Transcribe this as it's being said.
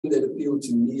that appealed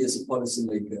to me as a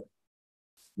policymaker,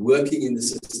 working in the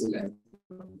system.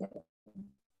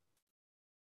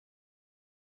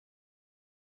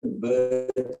 But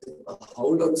a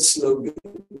whole lot of slogans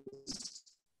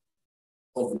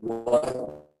of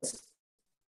what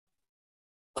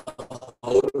a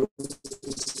whole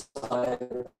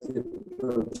society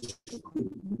approach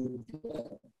could look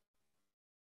like.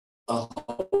 A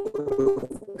whole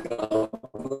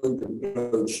government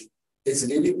approach is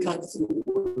really cut through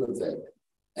all of that.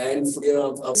 And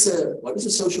what does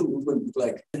a social movement look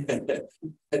like?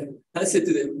 And I said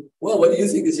to them, well, what do you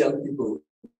think as young people?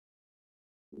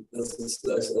 That's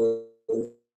a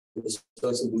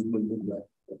social movement look like.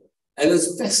 And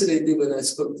it's fascinating when I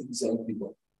spoke to these young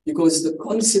people, because the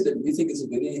concept that we think is a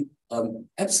very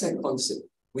abstract concept,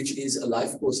 which is a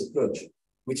life course approach,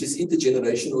 which is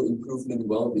intergenerational improvement and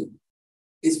well-being,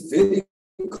 is very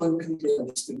concretely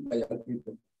understood by young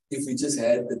people if we just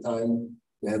had the time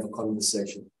to have a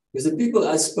conversation. Because the people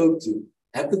I spoke to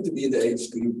happened to be in the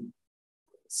age group,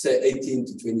 say 18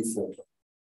 to 24.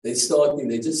 They're starting,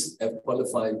 they just have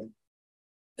qualified,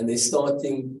 and they're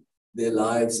starting their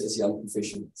lives as young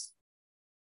professionals.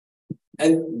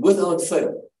 And without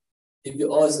fail, if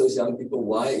you ask those young people,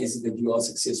 why is it that you are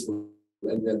successful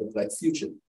and you have a bright future,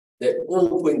 they all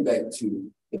point back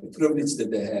to the privilege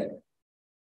that they had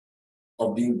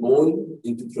of being born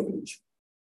into privilege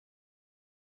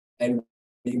and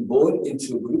being born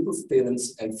into a group of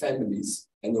parents and families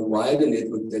and a wider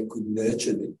network that could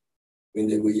nurture them when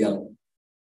they were young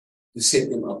to set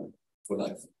them up for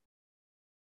life.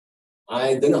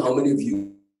 I don't know how many of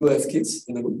you have kids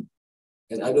in the room,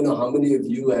 and I don't know how many of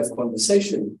you have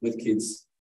conversation with kids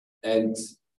and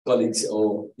colleagues,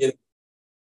 or that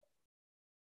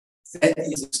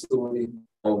is the story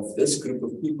of this group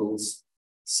of people's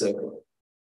circle.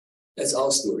 That's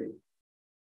our story.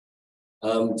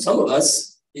 Some of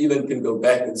us even can go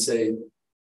back and say,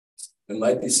 there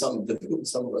might be some difficult,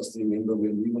 some of us to remember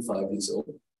when we were 5 years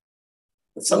old.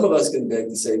 But some of us can go back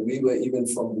to say we were even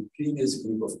from the previous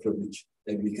group of privilege,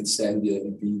 and we can stand here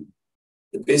and be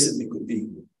the best that we could be.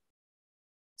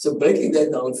 So breaking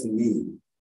that down for me,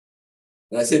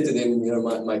 and I said to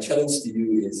them, my challenge to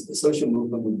you is the social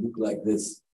movement would look like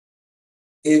this.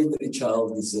 Every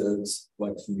child deserves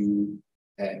what you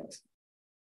had.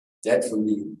 That for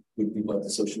me would be what the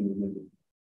social movement would be.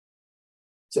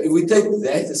 So if we take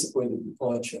that as a point of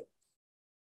departure,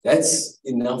 that's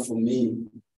enough for me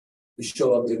to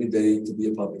show up every day to be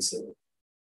a public servant.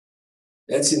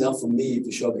 That's enough for me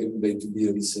to show up every day to be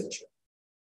a researcher,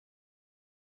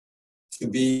 to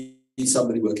be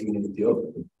somebody working in the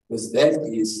field, because that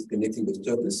is connecting with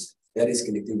purpose, that is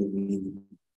connecting with meaning.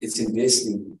 It's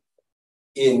investing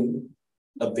in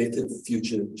a better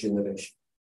future generation.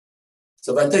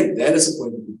 So if I take that as a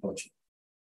point of departure,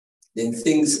 then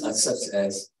things are such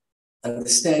as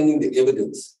understanding the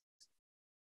evidence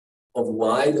of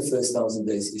why the first 1,000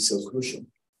 days is so crucial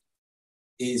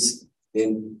is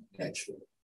then natural.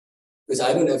 Because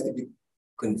I don't have to be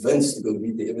convinced to go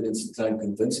read the evidence to try and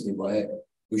convince me why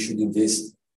we should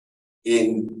invest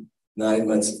in 9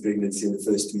 months of pregnancy in the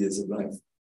first 2 years of life.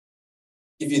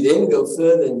 If you then go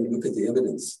further and you look at the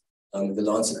evidence, the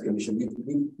Lancet Commission,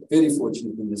 we're very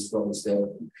fortunate in this France to have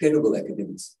incredible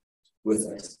academics with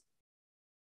us.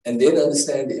 And then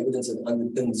understand the evidence that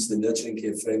underpins the nurturing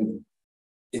care framework.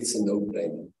 It's a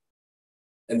no-brainer.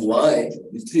 And why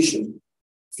nutrition,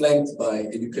 flanked by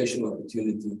educational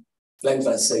opportunity, flanked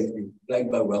by safety,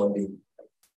 flanked by well-being,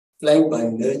 flanked by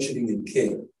nurturing and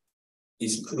care,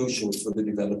 is crucial for the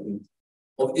development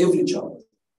of every child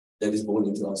that is born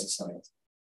into our society.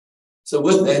 So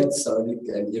with that, Sadik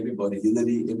and everybody,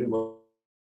 Hilary, everyone,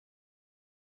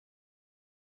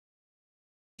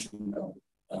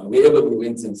 wherever we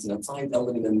went, and I find out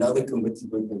in another committee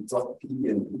with Dr. P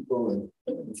and people, and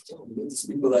these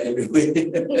people are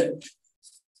everywhere.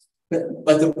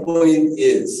 But the point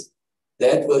is,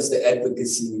 that was the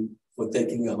advocacy for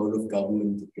taking a whole of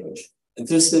government approach. And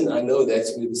Tristan, I know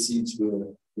that's where the seeds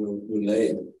were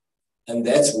laid. And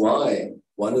that's why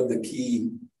one of the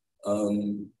key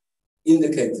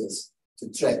indicators to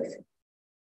track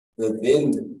the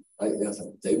then,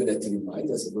 David had to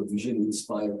remind us of a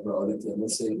vision-inspired priority. I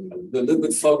must say, a little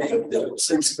bit foggy up there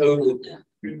since COVID,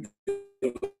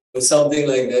 or something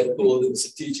like that, called the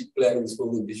strategic plan, it's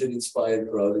called the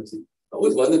vision-inspired priority. I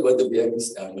always wondered what the BM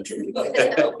is.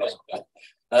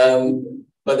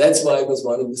 But that's why it was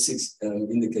one of the 6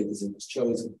 indicators that was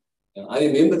chosen. I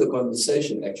remember the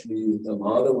conversation, actually,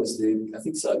 Hada was there, I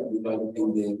think Sadik might have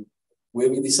been there, where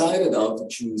we decided how to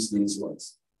choose these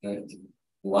ones. Right?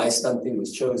 Why stunting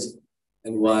was chosen,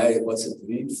 and why, what's it,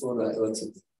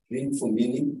 Green for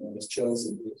meaning was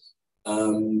chosen.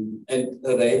 And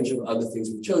a range of other things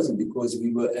were chosen because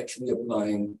we were actually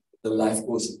applying the life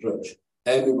course approach.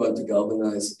 And we want to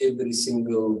galvanize every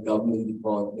single government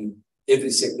department,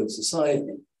 every sector of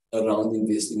society around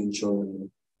investing in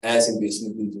children as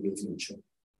investment into the future.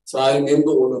 So I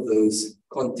remember all of those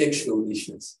contextual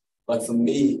issues. But for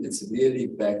me, it's really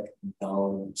back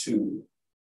down to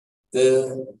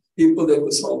the people that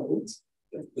were sampled.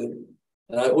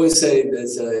 And I always say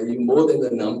there's you're more than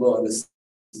a number on a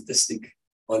statistic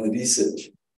on research,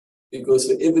 because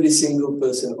for every single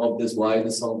person of this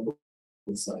wider sample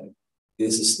side,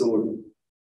 there's a story.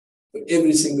 For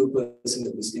every single person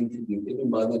that was interviewed, every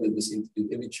mother that was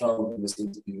interviewed, every child that was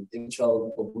interviewed, every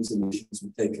child of whose emissions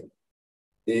were taken,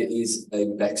 there is a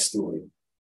backstory.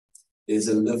 There's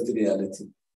a lived reality.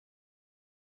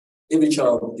 Every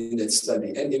child in that study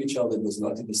and every child that was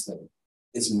not in the study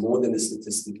is more than a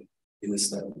statistic in the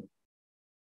study.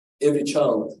 Every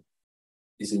child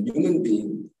is a human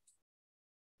being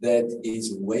that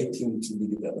is waiting to be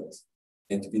developed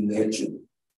and to be nurtured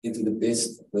into the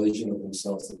best version of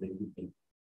themselves that they could be.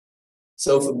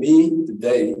 So for me,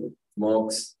 today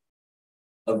marks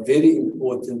a very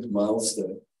important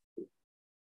milestone.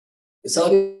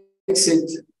 Society said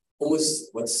almost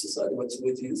what's society, what's the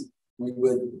word to use? We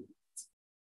were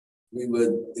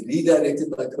redirected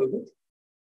by COVID.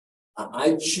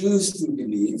 I choose to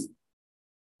believe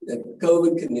that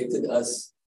COVID connected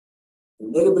us a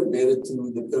little bit better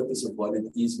to the purpose of what it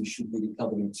is we should be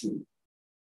recovering to.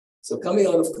 So coming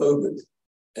out of COVID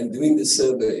and doing the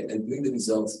survey and doing the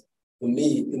results, for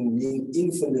me, can mean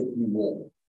infinitely more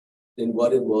than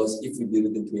what it was if we did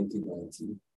it in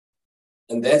 2019.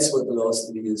 And that's what the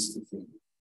last 3 years took me.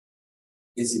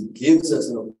 Is it gives us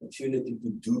an opportunity to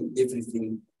do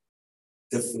everything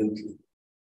differently,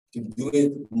 to do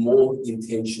it more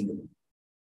intentionally,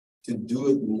 to do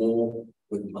it more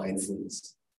with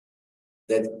mindfulness.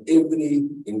 That every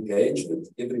engagement,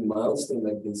 every milestone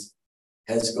like this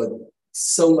has got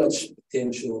so much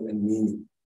potential and meaning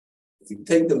if we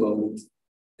take the moment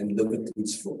and live it to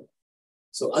its full.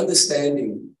 So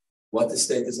understanding what the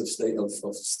status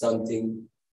of stunting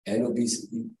and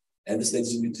obesity and the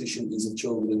status of nutrition is of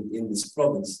children in this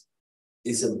province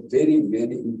is a very,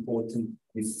 very important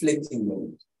reflecting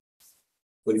moment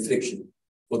for reflection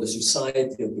for the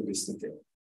society of the Western Cape.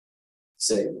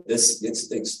 Say, let's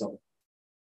take stock.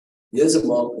 Here's a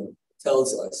marker that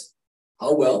tells us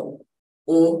how well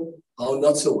or how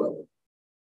not so well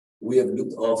we have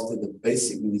looked after the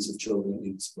basic needs of children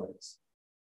in this place.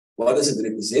 What does it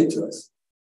represent to us?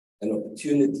 An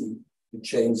opportunity to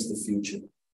change the future.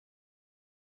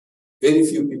 Very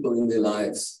few people in their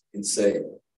lives can say,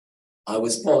 I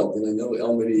was part, and I know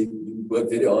Elmarie, you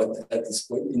worked very hard at this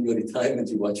point in your retirement,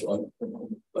 you watch on,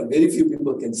 but very few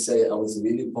people can say I was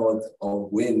really part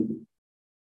of when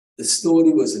the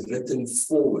story was written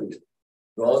forward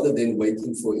rather than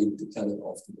waiting for it to tell it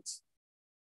afterwards.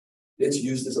 Let's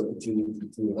use this opportunity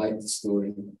to write the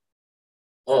story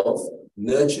of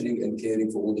nurturing and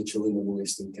caring for all the children of the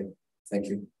Western Cape. Thank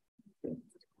you.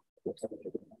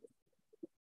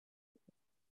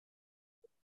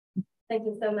 Thank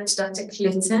you so much, Dr.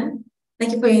 Kluter.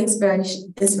 Thank you for your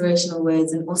inspirational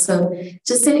words and also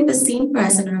just setting the scene for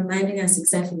us and reminding us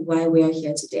exactly why we are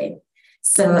here today.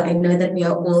 So I know that we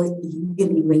are all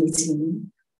eagerly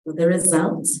waiting for the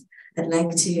results. I'd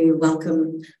like to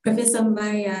welcome Professor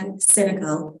Maria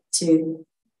Senegal to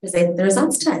present the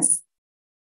results to us.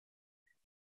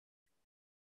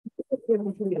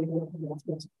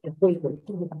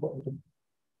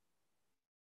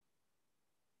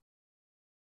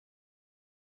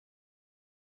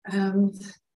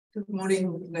 Good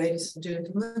morning, ladies and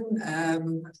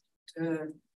gentlemen.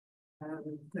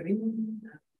 Marine,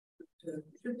 Dr.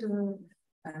 Kluter,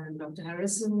 and Dr.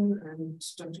 Harrison, and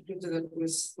Dr. Kluter,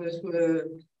 those were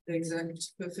the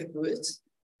exact perfect words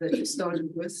that you started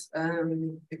with,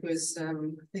 because I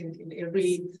think in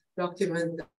every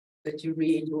document that you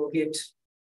read, you will get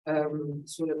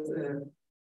sort of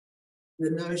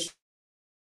the notion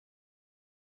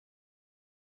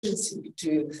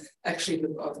to actually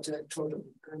look after children.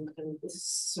 And this has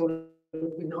sort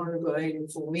of been ongoing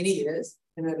for many years.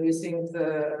 And I do think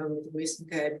the Western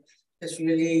Cape is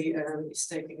really is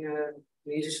taking a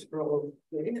leadership role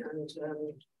there. And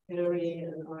Hilary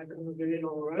and I have on a very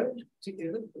long road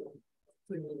together for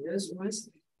 20 years almost.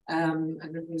 And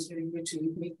it was really good to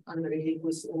meet Anne-Marie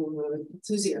with all the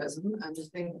enthusiasm. And I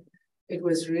think it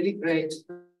was really great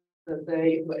that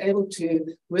they were able to,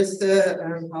 with the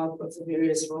help of the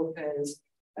various role players,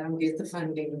 get the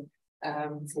funding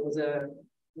for the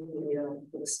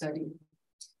study.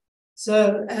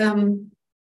 So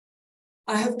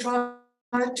I have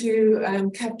tried to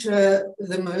capture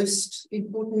the most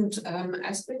important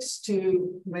aspects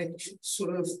to make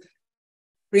sort of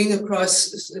bring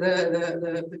across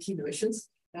the key notions.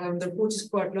 The report is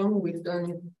quite long. We've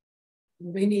done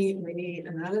many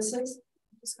analyses.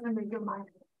 I'm just going to make your mind.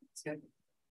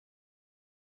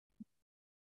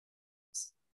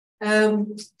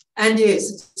 And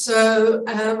yes, so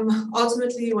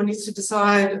ultimately one needs to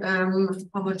decide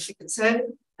how much you can say,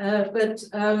 but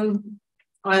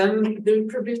I am very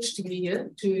privileged to be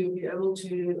here to be able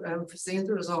to present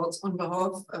the results on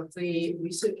behalf of the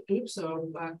research group. So I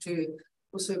would like to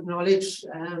also acknowledge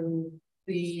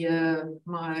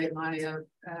my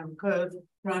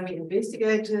co-primary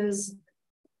investigators.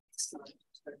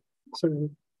 Sorry.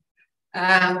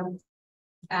 And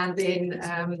then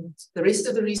the rest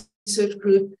of the research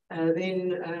group,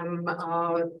 then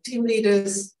our team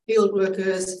leaders, field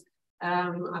workers.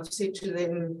 I've said to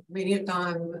them many a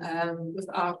time,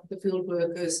 without the field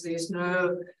workers, there's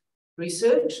no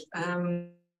research, there are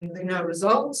no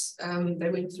results. They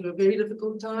went through a very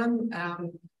difficult time.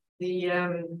 The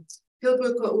field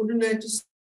work coordinator,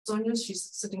 Sonia, she's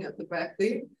sitting at the back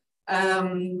there.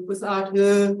 Without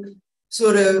her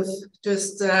sort of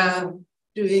just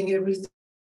doing everything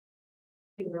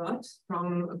right,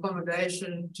 from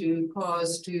accommodation to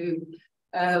cars to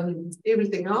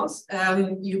everything else,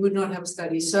 you would not have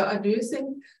studies. So I do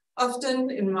think often,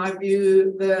 in my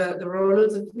view, the role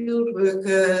of the field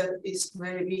worker is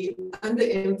maybe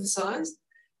underemphasized.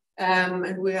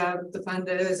 And we have the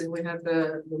funders and we have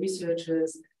the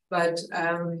researchers, but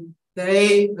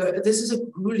this is a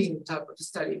grueling type of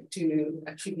study to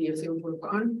actually be a field worker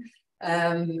on.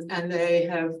 And they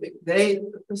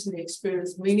personally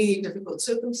experienced many difficult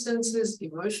circumstances,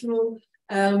 emotional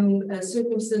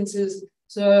circumstances.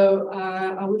 So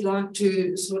I would like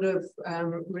to sort of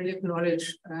really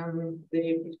acknowledge their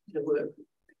particular work.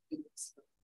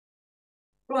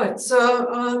 Right,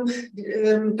 so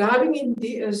diving in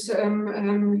the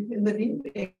deep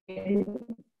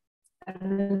end,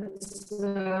 and it's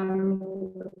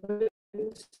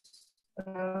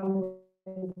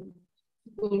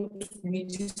for me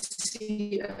to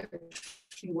see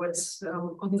actually what's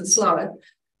on the slide.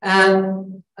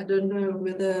 I don't know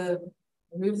whether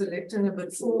move the lectern a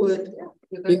bit forward,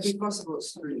 would that be possible?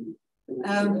 Sorry.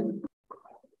 Right.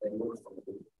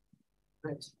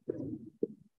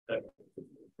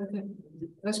 Okay,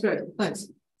 that's great, thanks.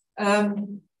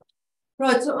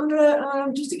 Right, so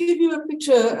Andrea, just to give you a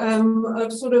picture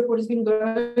of sort of what has been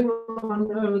going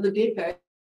on over the decades,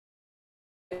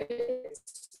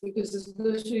 because it's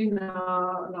literally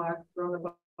now like around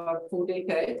about 4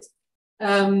 decades.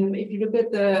 If you look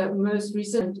at the most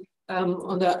recent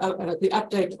on the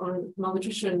update on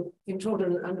malnutrition in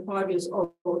children under 5 years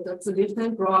old, that's the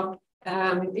left-hand graph,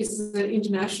 is the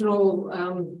international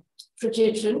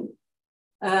projection.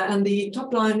 And the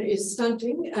top line is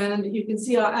stunting, and you can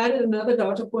see I added another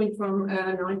data point from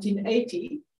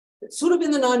 1980. Sort of in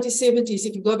the 1970s,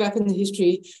 if you go back in the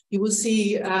history, you will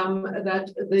see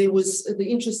that there was the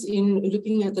interest in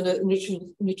looking at the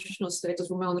nutritional status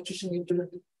for malnutrition in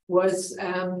children was,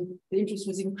 the interest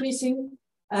was increasing.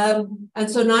 And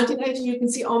so 1980, you can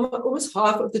see almost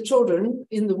half of the children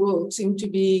in the world seem to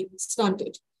be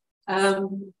stunted.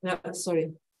 No,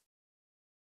 sorry.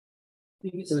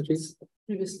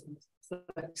 Previous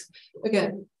slides.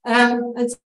 Okay. And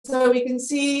so we can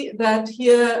see that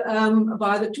here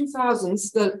by the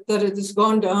 2000s that it has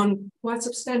gone down quite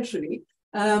substantially.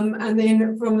 And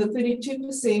then from the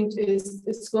 32%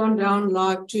 it's gone down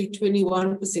like to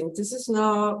 21%. This is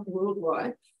now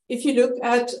worldwide. If you look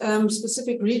at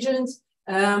specific regions,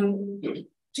 2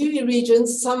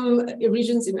 regions, some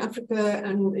regions in Africa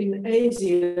and in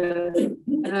Asia,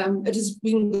 it has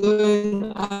been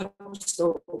going up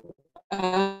still.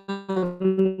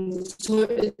 So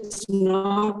it's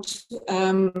not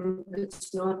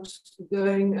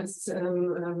going as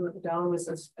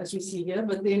downwards as we see here,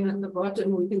 but then at the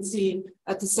bottom we can see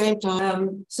at the same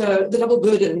time, so the double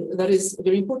burden, that is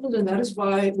very important, and that is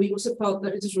why we also felt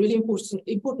that it is really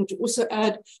important to also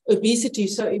add obesity.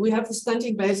 So we have the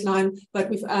stunting baseline, but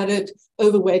we've added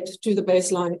overweight to the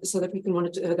baseline so that we can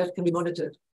monitor, that can be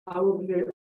monitored. I will be very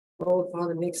for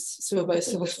the next survey.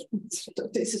 So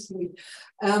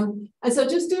and so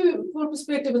just to put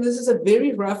perspective, and this is a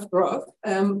very rough graph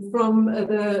from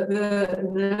the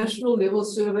national level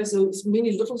survey, so it's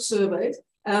many little surveys.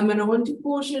 And I want to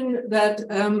caution that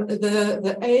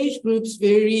the age groups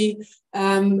vary.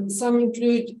 Some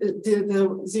include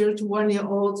the 0 to 1 year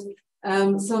olds,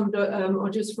 some are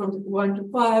just from 1 to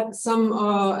 5, some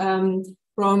are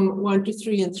from 1 to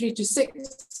 3 and 3 to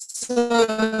 6.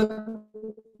 So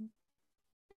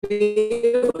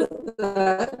aware with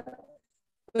that,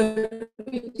 but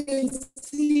we can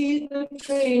see the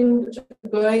trend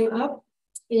going up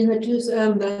in the two,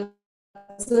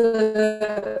 that's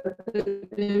the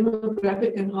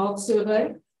demographic and health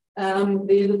survey.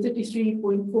 There's a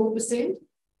 33.4%.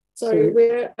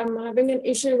 Sorry, I'm having an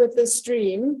issue with the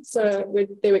stream. So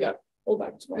there we go. All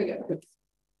back to Okay.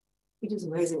 It is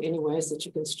amazing anyways that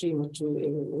you can stream it to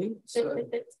everywhere. So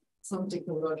some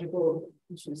technological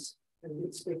issues can be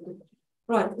expected.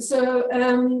 Right. So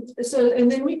and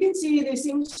then we can see there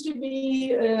seems to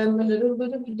be a little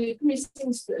bit of a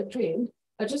decreasing trend.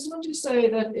 I just want to say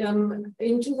that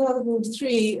in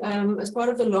 2003, as part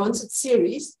of the Lancet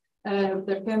series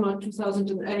that came out in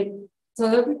 2008,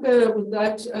 South Africa, with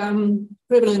that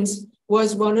prevalence,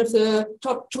 was one of the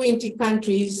top 20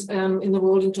 countries in the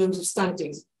world in terms of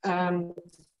stunting. And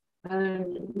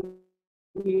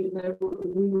we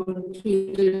were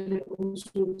treated all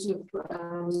sorts of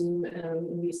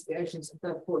investigations at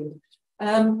that point.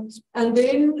 And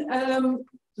then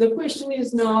the question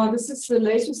is now, this is the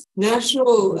latest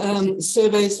national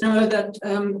surveys know that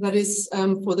that is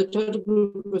for the total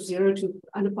group of 0 to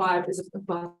under 5 is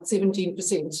about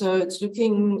 17%. So it's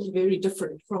looking very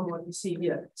different from what we see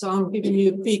here. So I'm giving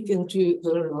you a peek into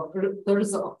the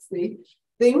results there.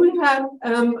 Then we have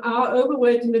our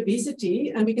overweight and obesity,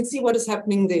 and we can see what is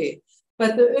happening there.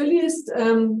 But the earliest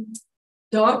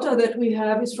data that we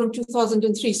have is from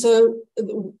 2003. So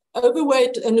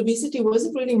overweight and obesity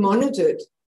wasn't really monitored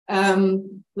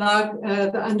like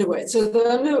the underweight. So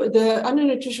the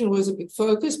undernutrition was a big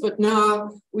focus, but now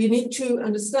we need to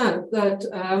understand that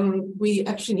we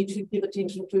actually need to give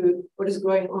attention to what is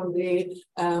going on there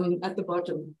at the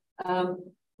bottom.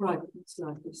 Right, next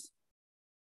slide, please.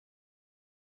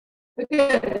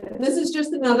 Okay, this is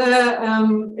just another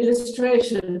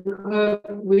illustration of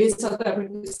where South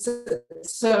Africa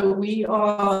sits. So we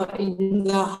are in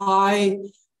the high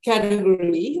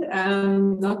category,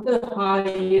 not the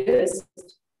highest,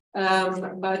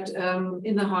 but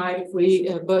in the high, we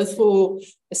both for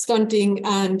stunting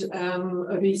and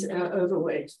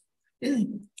overweight.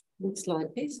 Next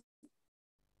slide, please.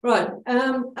 Right,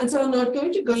 and so I'm not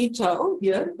going to go into detail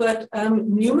here, but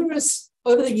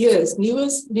over the years,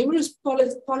 numerous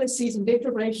policies and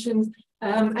declarations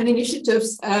and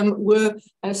initiatives were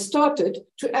started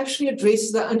to actually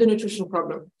address the undernutrition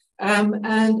problem.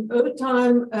 And over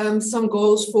time, some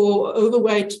goals for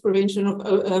overweight, prevention of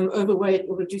overweight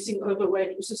or reducing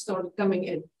overweight also started coming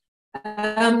in.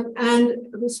 And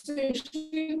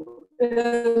especially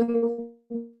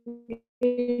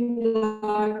in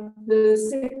the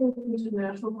second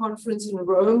international conference in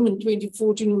Rome in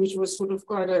 2014, which was sort of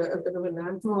quite a bit of a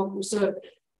landmark. So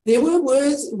there were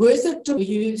words that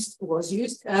was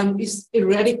used is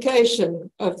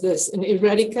eradication of this and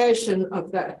eradication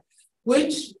of that,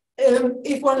 which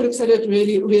if one looks at it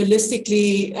really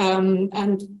realistically,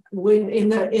 and when in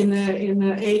the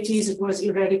 80s it was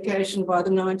eradication, by the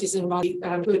 90s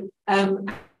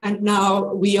and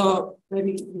now we are,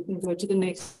 maybe we can go to the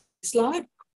next slide.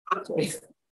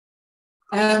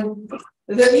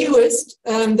 The newest,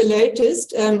 the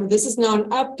latest, this is now an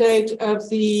update of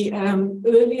the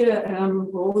earlier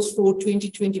goals for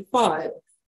 2025.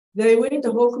 The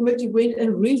whole committee went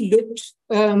and re-looked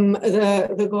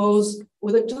the goals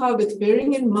or the targets,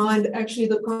 bearing in mind actually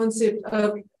the concept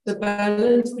of the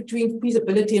balance between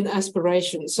feasibility and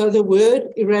aspiration. So the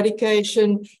word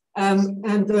eradication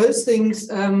and those things,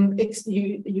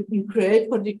 you create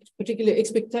particular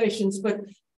expectations, but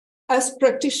as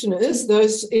practitioners,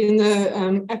 those in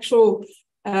the actual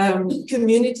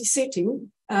community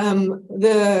setting,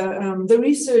 the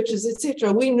researchers,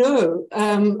 etc., we know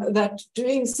that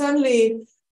doing suddenly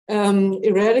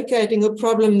eradicating a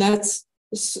problem that's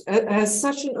has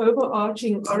such an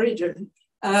overarching origin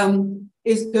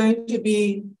is going to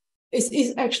be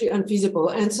is actually unfeasible.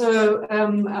 And so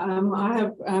I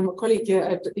have a colleague here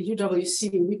at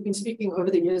UWC. We've been speaking over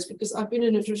the years because I've been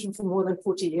in nutrition for more than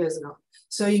 40 years now.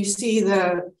 So you see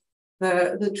the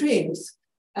trends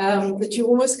that you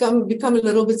almost become a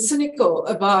little bit cynical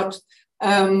about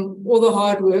all the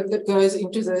hard work that goes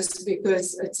into this,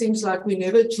 because it seems like we're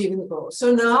never achieving the goal.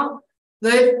 So now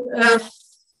they've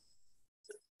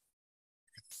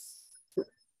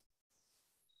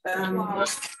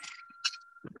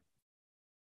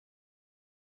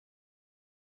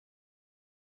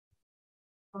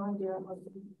idea how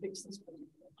to fix this problem.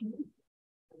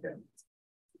 Okay.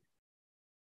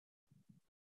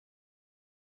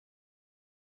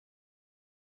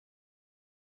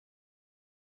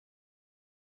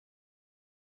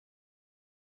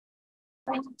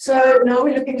 So now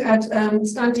we're looking at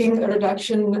stunting, a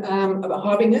reduction,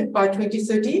 halving it by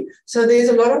 2030. So there's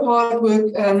a lot of hard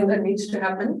work that needs to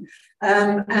happen.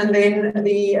 And then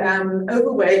the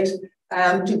overweight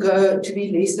to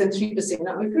be less than 3%.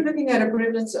 Now, if you're looking at a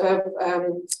prevalence of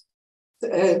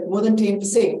more than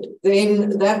 10%,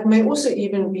 then that may also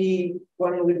even be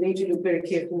one we need to look very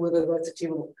careful whether that's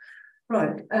achievable.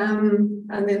 Right, and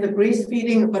then the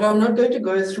breastfeeding, but I'm not going to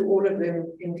go through all of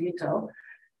them in detail.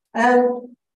 And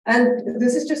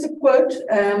this is just a quote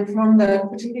from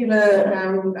that particular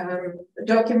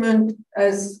document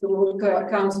as the world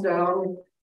counts down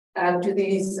to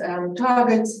these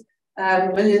targets.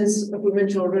 Millions of women,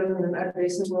 children, and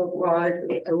adolescents worldwide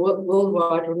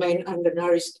remain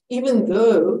undernourished, even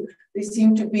though there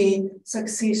seem to be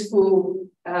successful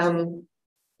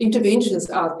interventions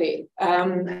out there.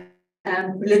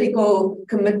 And political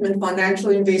commitment,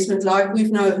 financial investment, like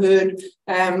we've now heard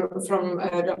from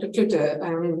Dr. Klutter,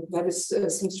 that is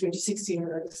since 2016,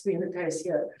 that's been the case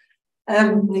here.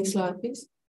 Next slide, please.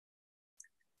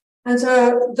 And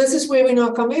so this is where we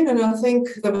now come in, and I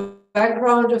think the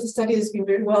background of the study has been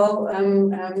very well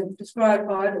described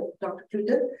by Dr.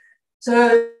 Klutter.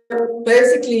 So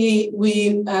basically,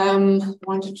 we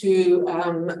wanted to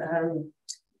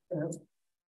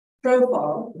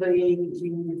profile the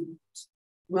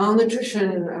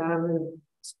malnutrition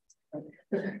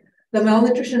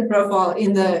profile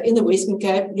in the Western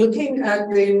Cape, looking at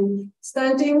the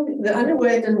stunting, the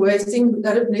underweight and wasting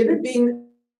that have never been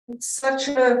such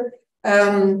a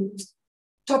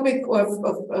topic of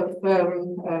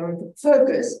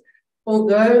focus,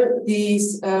 although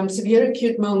these severe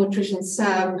acute malnutrition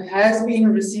SAM has been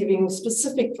receiving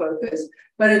specific focus,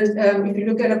 but if you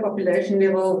look at a population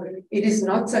level, it is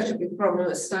not such a big problem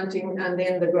as stunting, and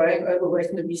then the growing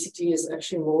overweight and obesity is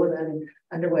actually more than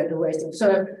underweight and wasting.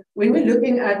 So when we're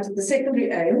looking at the secondary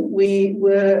aim, we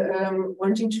were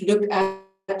wanting to look at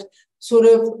sort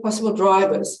of possible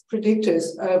drivers,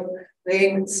 predictors of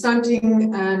then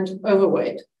stunting and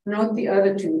overweight, not the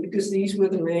other two, because these were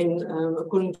the main,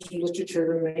 according to literature,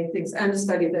 the main things, and a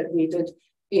study that we did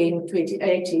in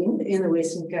 2018 in the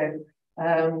Western Cape,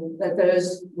 that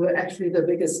those were actually the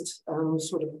biggest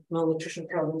sort of malnutrition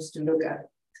problems to look at.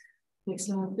 Next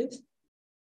slide, please.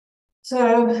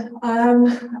 So I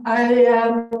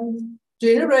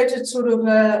generated sort of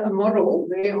a model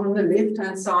there on the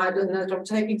left-hand side, and that I'm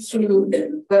taking through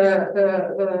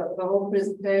the whole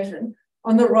presentation.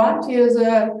 On the right, here's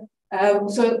so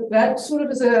that sort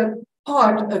of is a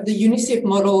part of the UNICEF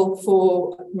model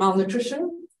for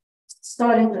malnutrition,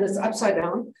 starting, and it's upside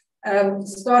down,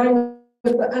 starting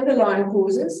with the underlying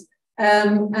causes,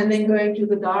 and then going to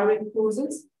the direct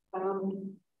causes. There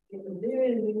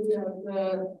we have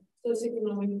the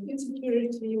socioeconomic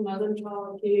insecurity, mother and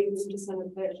child care,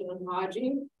 sanitation and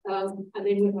hygiene, and then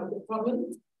we have the problem.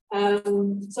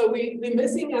 So we're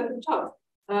missing at the top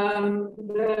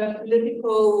the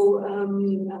political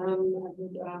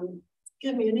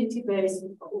community-based,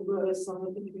 although some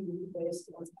of the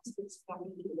community-based aspects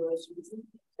coming to those reasons.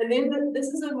 And then this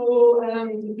is a more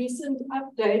recent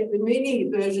update, the many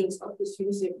versions of this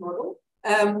UNICEF model,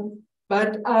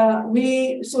 but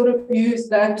we sort of use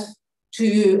that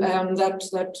to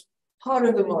that part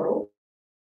of the model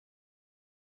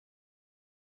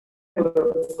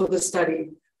for the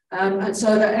study. And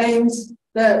so the aims,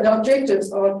 the objectives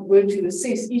were to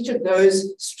assess each of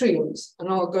those streams, and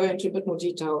I'll go into a bit more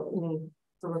detail in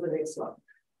some of the next slide.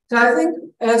 So I think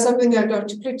something that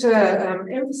Dr. Klutter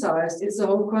emphasized is the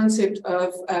whole concept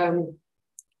of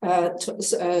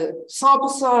sample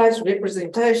size,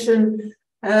 representation,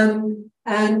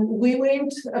 and we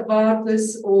went about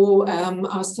this, or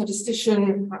our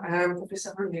statistician,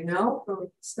 Professor Hanlinel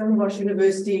from Stellenbosch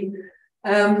University,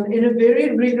 in a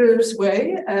very rigorous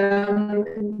way,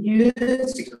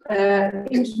 used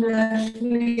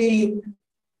internationally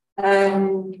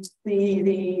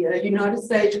the United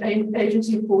States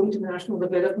Agency for International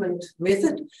Development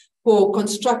method for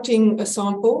constructing a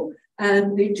sample.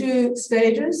 And the two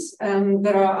stages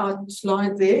that are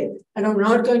outlined there, and I'm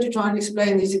not going to try and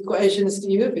explain these equations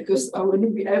to you because I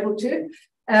wouldn't be able to.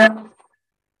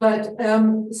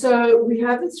 So we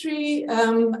have the three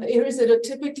areas that are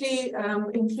typically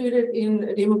included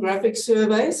in demographic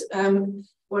surveys,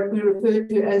 what we refer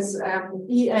to as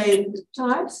EA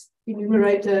types,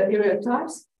 enumerator area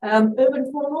types, urban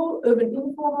formal, urban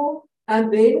informal,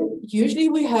 and then usually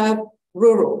we have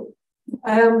rural.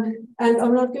 And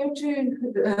I'm not going to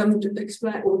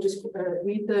explain or just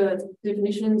read the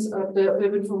definitions of the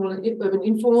urban formal and urban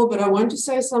informal, but I want to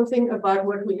say something about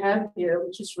what we have here,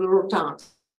 which is rural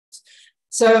towns.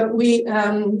 So we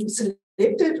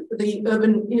selected the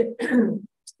urban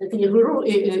the rural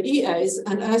EAs,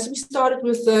 and as we started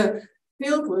with the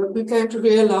field work, we came to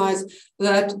realize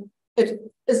that it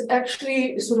is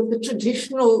actually sort of the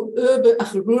traditional urban,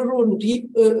 rural and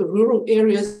deep rural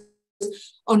areas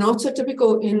are not so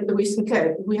typical in the Western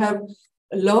Cape. We have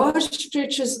large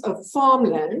stretches of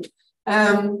farmland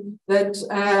that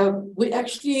we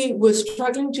actually were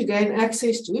struggling to gain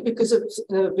access to because of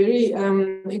very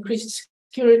increased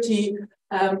security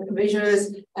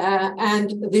measures,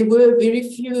 and there were very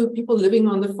few people living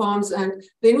on the farms. And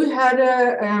then we had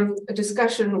a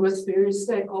discussion with various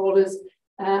stakeholders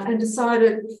and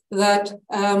decided that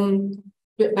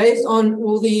based on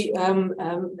all the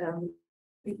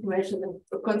information and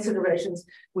considerations,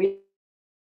 we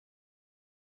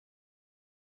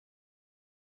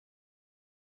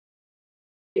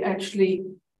actually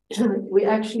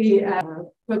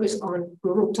focus on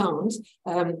rural towns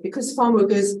because farm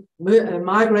workers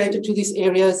migrated to these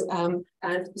areas,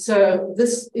 and so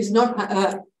this is not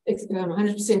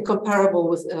 100% comparable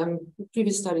with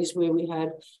previous studies where we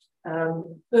had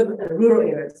rural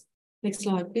areas. Next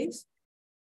slide, please.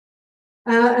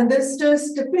 And this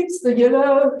just depicts the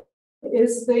yellow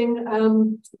is then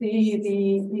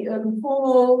the urban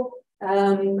formal.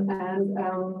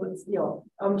 Yeah,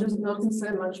 I'm just not going to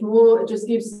say much more. It just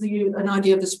gives you an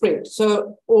idea of the spread.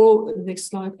 So next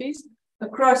slide, please.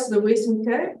 Across the Western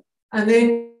Cape, and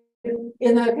then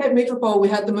in the Cape Metropole, we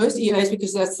had the most EAs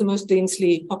because that's the most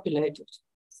densely populated.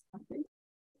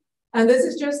 And this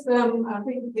is just, I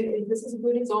think this is a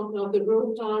good example of the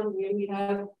rural town where we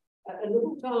have a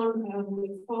little town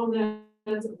with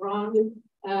farmlands around it,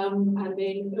 and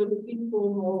then urban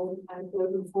informal and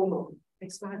urban formal.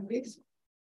 Next slide, please.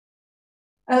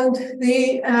 And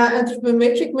the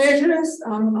anthropometric measures,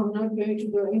 I'm not going to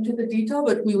go into the detail,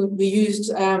 but we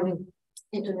used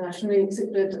internationally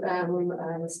accepted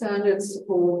standards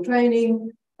for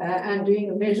training and doing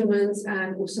the measurements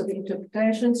and also the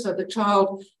interpretation. So the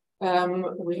child,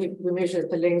 we measured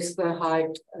the length, the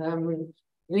height,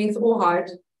 length or height,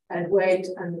 and weight,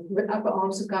 and the upper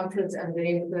arm circumference, and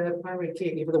then the primary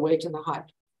caregiver, the weight and the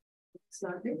height. Next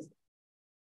slide, please.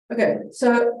 Okay,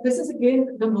 so this is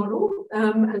again the model,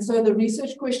 and so the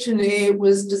research questionnaire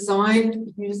was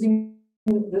designed using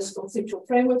this conceptual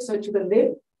framework. So to the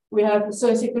left, we have the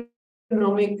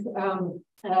socioeconomic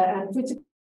and food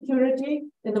security.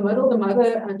 In the middle, the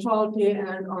mother and child care,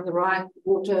 and on the right,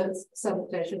 water,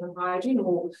 sanitation, and hygiene,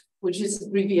 which is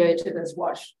abbreviated as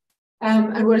WASH.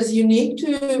 And what is unique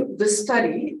to the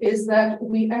study is that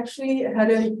we actually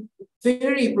had a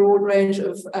very broad range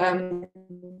of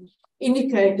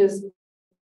indicators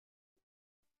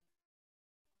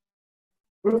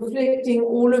reflecting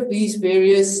all of these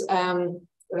various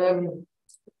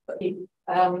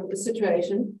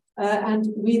situations. And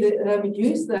we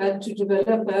used that to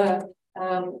develop a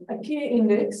care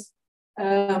index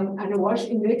and a WASH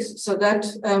index, so that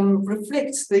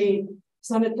reflects the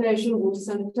sanitation, water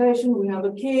sanitation. We have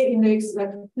a care index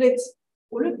that reflects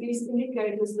all of these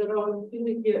indicators that are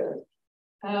in here.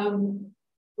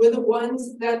 Were the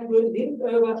ones that were linked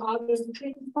over out of the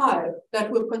 25 that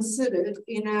were considered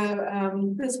in a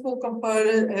principal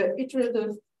component,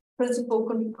 iterative principal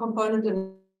component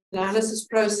analysis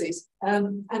process.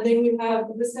 And then we have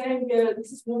the same here,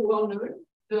 this is more well known,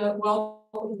 the well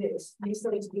index. These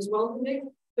studies use well index,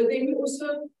 but then we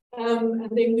also, and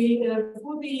then we,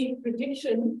 for the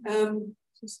prediction,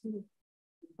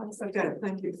 okay,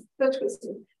 thank you. That's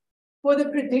question. For the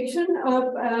prediction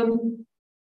of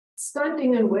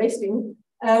stunting and wasting,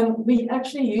 we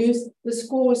actually use the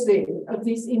scores then of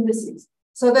these indices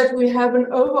so that we have an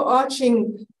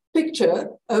overarching picture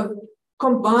of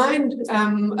combined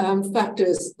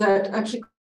factors that actually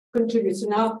contribute. So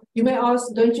now you may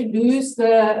ask, don't you lose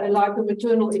the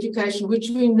maternal education, which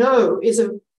we know is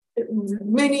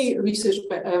many research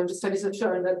studies have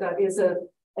shown that is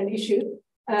an issue,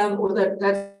 or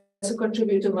that's a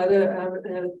contributor,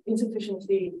 mother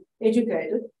insufficiently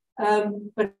educated.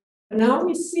 But now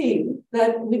we see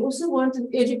that we also want an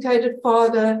educated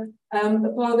father,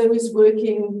 a father who is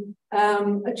working,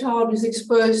 a child who's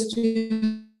exposed to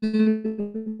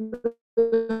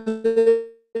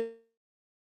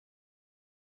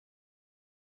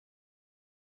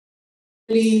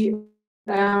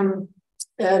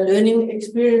learning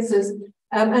experiences,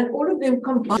 and all of them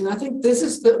combined. I think this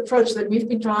is the approach that we've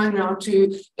been trying now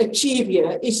to achieve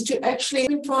here, is to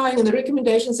actually trying, and the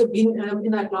recommendations have been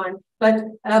in that line. But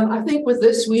I think with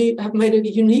this, we have made a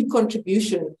unique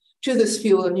contribution to this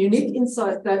field and unique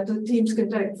insight that the teams can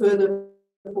take further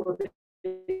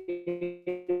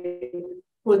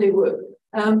for their work.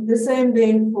 The same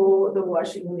then for the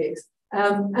WASH index.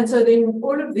 And so then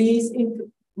all of these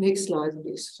Next slide,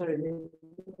 please. Sorry.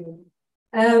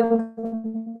 Um,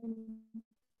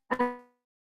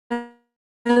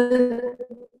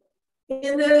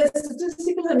 in the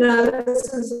statistical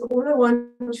analysis, all I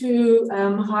want to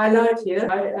highlight here,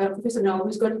 Professor Nell,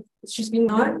 she's been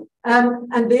on,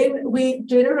 and then we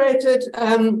generated 5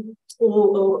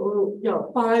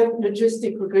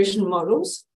 logistic regression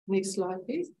models. Next slide,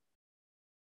 please.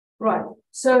 Right,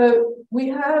 so we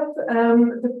have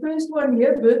the first one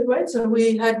here, birth weight. So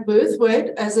we had birth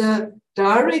weight as a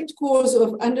direct cause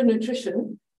of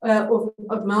undernutrition, of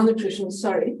malnutrition,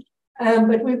 sorry.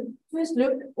 But we first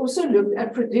also looked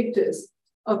at predictors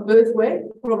of birth weight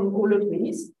from all of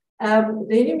these, then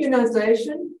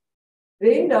immunization,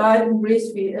 then diet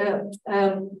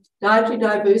and dietary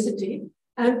diversity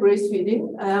and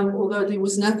breastfeeding, although there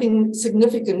was nothing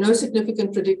significant, no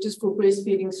significant predictors for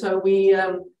breastfeeding. So we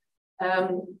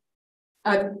I'm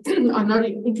not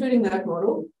including that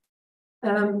model.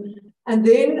 And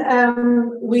then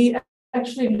we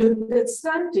actually looked at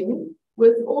stunting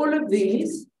with all of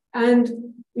these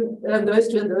and those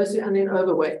two, and then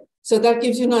overweight. So that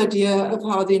gives you an idea of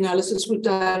how the analysis was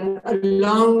done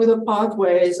along the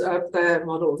pathways of the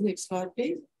model. Next slide,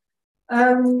 please.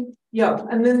 Yeah,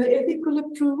 and then the ethical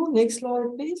approval. Next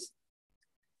slide, please.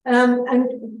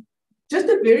 And just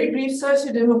a very brief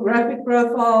socio-demographic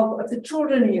profile of the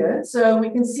children here. So we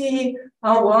can see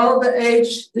how well the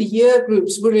year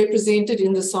groups were represented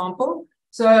in the sample.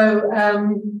 So,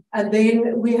 and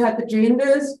then we had the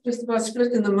genders just about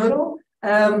split in the middle.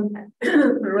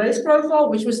 The race profile,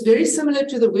 which was very similar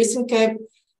to the Western Cape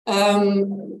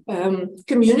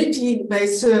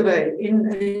community-based survey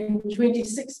in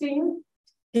 2016.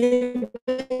 Giving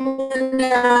an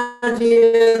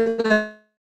idea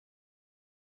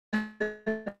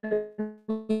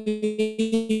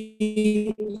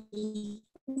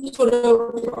sort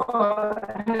of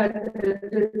had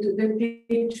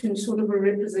the sort of a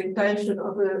representation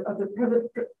of the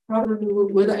problem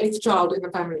with the eighth child in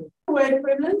the family. Weight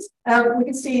prevalence, we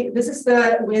can see this is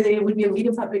where there would be a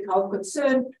medium public health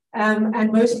concern,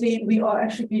 and mostly we are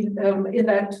actually in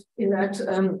that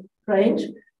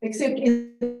range, except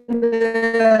in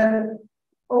the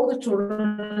older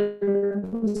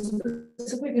children,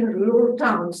 specifically in rural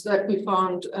towns, that we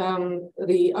found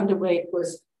the underweight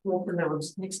was more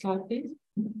pronounced. Next slide, please.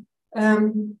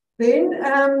 Then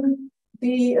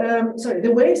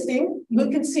the wasting, you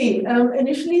can see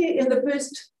initially in the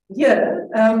first year,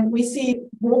 we see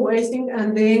more wasting,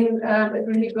 and then it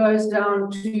really goes down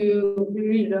to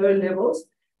very low levels.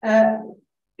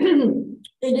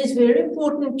 It is very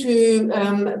important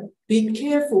to be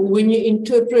careful when you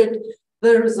interpret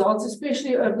the results,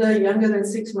 especially of the younger than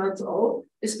 6 months old,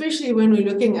 especially when we're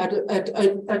looking at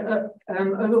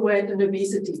overweight and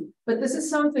obesity. But this is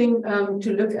something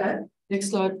to look at. Next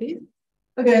slide, please.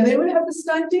 Okay, and then we have the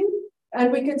stunting,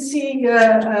 and we can see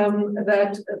here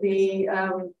that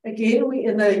again, we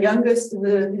in the youngest,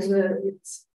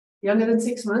 it's younger than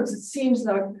 6 months, it seems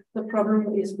like the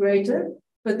problem is greater.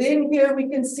 But then here we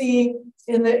can see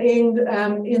in the end,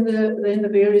 in the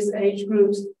various age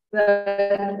groups,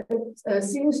 that it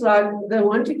seems like the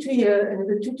 1 to 2 year and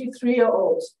the 2 to 3 year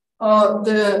olds are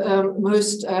the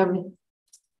most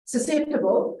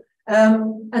susceptible.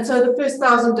 And so the first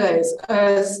 1,000 days,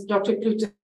 as Dr.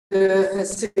 Klute has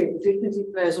said, definitely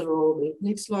plays a role.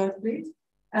 Next slide, please.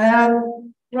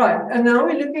 Right, and now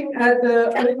we're looking at the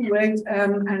overweight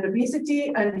and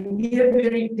obesity, and here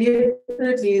very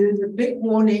definitely there's a big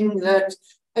warning that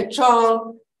a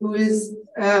child who is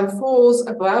falls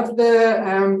above the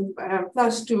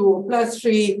 +2 or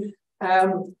 +3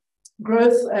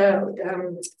 growth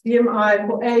BMI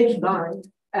for age line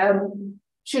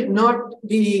should not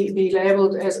be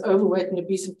labeled as overweight and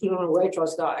obese and put on a weight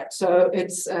loss diet. So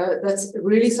it's that's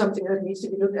really something that needs to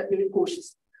be looked at very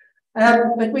cautiously.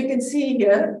 But we can see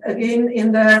here again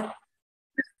in the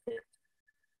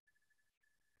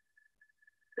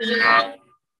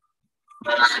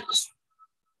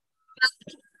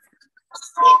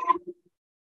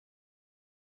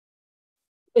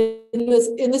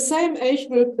in the same age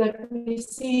group that we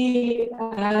see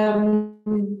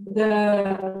the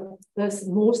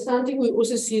more stunting, we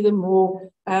also see the more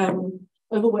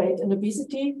overweight and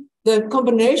obesity. The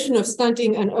combination of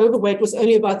stunting and overweight was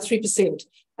only about 3%.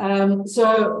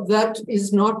 So that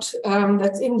is not,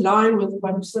 that's in line with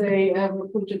what they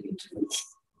reported into.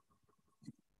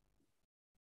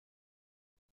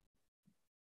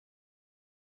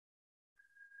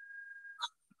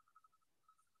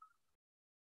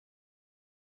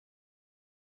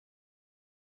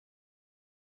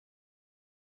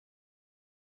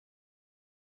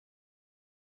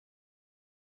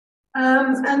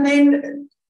 And then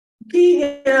Key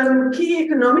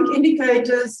economic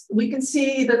indicators, we can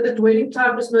see that the dwelling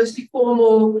type was mostly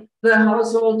formal, the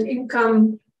household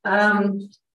income,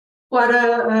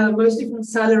 mostly from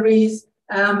salaries,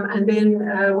 and then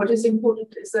what is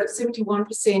important is that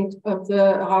 71% of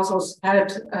the households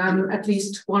had at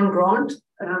least one grant,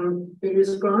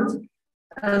 various grants.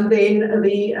 And then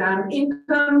the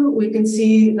income, we can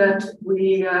see that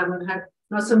we had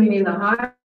not so many in the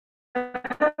high,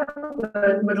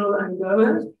 but middle and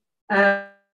lower.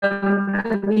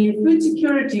 And the food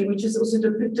security, which is also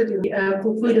depicted in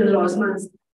for food in the last month,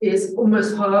 is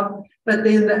almost half. But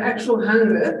then the actual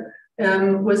hunger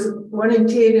was 1 in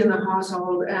 10 in the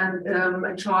household, and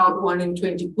a child 1 in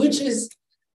 20, which is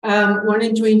 1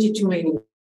 in 20 too many.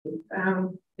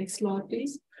 Next slide,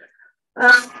 please.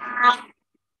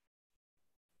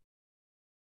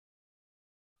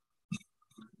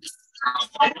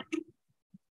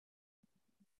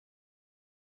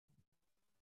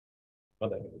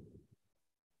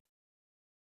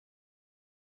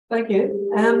 Thank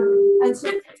you. And so,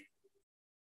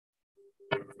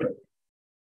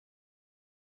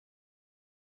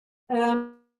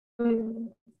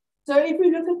 if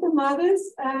we look at the mothers,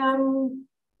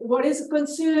 what is a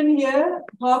concern here?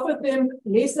 Half of them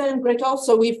less than great health.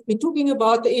 So we've been talking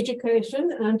about the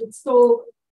education, and it still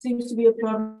seems to be a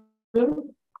problem.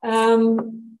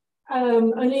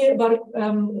 Only about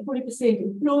 40%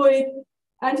 employed.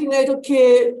 Antenatal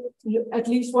care, at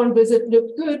least one visit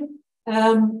looked good.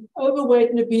 Overweight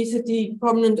and obesity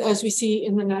prominent, as we see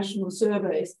in the national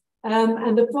surveys.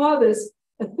 And the fathers,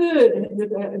 a third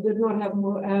did not have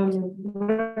more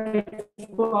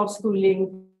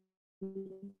schooling,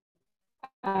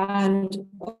 and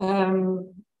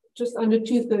just under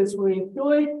 2/3 were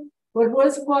employed. What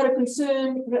was quite a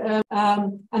concern,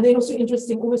 and then also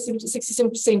interesting, almost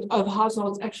 67% of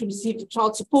households actually received a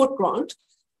child support grant.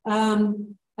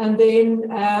 And then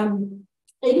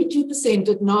 82%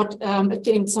 did not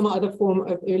attend some other form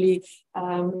of early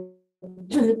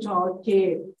child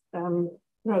care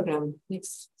program.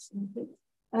 Next.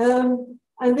 And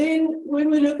then when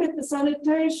we look at the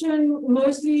sanitation,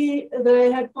 mostly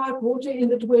they had piped water in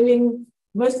the dwelling,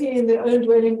 mostly in their own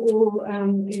dwelling or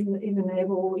in the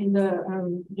neighbor or in the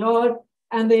yard.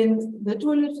 And then the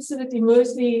toilet facility,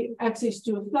 mostly access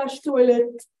to a flush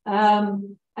toilet.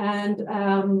 And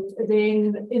then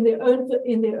in their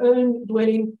own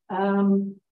dwelling,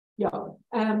 and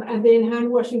then hand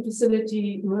washing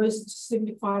facility. Most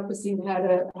 75% had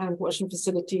a hand washing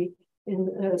facility. In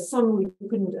some we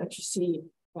couldn't actually see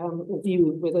or view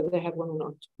whether they had one or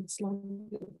not.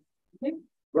 Okay.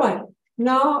 Right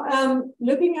now,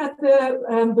 looking at the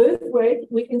birth weight,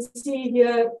 we can see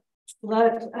here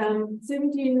that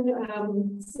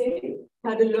 17%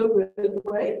 had a low birth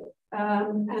weight.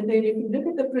 And then if you look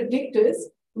at the predictors,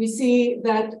 we see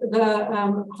that the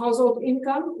household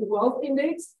income, wealth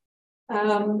index,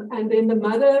 and then the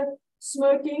mother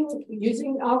smoking,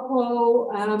 using alcohol,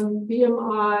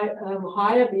 BMI,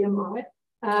 higher BMI,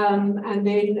 and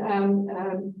then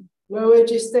lower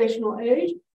gestational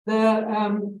age. The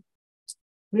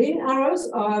green arrows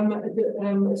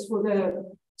is for the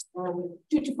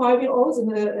 2 to 5 year olds, and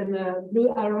the blue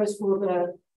arrows for the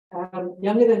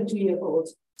younger than 2 year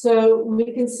olds. So we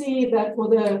can see that for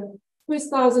the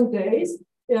first 1,000 days,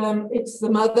 it's the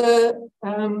mother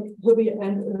who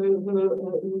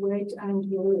weight and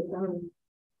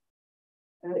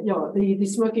the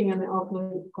smoking and the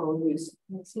alcohol use.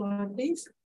 Next slide, please.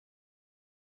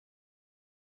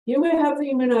 Here we have the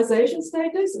immunization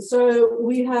status. So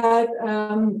we had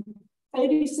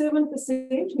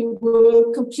 87% who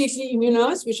were completely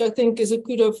immunized, which I think is a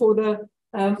kudo for the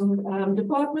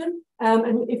department.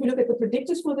 And if you look at the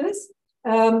predictors for this,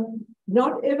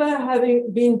 not ever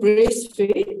having been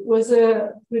breastfed was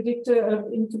a predictor of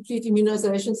incomplete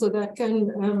immunization, so that can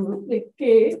reflect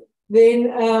care. Then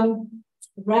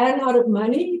ran out of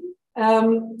money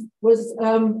was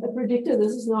a predictor.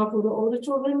 This is now for the older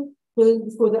children. For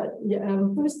the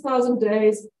first 1,000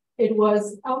 days, it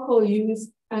was alcohol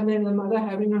use, and then the mother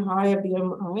having a higher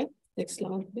BMI. Next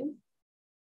slide, please.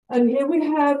 And here we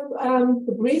have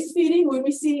the breastfeeding, where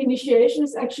we see initiation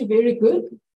is actually very good.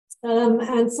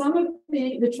 And some of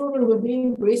the children were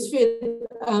being breastfed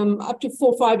up to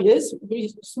 4 or 5 years, very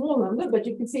small number, but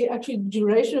you can see actually the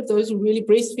duration of those who really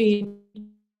breastfeed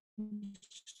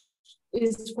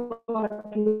is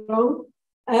quite long.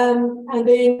 And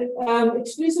then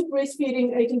exclusive breastfeeding,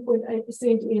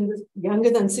 18.8% in the younger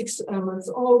than 6 months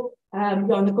old. And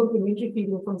the complementary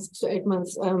feeding from 6 to 8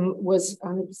 months was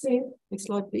 100%. Next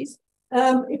slide, please.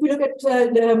 If we look at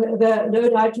the low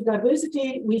dietary diversity,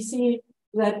 we see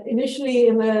that initially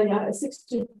in the 6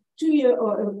 to 2-year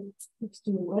or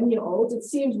 1-year-olds, it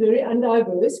seems very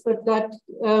undiverse, but that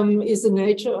is the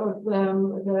nature of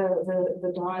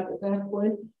the diet at that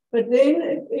point. But then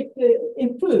it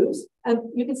improves, and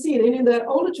you can see then in the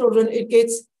older children, it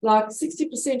gets like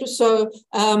 60% or so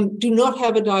do not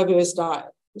have a diverse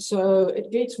diet. So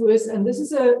it gets worse, and this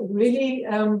is a really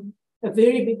a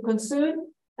very big concern.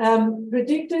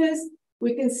 Predictors,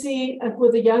 we can see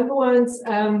for the younger ones,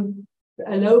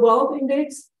 a low wealth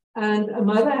index and a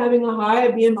mother having a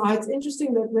higher BMI. It's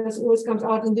interesting that this always comes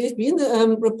out, and there's been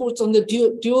reports on the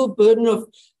dual burden of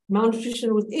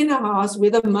malnutrition within a house where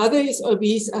the mother is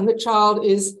obese and the child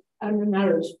is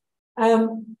undernourished.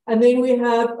 And then we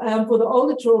have, for the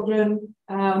older children,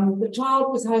 the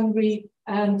child was hungry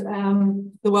and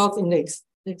the wealth index.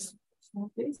 Next slide,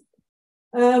 please.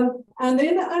 And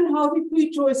then the unhealthy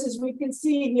food choices, we can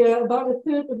see here about a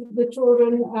third of the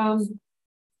children,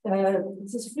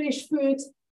 this is fresh foods,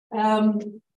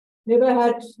 never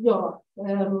had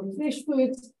fresh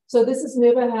foods. So this has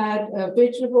never had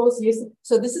vegetables. Yes.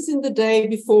 So this is in the day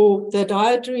before the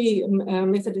dietary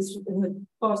method is in the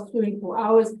past 24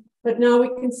 hours. But now we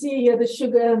can see here the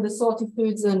sugar and the salty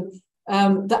foods and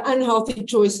the unhealthy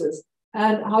choices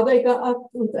and how they go up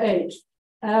with age.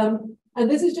 And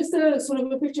this is just a sort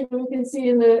of a picture we can see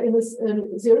in this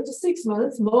 0 to 6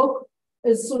 months. Milk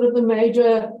is sort of the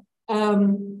major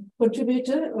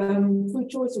contributor, food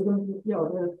choice, or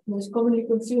the most commonly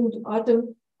consumed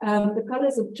item. The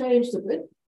colors have changed a bit,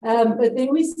 but then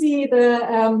we see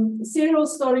the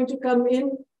cereals starting to come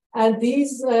in, and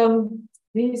these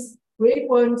red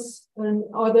ones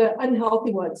are the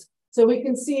unhealthy ones. So we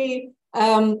can see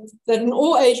that in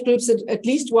all age groups, at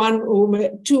least 1 or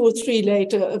 2 or 3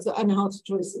 later of the unhealthy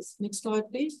choices. Next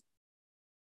slide, please.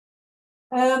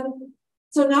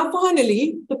 So now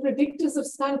finally, the predictors of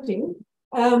stunting.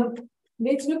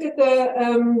 Let's look at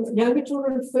the younger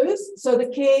children first. So the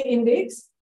care index,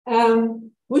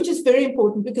 which is very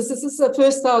important because this is the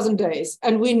first 1,000 days.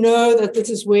 And we know that this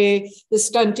is where the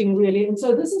stunting really, and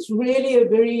so this is really a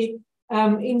very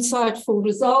insightful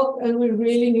result. And we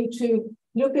really need to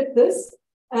look at this.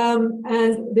 And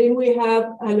then we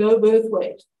have a low birth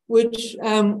weight, which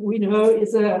we know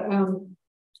is an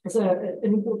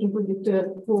important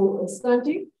predictor for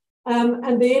stunting.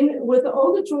 And then with the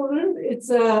older children, it's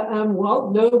a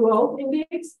low wealth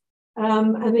index.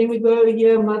 And then we go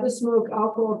here, mother smoke,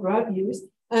 alcohol, drug use.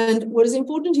 And what is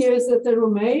important here is that they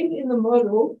remain in the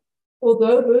model,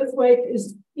 although birth weight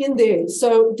is in there.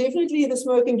 So definitely the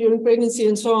smoking during pregnancy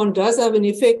and so on does have an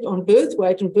effect on birth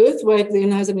weight, and birth weight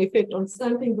then has an effect on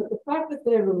stunting. But the fact that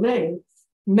they remain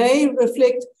may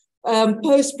reflect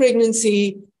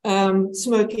post-pregnancy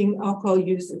smoking, alcohol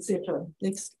use, etc.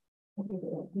 Next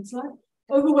slide.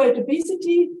 Overweight,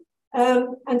 obesity.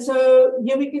 And so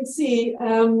here we can see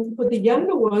for the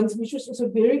younger ones, which was also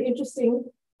very interesting,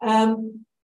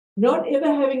 not ever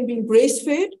having been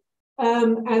breastfed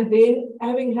and then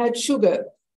having had sugar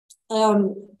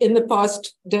in the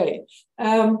past day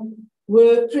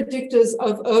were predictors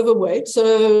of overweight.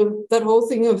 So that whole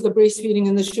thing of the breastfeeding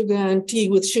and the sugar and tea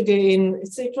with sugar in,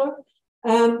 etc.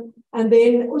 And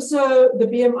then also the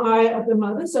BMI of the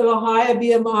mother. So a higher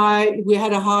BMI, we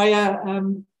had a higher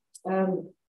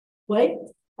weight.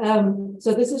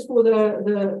 So this is for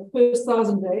the first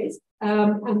 1,000 days.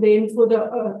 And then for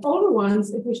the older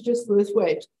ones, it was just birth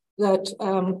weight.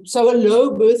 So a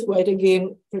low birth weight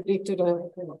again predicted a.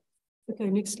 Okay,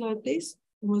 next slide, please.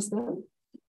 Almost done.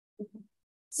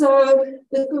 So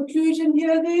the conclusion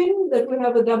here then, that we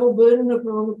have a double burden of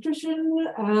malnutrition.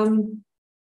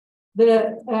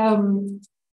 The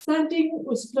stunting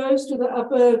was close to the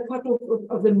upper cutoff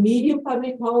of the medium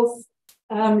public health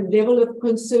level of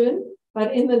concern,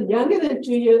 but in the younger than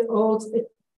 2-year-olds,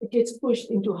 it gets pushed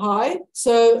into high.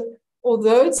 So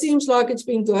although it seems like it's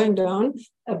been going down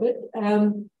a bit,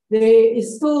 there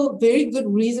is still very good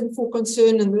reason for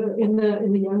concern in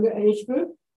the younger age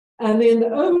group. And then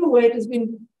the overweight has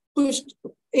been pushed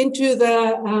into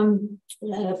the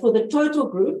for the total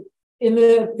group in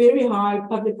the very high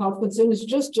public health concern. It's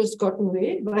just gotten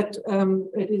there, but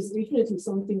it is definitely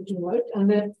something to note, and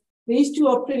that these two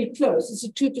are pretty close. It's a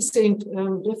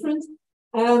 2% difference.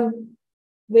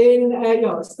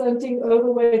 Then, stunting,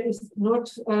 overweight is not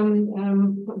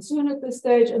concern at this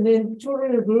stage. And then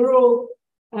children in rural,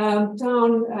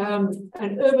 town,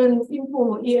 and urban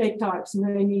informal EA types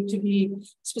may need to be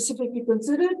specifically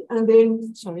considered. And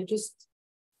then, sorry, just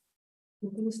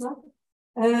looking this up.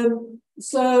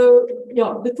 So,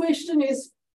 the question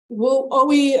is, are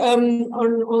we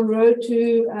on road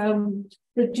to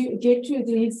get to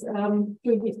these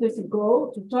 2030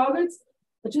 goal targets?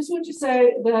 I just want to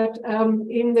say that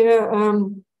in their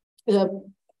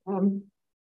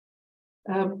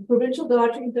provincial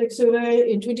dietary intake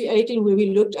survey in 2018, where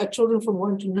we looked at children from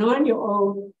 1 to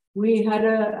 9-year-old, we had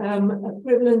a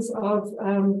prevalence of,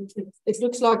 it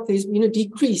looks like there's been a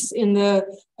decrease in the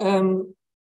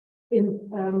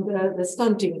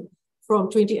stunting from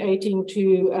 2018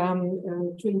 to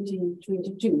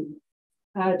 2022,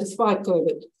 despite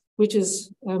COVID, which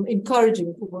is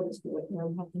encouraging for what is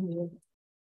happening here.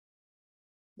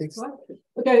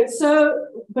 Okay, so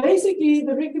basically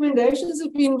the recommendations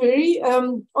have been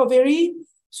are very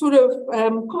sort of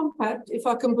compact, if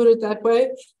I can put it that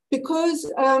way, because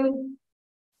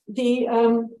there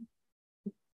are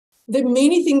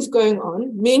many things going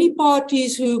on, many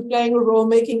parties who are playing a role,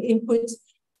 making inputs,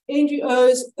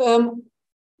 NGOs,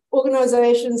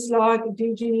 organizations like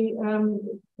DGMT,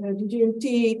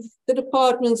 the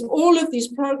departments, all of these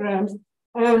programs,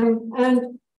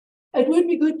 and it would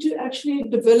be good to actually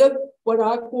develop what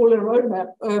I call a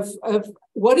roadmap of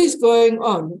what is going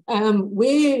on,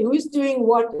 who's doing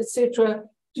what, etc.,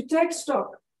 to take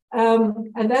stock.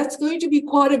 And that's going to be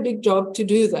quite a big job to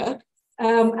do that.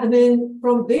 And then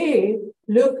from there,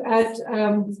 look at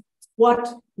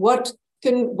what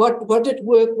did work,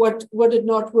 what did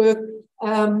not work,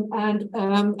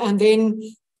 and then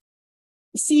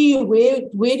see where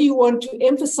do you want to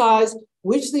emphasize,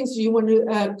 which things do you want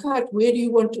to cut, where do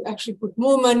you want to actually put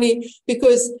more money,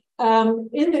 because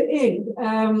in the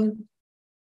end,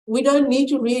 we don't need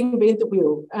to reinvent the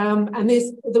wheel. And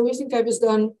the Western Cape has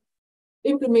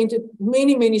implemented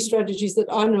many strategies that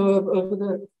I know of over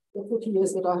the 40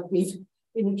 years that I've been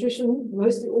in nutrition,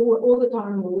 mostly all the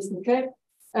time in the Western Cape.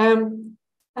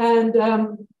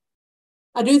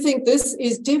 I do think this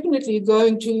is definitely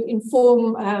going to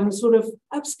inform sort of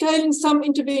upscaling some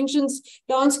interventions,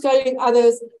 downscaling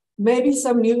others, maybe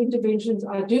some new interventions.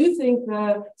 I do think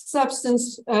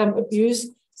substance abuse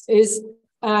is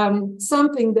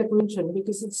something that we mentioned,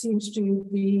 because it seems to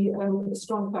be a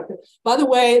strong factor. By the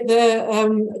way,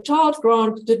 the child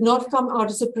grant did not come out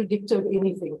as a predictor of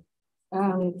anything.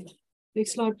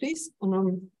 Next slide, please.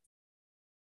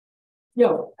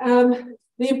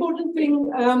 The important thing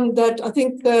that I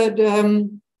think that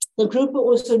the group will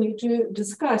also need to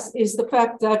discuss is the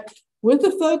fact that with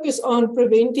the focus on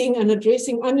preventing and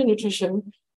addressing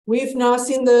undernutrition, we've now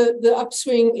seen the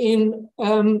upswing in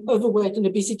overweight and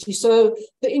obesity. So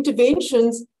the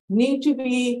interventions need to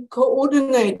be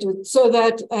coordinated so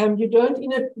that you don't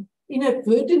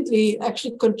inadvertently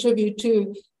actually contribute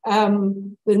to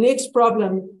the next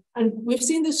problem. And we've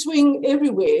seen the swing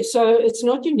everywhere. So it's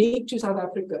not unique to South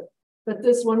Africa. But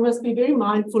this one must be very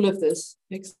mindful of this.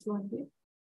 Next slide, please.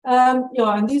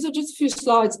 And these are just a few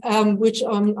slides which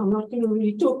I'm not going to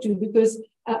really talk to, because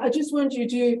I just want you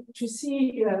to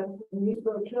see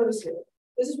closer.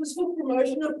 This was for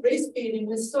promotion of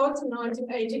breastfeeding. It starts in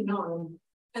 1989.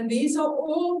 And these are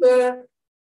all the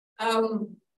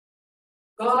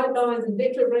guidelines and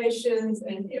declarations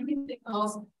and everything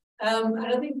else. And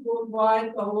I think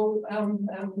worldwide, the whole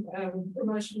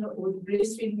promotion of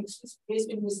breastfeeding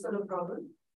is still a problem.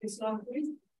 Next slide, please.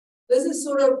 This is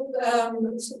sort of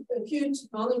acute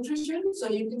malnutrition. So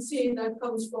you can see that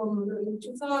comes from the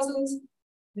 2000s.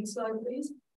 Next slide,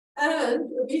 please. And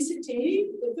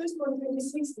obesity, the first one,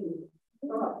 2016. All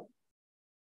right.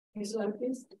 Next slide,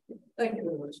 please. Thank you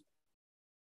very much.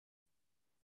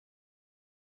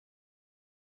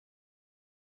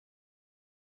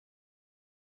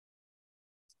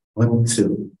 One,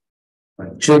 two.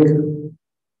 Check.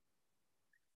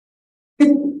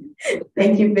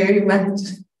 Thank you very much,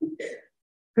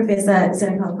 Professor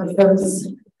Senecal, for those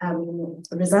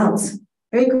results.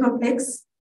 Very complex,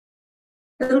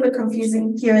 a little bit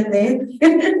confusing here and there.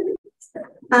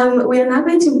 We are now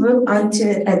going to move on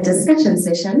to a discussion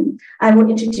session. I will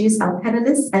introduce our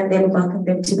panelists and then welcome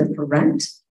them to the front.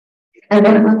 And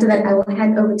then after that, I will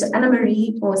hand over to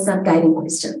Anna-Marie for some guiding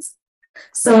questions.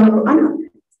 So on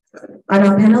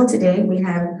our panel today, we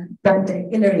have Dr.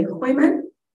 Hilary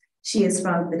Hoyman. She is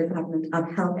from the Department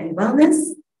of Health and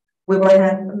Wellness. We will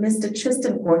have Mr.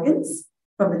 Tristan Organs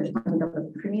from the Department of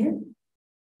the Premier,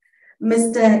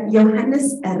 Mr.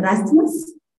 Johannes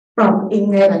Erasmus from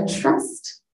Inera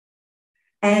Trust,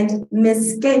 and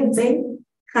Ms. Kenze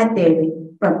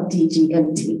Khadevi from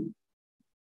DGMT.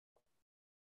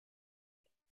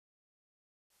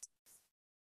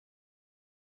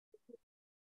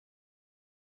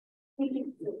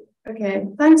 Okay,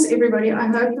 thanks everybody. I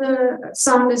hope the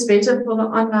sound is better for the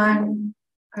online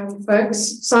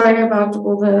folks. Sorry about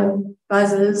all the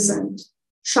buzzes and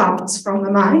shouts from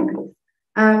the mic.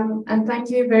 And thank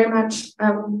you very much.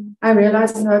 I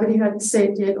realized nobody had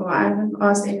said yet, or I haven't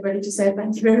asked anybody to say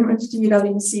thank you very much to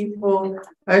UWC for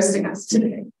hosting us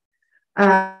today.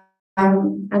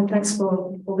 And thanks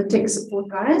for all the tech support,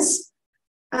 guys.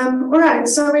 All right,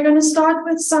 so we're going to start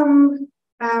with some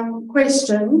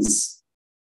questions.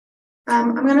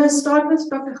 I'm going to start with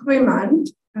Dr. Goeman.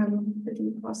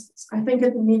 I think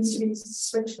it needs to be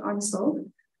switched on still.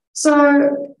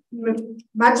 So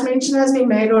much mention has been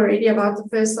made already about the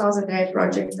first 1,000-day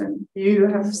project, and you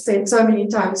have said so many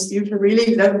times you've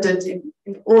really lived it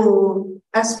in all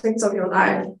aspects of your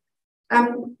life.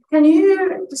 Can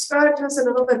you describe to us a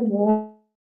little bit more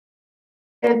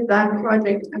at that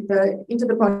project and the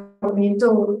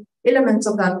interdepartmental elements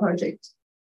of that project?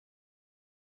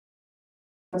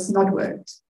 Has not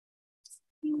worked.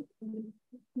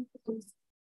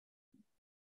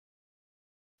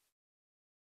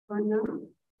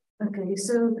 Okay,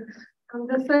 so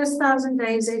the first 1,000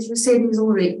 days, as you said,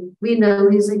 we know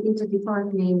is an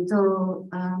interdepartmental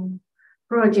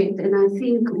project, and I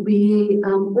think we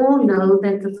all know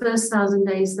that the first 1,000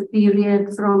 days, the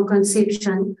period from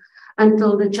conception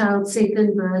until the child's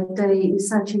second birthday, is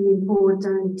such an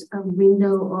important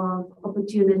window of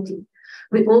opportunity.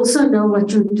 We also know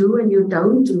what you do and you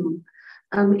don't do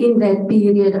in that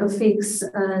period affects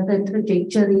the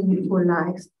trajectory for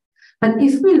life. But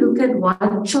if we look at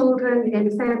what children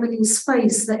and families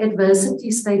face, the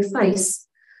adversities they face,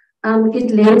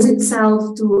 it lends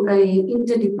itself to a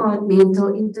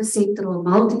interdepartmental, intersectoral,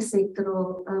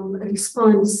 multisectoral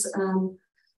response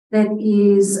that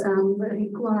is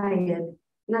required.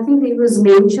 And I think it was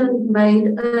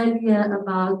made earlier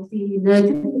about the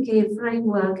nurturing care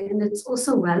framework, and it's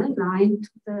also well aligned to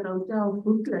the Rotel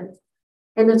booklet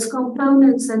and its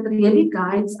components that really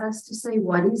guides us to say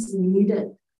what is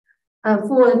needed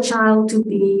for a child to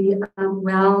be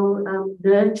well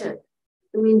nurtured.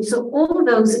 I mean, so all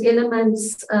those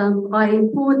elements are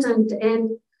important,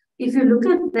 and if you look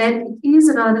at that, it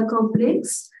is rather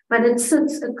complex, but it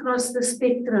sits across the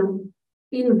spectrum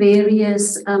in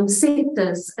various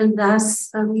sectors, and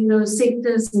thus,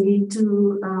 sectors need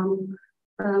to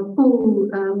pull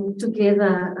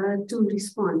together to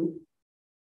respond.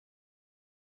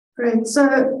 Great.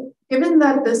 So, given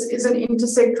that this is an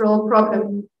intersectoral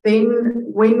problem, then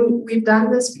when we've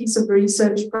done this piece of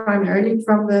research primarily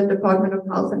from the Department of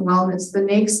Health and Wellness, the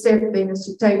next step then is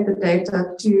to take the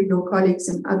data to your colleagues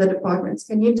in other departments.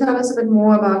 Can you tell us a bit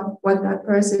more about what that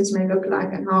process may look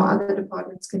like and how other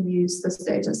departments can use this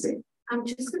data set? I'm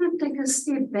just going to take a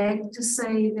step back to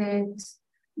say that,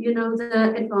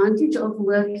 the advantage of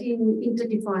working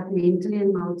interdepartmentally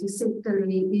and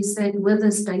multisectorally is that with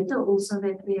this data also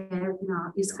that we have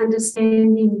now is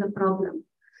understanding the problem.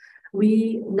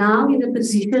 We now in a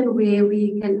position where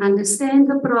we can understand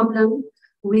the problem,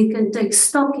 we can take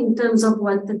stock in terms of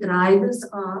what the drivers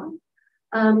are.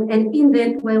 And in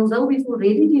that way, although we've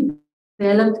already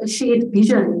developed a shared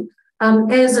vision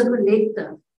as a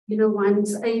collective,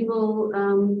 one's able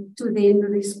to then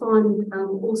respond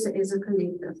also as a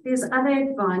collective. There's other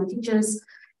advantages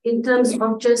in terms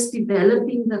of just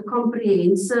developing the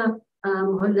comprehensive,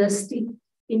 holistic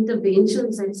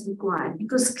interventions that's required,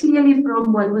 because clearly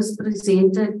from what was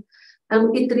presented,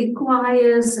 it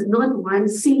requires not one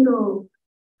single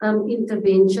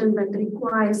intervention, but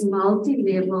requires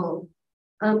multi-level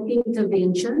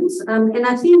interventions. And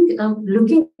I think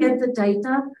looking at the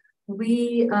data,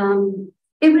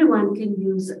 everyone can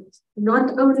use it,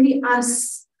 not only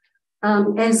us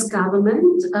as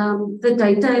government. The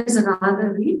data is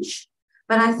rather rich,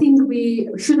 but I think we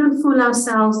shouldn't fool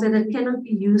ourselves that it cannot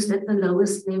be used at the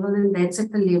lowest level, and that's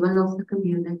at the level of the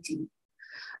community.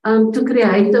 To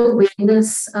create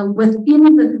awareness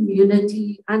within the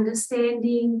community,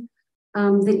 understanding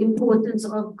the importance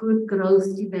of good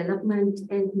growth, development,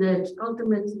 and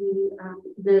ultimately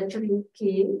nurturing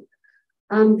care.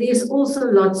 There's also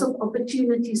lots of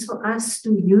opportunities for us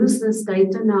to use this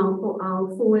data now for our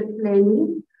forward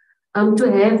planning,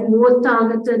 to have more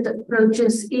targeted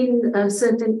approaches in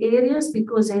certain areas,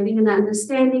 because having an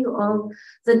understanding of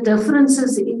the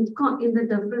differences in the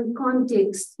different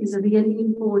contexts is really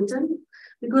important,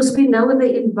 because we know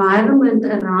the environment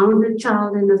around the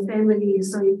child and the family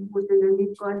is so important, and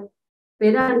we've got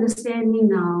better understanding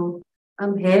now,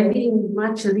 having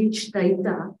much rich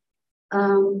data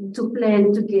to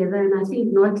plan together, and I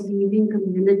think not leaving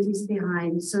communities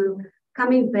behind. So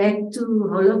coming back to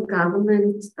whole of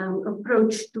government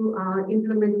approach to our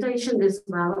implementation as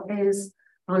well as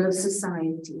whole of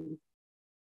society.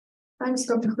 Thanks,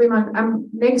 Dr. Goeman.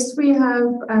 Next we have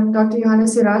Dr.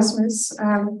 Johannes Erasmus,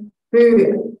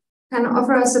 who can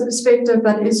offer us a perspective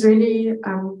that is really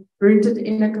rooted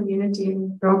in a community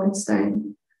in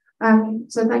Drakensberg.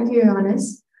 So thank you,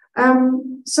 Johannes.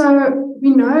 So we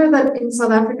know that in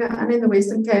South Africa and in the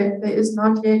Western Cape, there is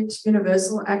not yet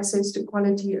universal access to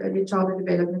quality early childhood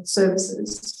development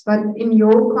services. But in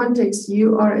your context,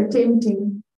 you are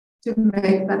attempting to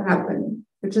make that happen,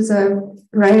 which is a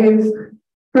brave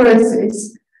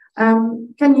process.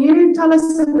 Can you tell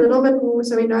us a little bit more?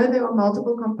 So we know there are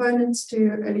multiple components to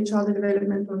early childhood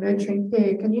development or nurturing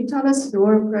care. Can you tell us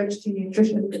your approach to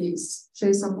nutrition, please?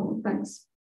 Share some more. Thanks.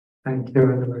 Thank you,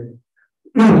 Anne-Marie.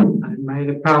 I made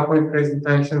a PowerPoint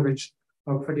presentation, which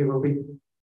hopefully will be,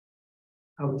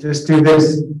 I'll just do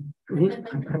this.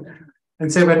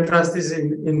 And say what trust is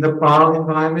in the BAL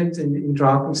environment in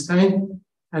Drakenstein,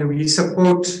 and we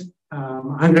support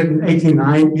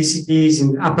 189 ECDs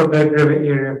in the Upper Berg River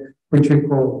area, which we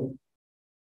call.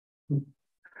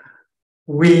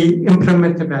 We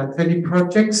implement about 30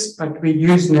 projects, but we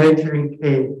use nurturing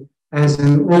care as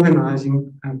an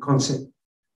organizing concept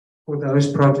for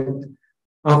those projects,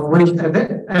 of which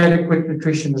adequate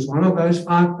nutrition is one of those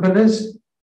 5 pillars.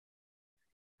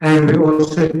 And we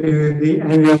also do the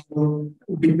annual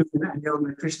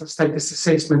nutritional status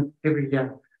assessment every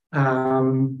year.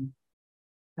 And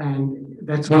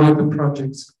that's one of the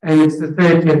projects. And it's the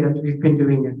 3rd year that we've been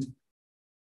doing it.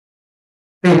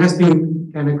 There has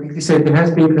been, can I quickly say, there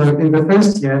has been growth. In the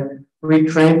 1st year, we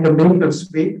trained the mentors.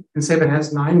 NCD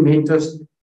has 9 mentors,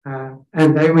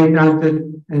 and they went out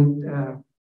and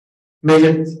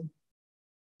measured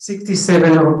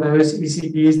 67 of those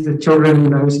ECDs, the children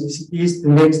in those ECDs. The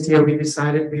next year, we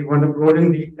decided we want to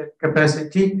broaden the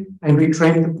capacity, and we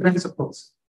trained the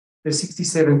principals, the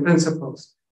 67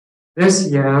 principals. This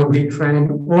year, we trained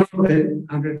all of the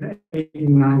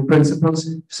 189 principals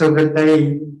so that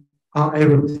they are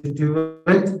able to do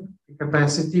it, the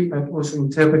capacity, but also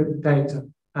interpret the data.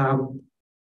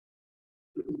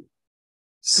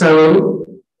 So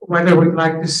what I would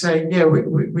like to say, yeah,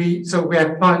 so we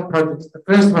have 5 projects. The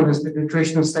first one is the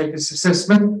nutritional status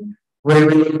assessment, where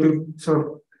we need to sort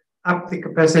of up the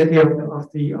capacity of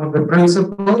the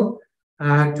principal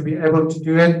to be able to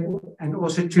do it, and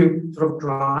also to sort of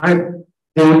drive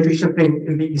the nutrition thing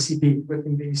in the ECD,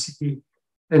 within the ECD.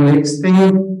 The next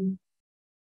thing,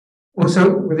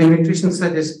 also with the nutrition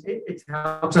studies, it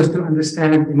helps us to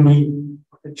understand the need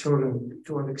of the children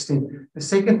to an extent. The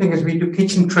second thing is we do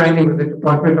kitchen training with the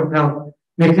Department of Health.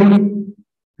 We've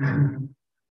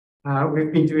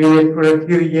been doing it for a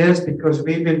few years because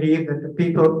we believe that the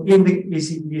people in the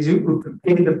ECDs who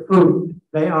prepare the food,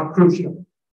 they are crucial.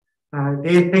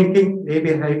 Their thinking, their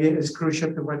behavior is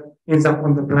crucial to what ends up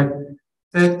on the plate.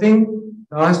 Third thing,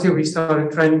 last year we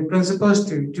started training principals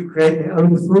to create their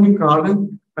own food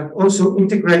garden, but also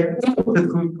integrate the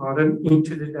food garden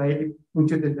into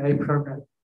the day program.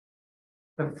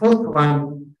 The 4th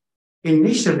one,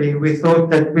 initially we thought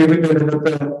that we would develop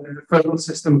a referral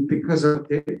system because of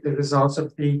the results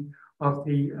of the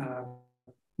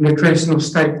nutritional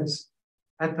status.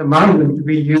 At the moment,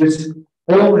 we use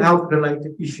all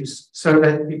health-related issues so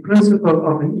that the principal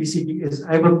of an ECD is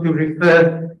able to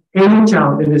refer any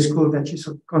child in the school that she's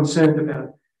concerned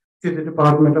about to the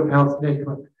Department of Health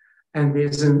network. And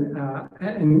there's an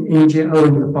NGO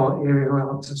in the BAL area who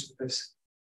helps us with this.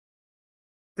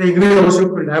 Then we also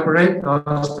collaborate with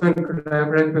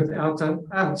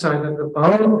outside of the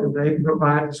BAL, and they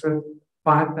provide us with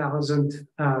 5,000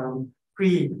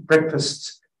 free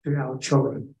breakfasts to our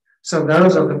children. So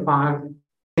those are the 5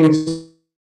 things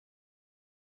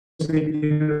we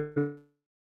do.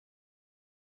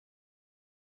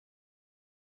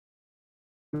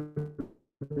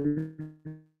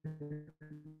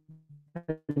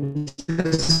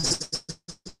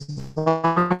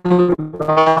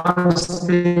 Last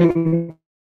thing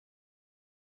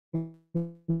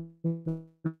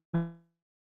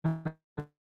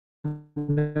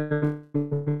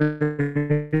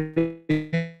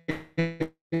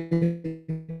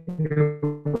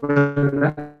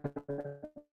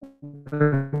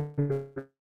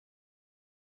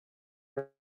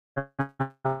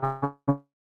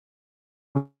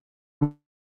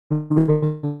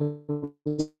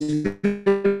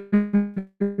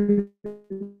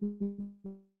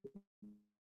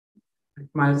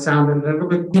might sound a little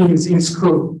bit teens in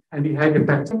school and behavior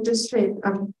patterns. Just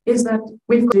is that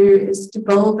we've got to do is to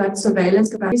build that surveillance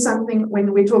capacity. Something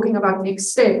when we're talking about next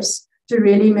steps to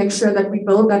really make sure that we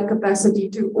build that capacity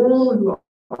to all who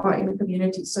are in the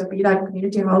community. So be that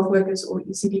community health workers or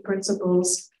ECD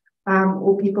principals,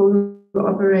 or people who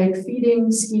operate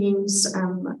feeding schemes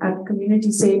at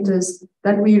community centers,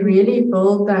 that we really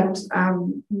build that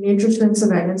nutrition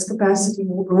surveillance capacity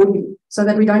more broadly, so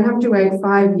that we don't have to wait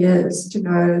 5 years to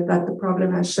know that the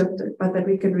problem has shifted, but that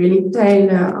we can really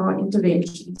tailor our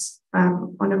interventions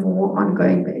on a more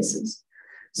ongoing basis.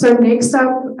 So next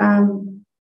up,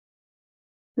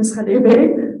 Ms.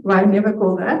 Khadebe, well, I never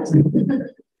call that.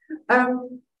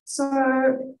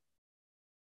 So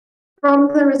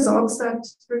from the results that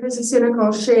Professor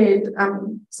Senekal shared,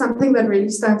 something that really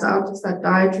stands out is that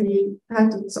dietary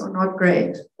patterns are not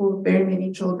great for very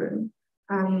many children.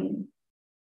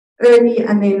 Early,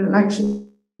 and then, like she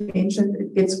mentioned,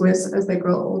 it gets worse as they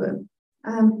grow older.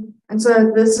 And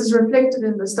so this is reflected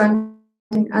in the stunting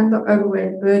and the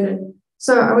overweight burden.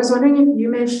 So I was wondering if you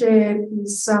may share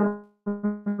some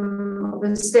of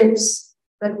the steps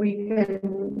that we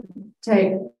can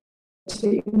take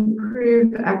to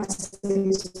improve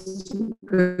access to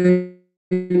good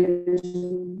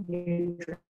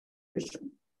nutrition.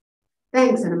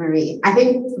 Thanks, Anna Marie. I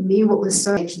think for me, what was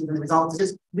so interesting in the results is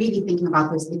just really thinking about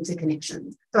those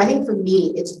interconnections. So I think for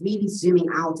me, it's really zooming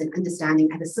out and understanding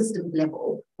at a system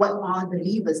level, what are the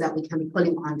levers that we can be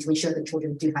pulling on to ensure that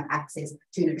children do have access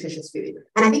to nutritious food.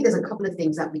 And I think there's a couple of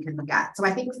things that we can look at. So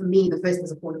I think for me, the first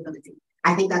is affordability.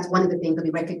 I think that's one of the things that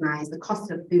we recognize. The cost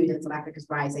of food in South Africa is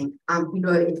rising. We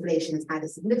know inflation has had a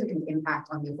significant impact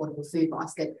on the affordable food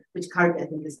basket, which currently I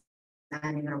think is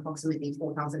standing at approximately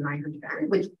 4,900 rand,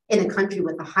 which in a country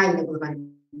with a high level of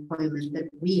unemployment that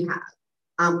we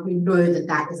have, we know that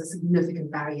that is a significant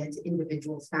barrier to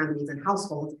individuals, families, and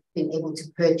households being able to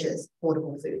purchase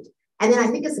affordable food. And then I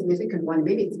think a significant one,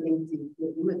 maybe it's linked to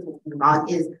what you were talking about,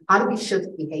 is how do we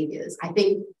shift behaviors? I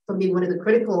think for me, one of the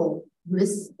critical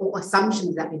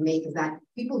assumptions that we make is that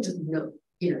people just know,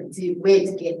 where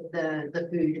to get the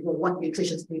food or what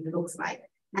nutritious food looks like.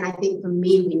 And I think for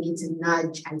me, we need to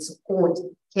nudge and support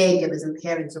caregivers and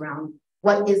parents around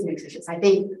what is nutritious. I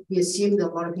think we assume that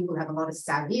a lot of people have a lot of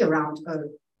savvy around, oh,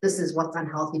 this is what's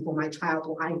unhealthy for my child,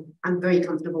 or I'm very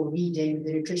comfortable reading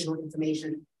the nutritional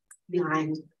information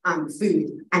behind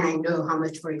food, and I know how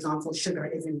much, for example, sugar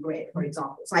is in bread, for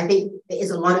example. So I think there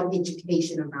is a lot of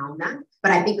education around that,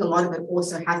 but I think a lot of it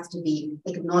also has to be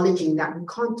acknowledging that we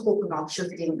can't talk about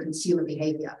shifting consumer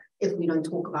behavior if we don't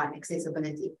talk about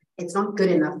accessibility. It's not good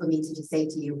enough for me to just say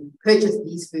to you, purchase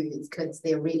these foods because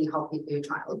they're really healthy for your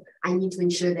child. I need to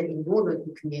ensure that in your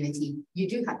local community, you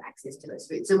do have access to those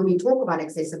foods. So when we talk about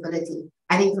accessibility,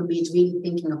 I think for me, it's really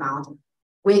thinking about,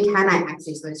 where can I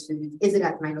access those foods? Is it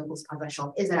at my local spazza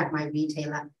shop? Is it at my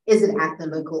retailer? Is it at the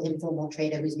local informal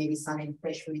trader who's maybe selling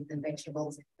fresh fruits and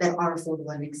vegetables that are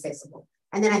affordable and accessible?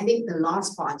 And then I think the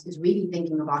last part is really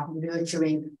thinking about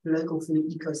nurturing local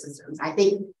food ecosystems. I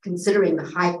think considering the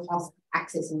high cost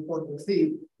accessing affordable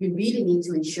food, you really need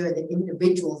to ensure that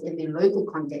individuals in their local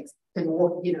context can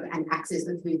walk, and access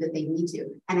the food that they need to.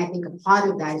 And I think a part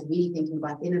of that is really thinking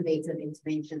about innovative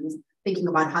interventions, thinking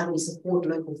about how do we support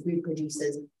local food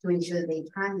producers to ensure they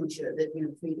can ensure that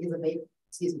food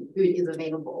is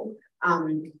available.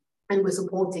 And we're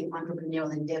supporting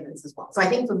entrepreneurial endeavors as well. So I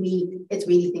think for me, it's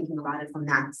really thinking about it from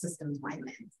that systems-wide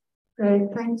lens.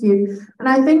 Great, thank you. And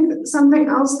I think something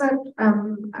else that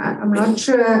I'm not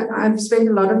sure, I've spent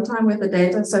a lot of time with the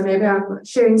data, so maybe I'm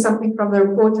sharing something from the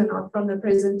report and not from the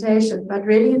presentation, but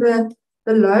really the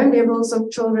low levels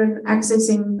of children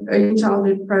accessing early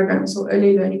childhood programs or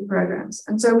early learning programs.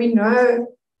 And so we know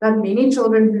that many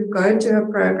children who go to a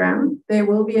program, there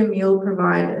will be a meal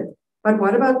provided. But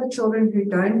what about the children who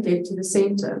don't get to the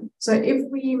center? So if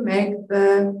we make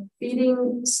the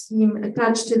feeding scheme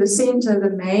attached to the center the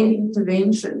main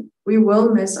intervention, we will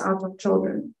miss out on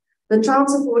children. The child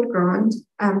support grant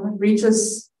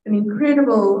reaches an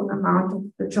incredible amount of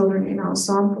the children in our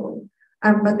sample.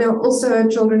 But there are also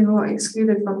children who are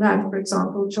excluded from that. For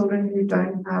example, children who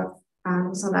don't have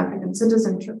South African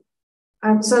citizenship.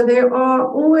 So there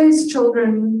are always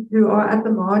children who are at the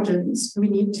margins we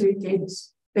need to get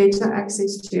better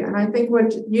access to. And I think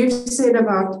what you said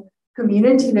about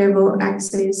community level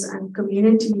access and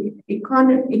community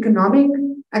economic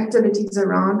activities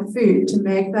around food to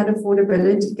make that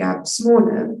affordability gap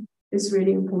smaller is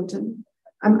really important.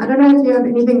 I don't know if you have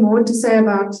anything more to say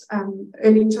about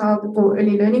early child or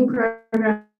early learning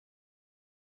programs.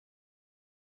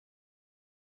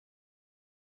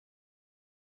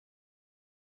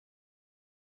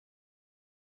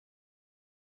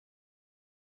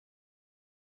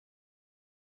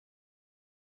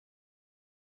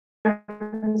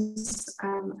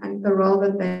 And the role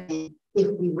that they,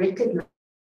 if we recognize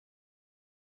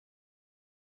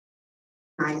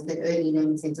that early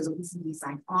learning centers or ECD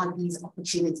sites are these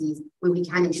opportunities where we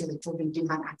can ensure that children do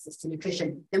have access to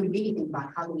nutrition, then we really think about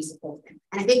how do we support them.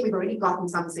 And I think we've already gotten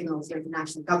some signals here at the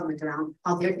national government around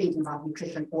how they're thinking about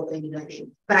nutrition for early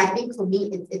learning. But I think for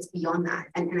me, it's beyond that.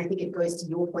 And I think it goes to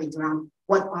your point around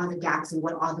what are the gaps and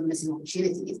what are the missing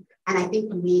opportunities. And I think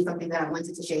for me, something that I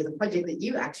wanted to share is a project that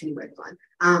you actually worked on,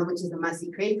 which is the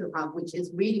Masi Creative Hub, which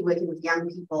is really working with young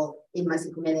people in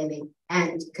Masipumelele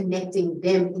and connecting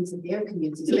them into their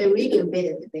community. So they're really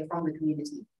embedded, they're from the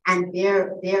community. And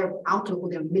their outlook or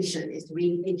their mission is to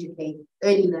really educate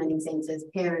early learning centers,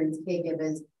 parents,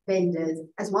 caregivers, vendors,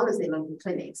 as well as their local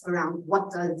clinics around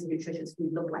what does nutritious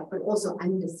food look like, but also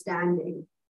understanding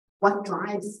what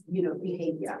drives,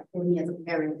 behavior for me as a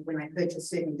parent when I purchase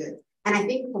certain goods. And I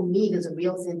think for me, there's a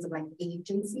real sense of like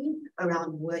agency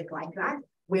around work like that,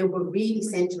 where we're really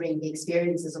centering the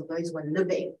experiences of those who are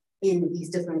living in these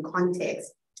different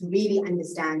contexts to really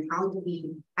understand how do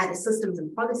we, at a systems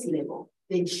and policy level,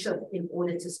 then shift in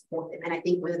order to support them. And I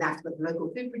think whether that's with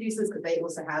local food producers, because they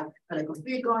also have a local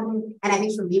food garden. And I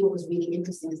think for me, what was really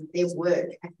interesting is that they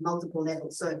work at multiple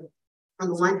levels. So on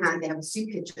the one hand, they have a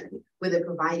soup kitchen where they're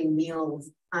providing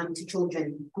meals to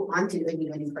children who aren't in early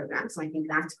learning programs. So I think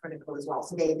that's critical as well.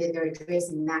 So they're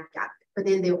addressing that gap. But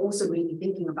then they're also really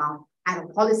thinking about, at a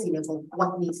policy level,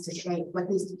 what needs to change, what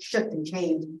needs to shift and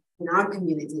change in our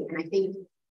community. And I think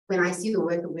when I see the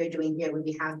work that we're doing here, where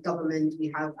we have government,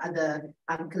 we have other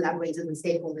collaborators and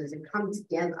stakeholders that come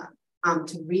together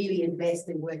to really invest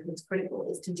in work that's critical,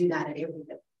 is to do that at every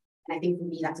level. And I think for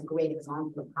me, that's a great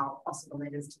example of how possible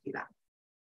it is to do that.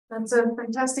 That's a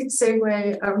fantastic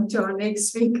segue to our next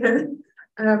speaker.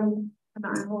 And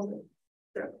I hold it.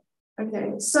 Yeah.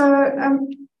 Okay, so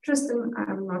Tristan,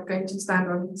 I'm not going to stand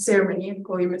on ceremony and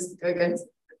call you Mr. Goggins.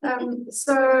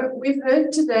 So we've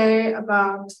heard today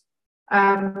about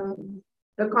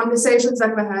the conversations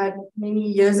that were had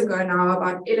many years ago now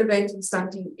about elevating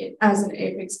stunting as an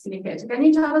apex indicator. Can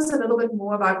you tell us a little bit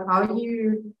more about how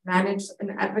you manage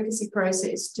an advocacy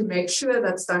process to make sure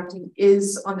that stunting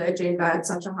is on the agenda at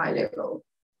such a high level?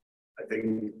 I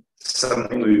think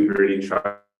something we've really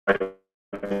tried to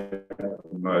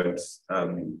promote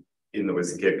in the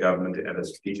Western Cape government at a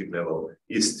strategic level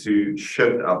is to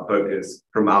shift our focus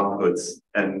from outputs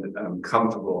and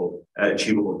comfortable,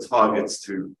 achievable targets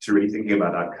to really thinking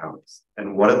about outcomes.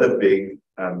 And what are the big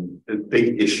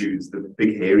issues, the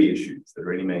big hairy issues that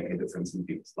really make a difference in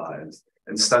people's lives?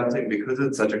 And stunting, because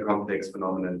it's such a complex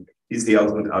phenomenon, is the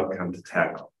ultimate outcome to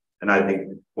tackle. And I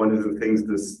think one of the things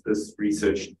this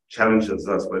research challenges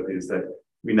us with is that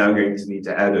we're now going to need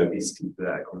to add obesity to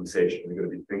that conversation. We're going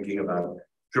to be thinking about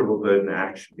triple burden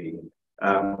actually,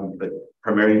 but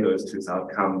primarily those two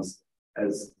outcomes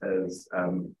as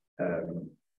the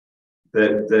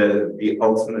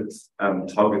ultimate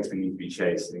targets we need to be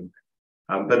chasing.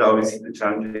 But obviously the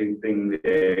challenging thing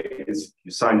there is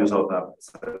you sign yourself up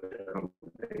for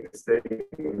complex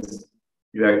things,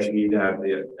 you actually need to have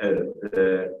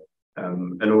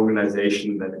an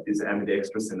organization that is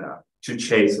ambidextrous enough to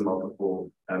chase multiple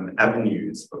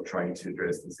avenues of trying to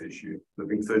address this issue. I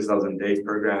think 30,000 Days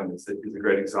program is a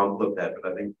great example of that.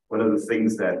 But I think one of the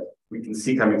things that we can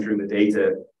see coming through in the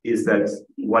data is that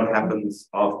what happens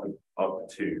after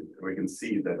 2. We can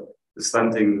see that the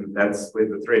stunting, that's where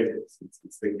the threat is.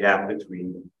 It's the gap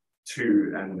between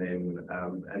 2 and then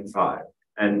and 5.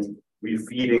 And we're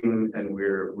feeding and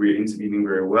we're intervening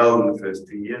very well in the first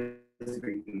 2 years,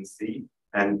 we can see.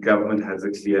 And government has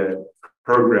a clear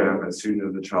program as soon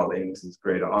as the child enters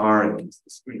grade R and into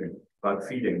the schooling about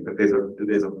feeding. But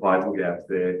there's a vital gap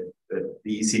there that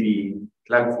the ECD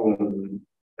platform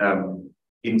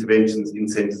interventions in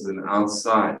centers and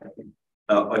outside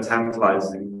are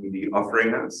tantalizingly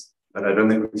offering us. But I don't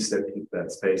think we've stepped into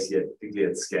that space yet,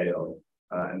 particularly at scale.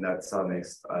 And that's our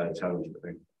next challenge, I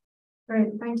think.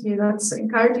 Great, thank you. That's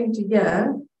encouraging to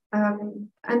hear.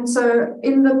 And so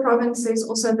in the province, there's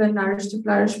also the Nourish to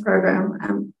Flourish program.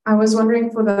 I was wondering,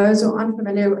 for those who aren't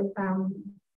familiar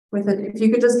with it, if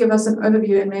you could just give us an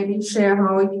overview and maybe share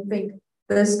how you think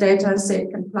this data set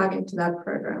can plug into that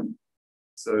program.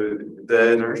 So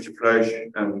the Nourish to Flourish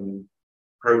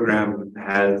program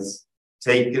has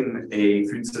taken a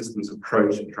food systems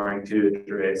approach in trying to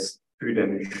address food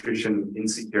and nutrition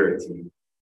insecurity.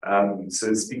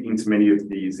 So speaking to many of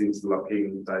these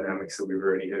interlocking dynamics that we've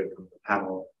already heard from the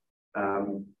panel,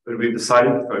 but we've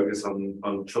decided to focus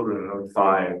on children under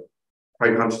 5,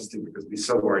 quite consciously, because we're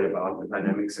so worried about the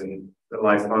dynamics and the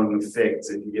lifelong effects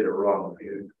if you get it wrong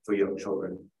for young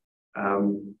children.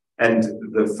 And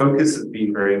the focus has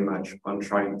been very much on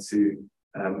trying to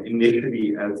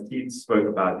initially, as Keith spoke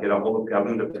about, get a whole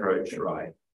government approach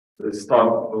right. So start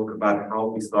to talk about how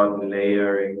we start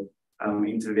layering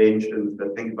interventions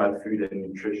that think about food and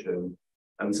nutrition.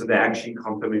 So they actually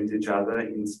complement each other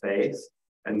in space.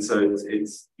 And so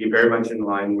it's very much in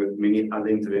line with many other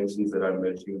interventions that are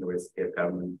emerging in the Western Cape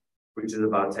government, which is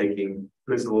about taking,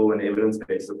 first of all, an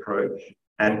evidence-based approach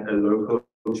at a local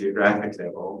geographic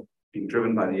level, being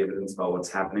driven by the evidence about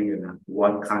what's happening and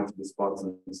what kinds of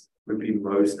responses would be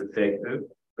most effective.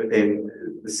 But then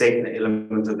the second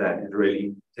element of that is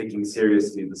really taking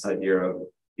seriously this idea of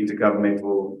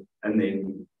intergovernmental and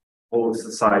then whole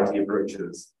society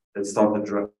approaches that start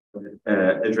to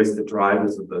address the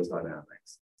drivers of those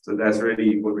dynamics. So that's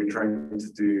really what we're trying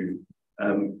to do.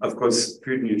 Of course,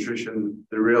 food and nutrition,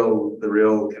 the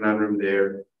real conundrum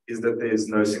there is that there's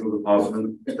no single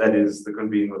department that is the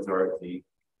convening authority.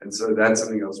 And so that's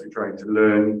something else we're trying to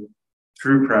learn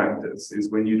through practice, is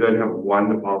when you don't have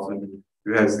one department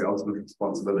who has the ultimate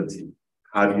responsibility,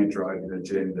 how do you drive an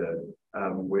agenda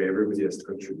where everybody has to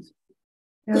contribute?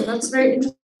 Yeah, that's very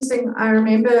interesting. I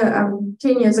remember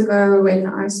 10 years ago when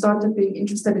I started being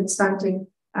interested in stunting,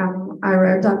 I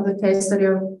wrote up the case study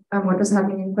of what was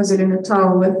happening in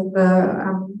KwaZulu-Natal with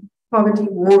the poverty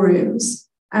war rooms.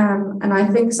 And I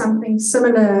think something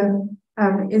similar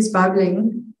is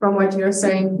bubbling from what you're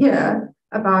saying here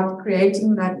about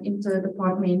creating that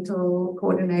interdepartmental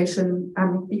coordination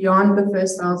beyond the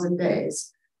first 1,000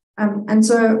 days. And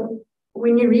so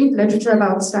when you read literature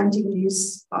about stunting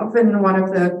use, often one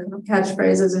of the kind of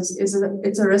catchphrases is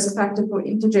it's a risk factor for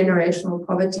intergenerational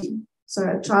poverty. So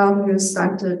a child who's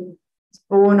stunted is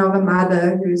born of a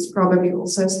mother who's probably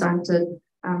also stunted,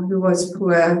 who was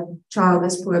poor, child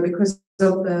is poor because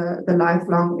of the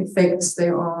lifelong effects.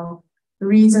 There are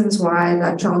reasons why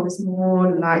that child is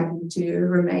more likely to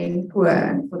remain poor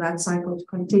and for that cycle to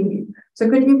continue. So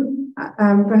could you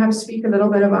perhaps speak a little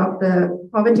bit about the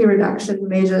poverty reduction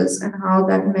measures and how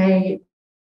that may...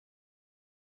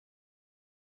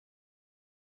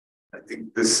 I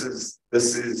think this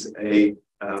is a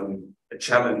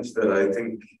challenge that I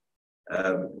think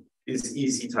is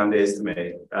easy to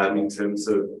underestimate in terms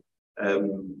of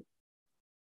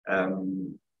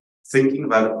thinking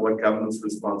about what government's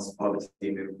response to poverty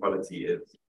and inequality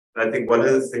is. And I think one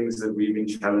of the things that we've been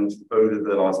challenged over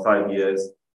the last 5 years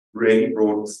really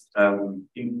brought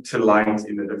into light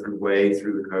in a different way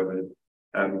through the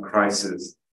COVID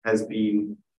crisis has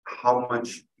been how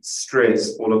much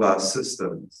stress all of our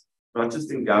systems, not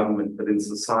just in government, but in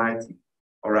society,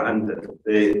 are under.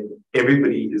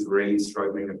 Everybody is really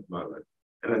struggling at the moment.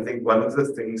 And I think one of the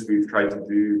things we've tried to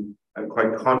do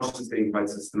quite consciously and quite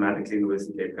systematically in the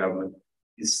Western Cape government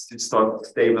is to start to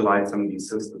stabilize some of these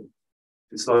systems,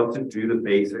 to start to do the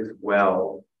basics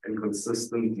well and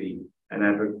consistently and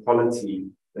at a quality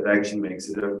that actually makes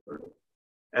a difference.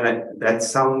 And that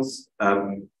sounds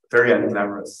very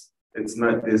unglamorous. It's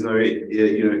not, there's no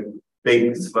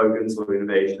big slogans or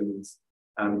innovations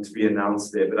to be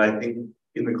announced there. But I think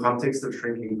in the context of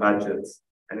shrinking budgets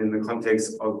and in the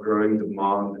context of growing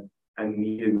demand and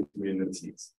need in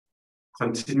communities,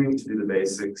 continuing to do the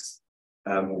basics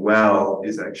well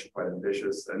is actually quite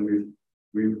ambitious, and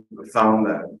we've found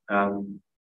that.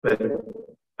 But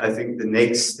I think the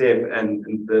next step and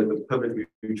the pivot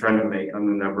we're trying to make on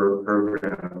the number of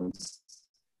programs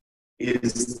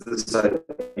is this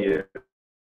idea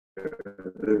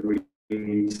that we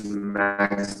need to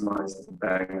maximize the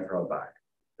bang for our buck.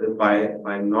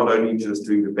 By not only just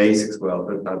doing the basics well,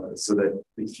 but so that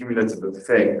the cumulative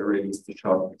effect really is to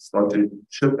start to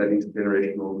shift that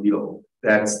intergenerational needle.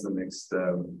 That's the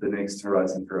next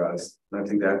horizon for us. And I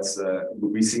think that's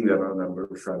we're seeing that on a number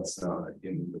of fronts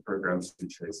in the programs we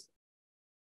chase.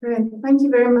 Great. Thank you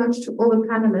very much to all the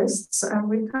panelists.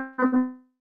 We've come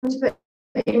to the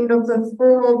end of the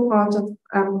formal part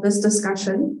of this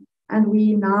discussion, and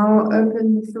we now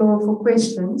open the floor for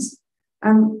questions.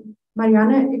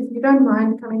 Marianne, if you don't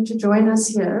mind coming to join us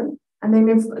here, and then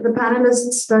if the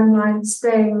panelists don't mind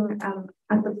staying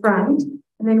at the front,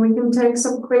 and then we can take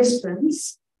some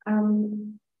questions.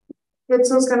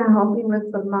 Getzel's going to help me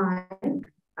with the mic.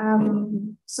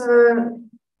 So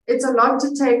it's a lot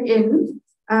to take in.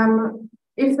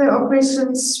 If there are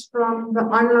questions from the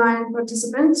online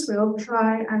participants, we'll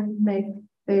try and make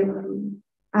them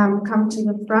come to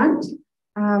the front.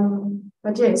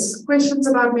 But yes, questions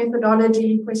about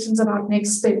methodology, questions about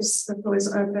next steps, the floor is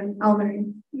open.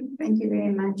 Almarie. Thank you very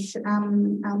much,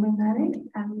 Almarie,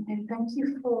 and thank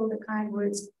you for the kind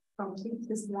words from Keith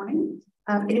this morning.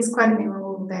 It is quite a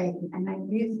memorable day, and I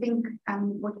do think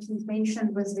what Keith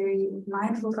mentioned was very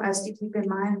mindful for us to keep in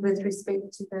mind with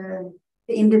respect to the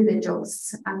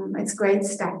individuals. It's great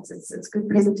stats, it's good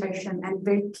presentation, and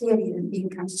very clearly the theme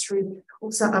comes through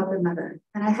also of the mother.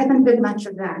 And I haven't heard much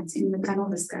of that in the panel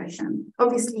discussion.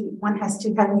 Obviously, one has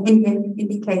to have many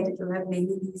indicators, you'll have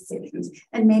many of these sessions,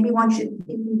 and maybe one should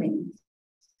pin them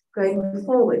going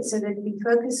forward so that we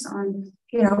focus on,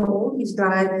 all these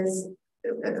drivers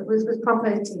with proper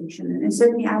attention. And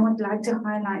certainly I would like to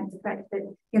highlight the fact that,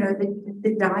 you know,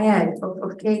 the dyad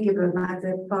of caregiver,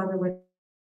 mother, father, with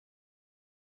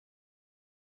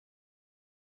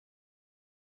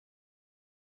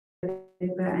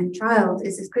and child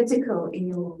is critical in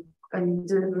your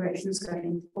deliberations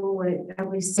going forward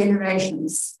with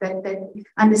generations that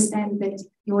understand that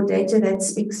your data that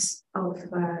speaks of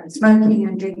smoking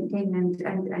and drinking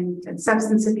and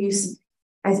substance abuse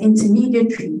as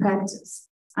intermediary factors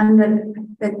under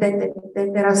that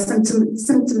are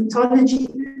symptomatology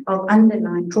of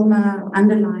underlying trauma,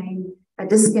 underlying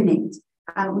disconnect.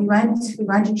 We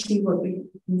won't achieve what we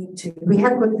need to. We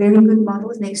have got very good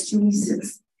models. Next to me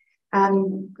sits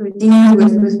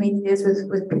dealing with many years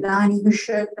with Pilani, who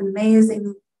showed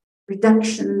amazing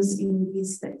reductions in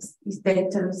these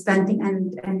data of stunting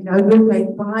and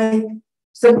overweight by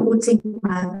supporting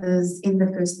mothers in the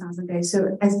first 1,000 days.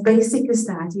 So as basic as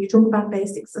that, you talk about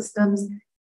basic systems,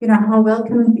 you know, how well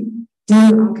can we do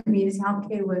our community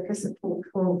healthcare worker support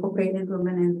for pregnant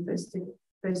women in the first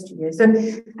 2 years. So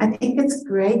I think it's a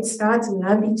great start.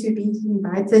 Lovely to be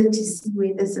invited to see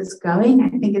where this is going. I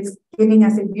think it's giving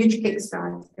us a huge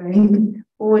kickstart going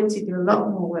forward to do a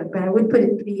lot more work. But I would put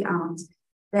it 3 out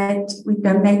that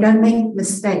they don't make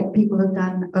mistake people have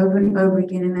done over and over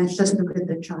again, and that's just look at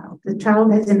the child. The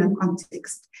child has in a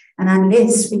context, and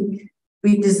unless we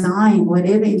design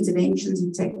whatever interventions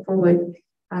we take forward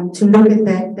to look at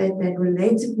that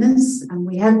relatedness, and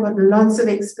we have got lots of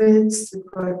experts.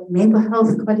 We've got mental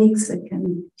health colleagues that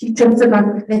can teach us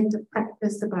about reflective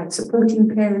practice, about supporting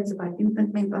parents, about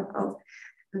infant mental health.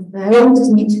 They all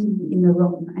just need to be in the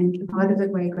room, and part of the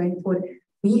way going forward,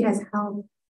 we as health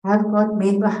have got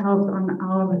mental health on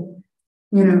our,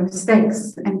 you know,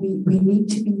 stakes, and we need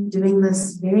to be doing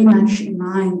this very much in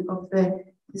mind of the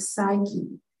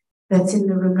psyche that's in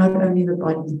the room, not only the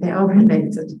body. They are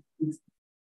related.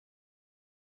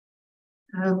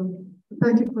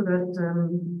 Thank you for that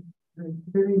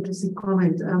very interesting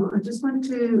comment. I just want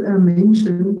to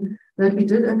mention that we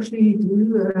did actually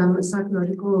do a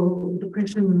psychological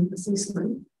depression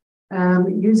assessment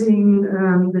using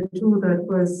the tool that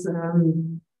was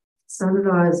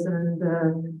standardized and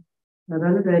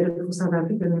validated for South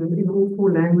African in all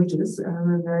 4 languages.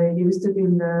 And they used it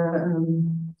in the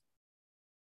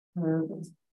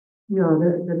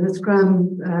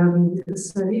NISCRAM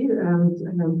study,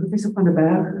 Professor van der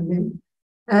Berg,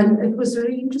 and it was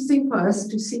very interesting for us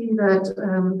to see that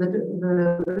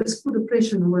the risk for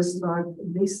depression was like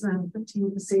less than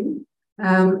 15%.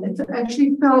 It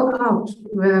actually fell out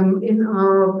in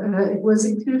our, it was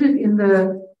included in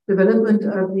the development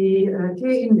of the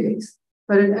care index,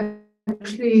 but it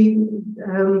actually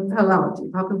fell out,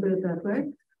 if I can put it that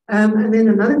way. And then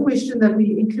another question that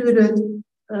we included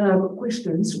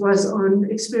questions was on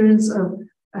experience of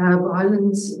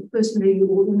violence personally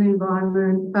or in the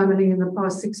environment, family in the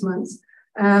past 6 months.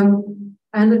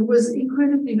 And it was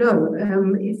incredibly low.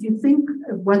 If you think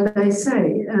of what they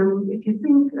say, if you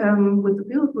think with the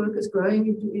field workers growing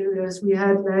into areas, we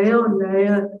had layer on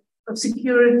layer of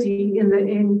security in the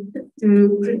end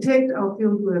to protect our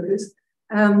field workers.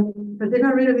 But then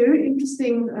I read a very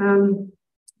interesting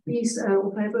piece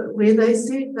or paper where they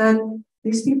said that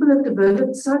these people have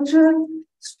developed such a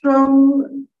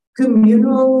strong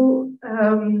communal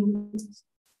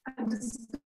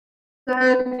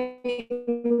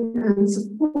understanding and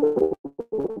support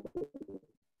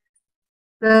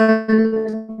that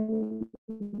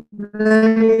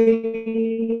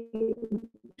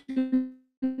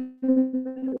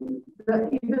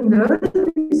even though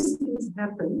these things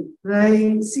happen,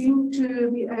 they seem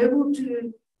to be able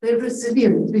to, they're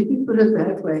resilient, we can put it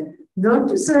that way. Not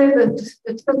to say that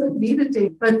it doesn't need a day,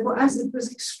 but for us it was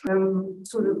extreme,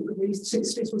 sort of really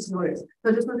stressful scenarios. So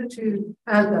I just wanted to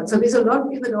add that. So there's a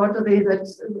lot in the data there that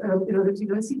you know that you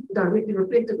don't see directly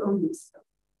reflected on this.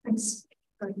 Thanks.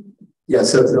 Yeah,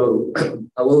 so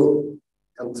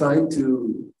I'm trying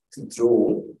to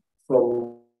draw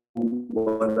from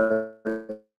what I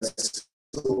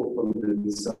saw from the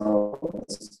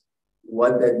results,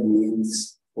 what that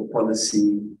means for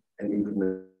policy and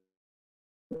implementation.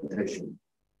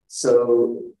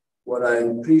 So what I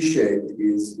appreciate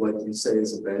is what you say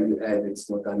is a value add. It's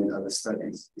not done in other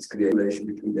studies. It's create a relation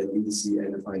between that indice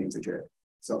and the findings of care.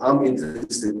 So I'm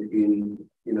interested in,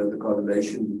 you know, the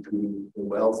correlation between the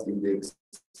wealth index,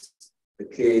 the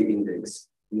care index,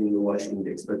 and the WASH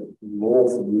index, but more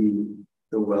for me,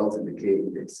 the wealth and the care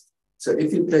index. So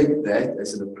if you take that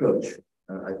as an approach,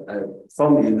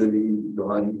 from Hillary,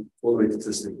 Johan, all the way to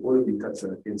Tristan, all of you touched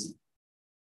on it.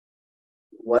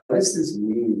 What does this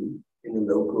mean in a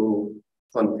local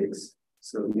context?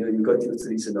 So, you know, you've got your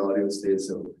 3 scenarios there.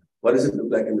 So what does it look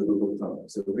like in the rural town?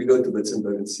 So if we go to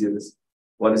Witzenberg and Sears,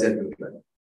 what does that look like?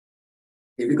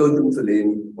 If we go to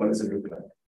Mfuleni, what does it look like?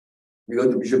 If we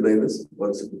go to Bishop Davis, what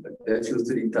does it look like? That's your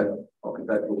three type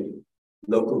archetypal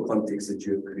local context that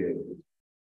you have created.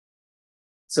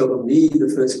 So for me, the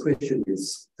first question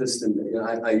is, Tristan,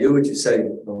 I hear what you're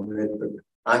saying, but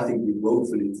I think we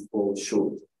woefully fall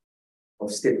short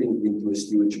of stepping into a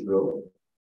stewardship role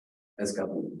as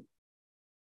government.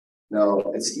 Now,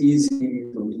 it's easy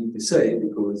for me to say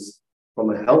because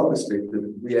from a health perspective,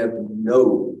 we have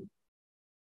no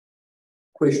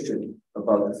question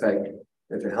about the fact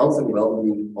that the health and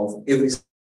well-being of every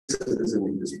citizen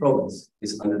in this province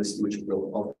is under the stewardship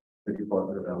role of the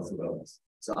Department of Health and Wellness.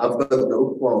 So I've got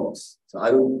no qualms. So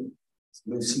I don't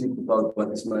lose sleep about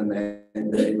what is my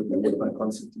mandate, what my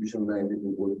constitutional mandate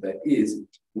and all of that is.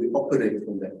 We operate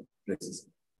from that basis.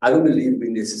 I don't believe we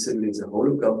necessarily as a whole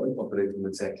of government operate from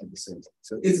exactly the same.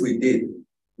 So if we did,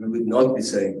 we would not be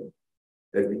saying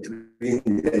that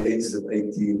between the ages of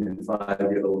 18 and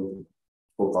 5-year-old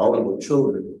for vulnerable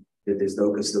children, that there's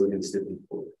no custodian stepping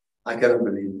forward. I cannot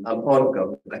believe, I'm part of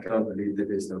government, I cannot believe that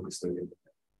there's no custodian.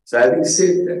 So having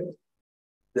said that,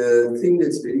 the thing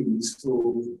that's very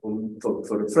useful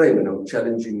for a frame, and I'm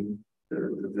challenging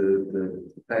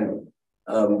the panel,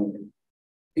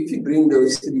 if you bring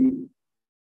those three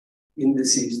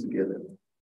indices together,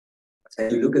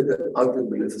 and you look at the outward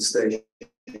manifestation,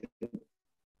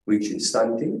 which is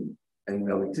stunting and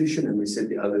malnutrition, and we said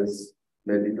the others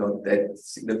maybe not that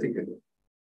significant.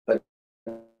 But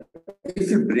if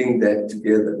you bring that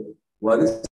together, what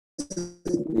does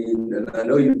it mean? And I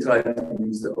know you tried to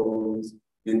use the old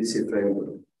UNICEF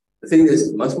framework. The thing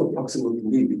is much more proximal to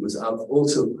me because I'm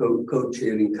also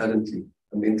co-chairing currently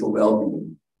a mental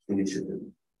well-being initiative.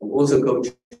 I'm also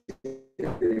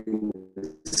co-chairing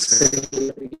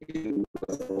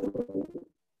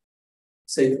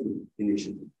safety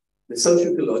initiative. The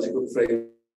socio-ecological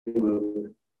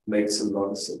framework makes a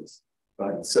lot of sense,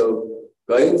 right? So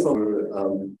going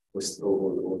from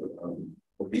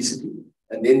obesity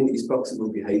and then these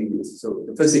proximal behaviors. So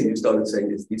the first thing you started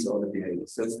saying is these are the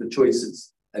behaviors. So it's the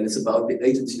choices, and it's about the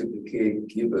agency of the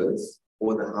caregivers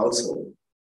or the household.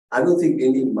 I don't think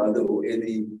any mother or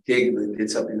any caregiver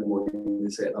gets up in the morning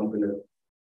and say, I'm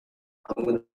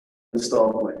gonna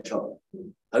starve my child.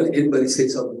 I don't think anybody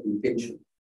sets up with the intention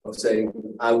of saying,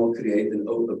 I will create an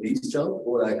obese child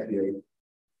or I create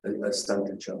a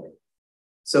stunted child.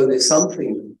 So there's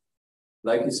something,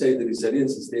 like you say, the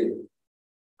resilience is there.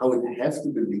 I would have to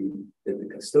believe that the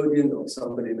custodian or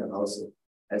somebody in the household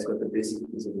has got the best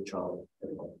interest of the child at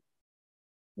home.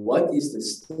 What is the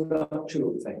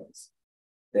structural factors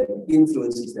that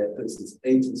influences that person's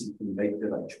agency to make the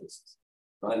right choices?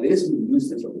 Now, unless we use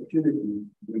this opportunity,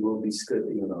 we will be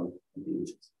skirting around the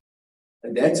edges.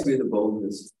 And that's where the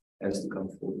boldness has to come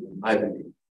forward, I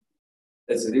believe.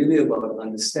 It's really about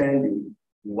understanding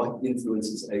what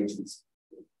influences agency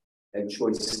and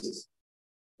choices.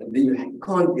 And then you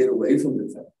can't get away from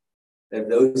the fact that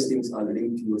those things are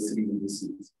linked to your three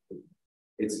indices.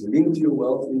 It's linked to your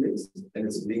wealth index and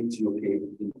it's linked to your care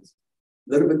index.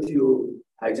 A little bit to your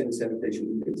hygiene and sanitation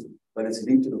index, but it's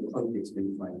linked to the context where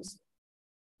you find yourself.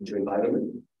 It's your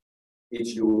environment,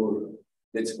 it's your,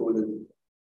 let's call it,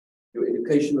 your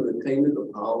educational attainment of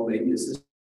how maybe a system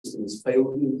has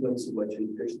failed in terms of what your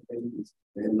education attainment is.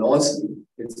 And then lastly,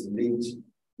 it's linked to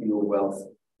your wealth,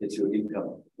 it's your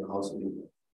income, your household income.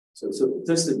 So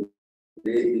just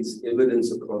there is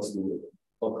evidence across the world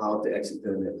of how to actually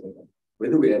turn that around.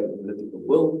 Whether we have the political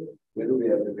will, whether we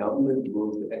have the government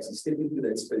will to actually step into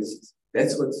that space,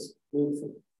 that's what's called for.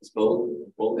 It's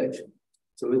bold action.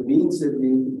 So it means that we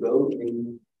need to go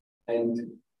in and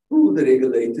pull the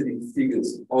regulatory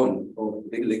figures on, or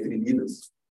regulatory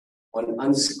levers, on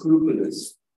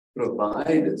unscrupulous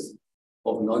providers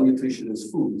of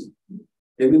non-nutritionist foods,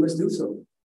 then we must do so.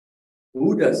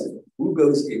 Who does it? Who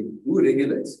goes in? Who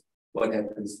regulates what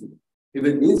happens to it? If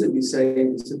it means that we say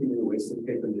we're sitting in the Western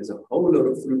Cape and there's a whole lot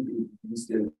of fruit being used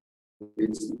in,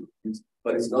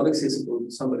 but it's not accessible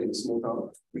to somebody in a small town,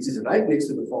 which is right next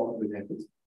to the farm where it happens,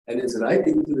 and it's right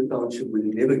into the township where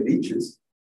it never reaches,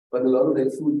 but a lot of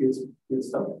that food gets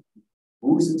stuck.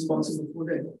 Who's responsible for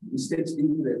that? Who steps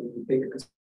into that to take a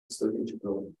custodianship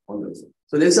role on those?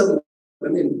 So there's some, I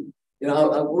mean, you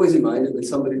know, I'm always reminded that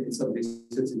somebody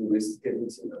sits in the Western Cape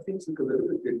and says, I think look a little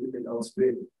bit better than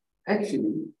elsewhere.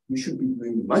 Actually, we should be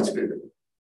doing much better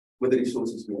with the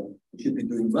resources we have. We should be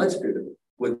doing much better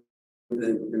with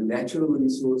the natural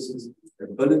resources, the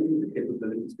ability, the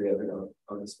capabilities we have at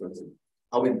our disposal.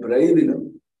 Are we brave enough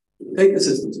to take the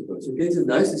systems approach? Okay, it's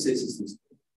nice to say systems,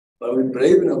 but are we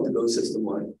brave enough to go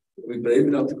system-wide? Are we brave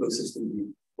enough to go system B?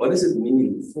 What does it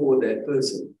mean for that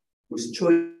person whose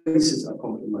choices are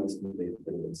compromising their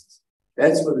prevalences?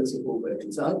 That's what it's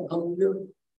important. So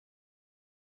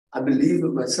I believe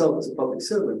in myself as a public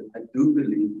servant. I do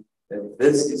believe that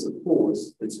this is a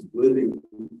cause that's worthy,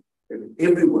 that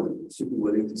everyone should be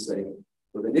willing to say,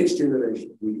 for the next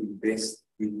generation, we invest,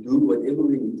 we do whatever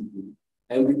we need to do,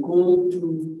 and we call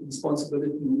to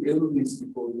responsibility whoever needs to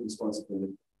be called to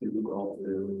responsibility to look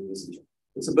after the decision.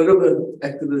 It's a bit of an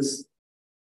activist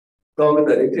target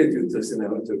directed to us in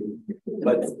our term,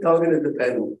 but targeted the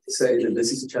panel to say that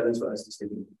this is a challenge for us to step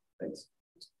into. Thanks.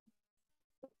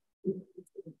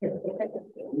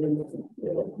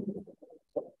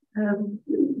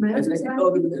 May I just add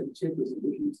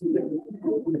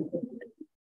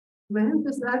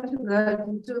to that,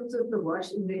 in terms of the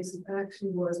WASH index, it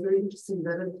actually was very interesting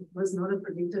that it was not a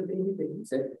predictor of anything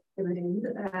in the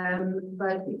end.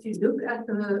 But if you look at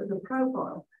the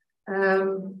profile,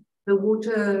 the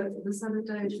water, the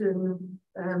sanitation,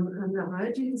 and the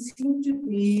hygiene seem to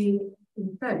be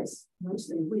in place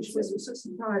mostly, which was also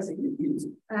surprising.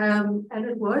 And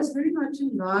it was very much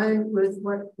in line with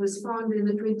what was found in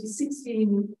the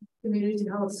 2016 Community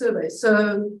Health Survey.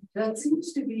 So that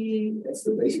seems to be that's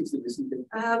the basis of this.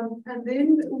 And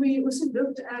then we also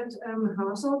looked at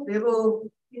household level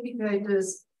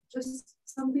indicators, just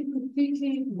something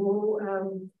completely more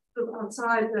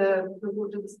outside the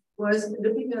water was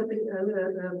looking at the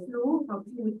floor, how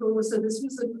clean the floor was. So this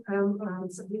was a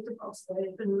subjective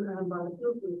observation by the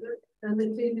field worker, and the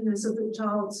cleanliness of the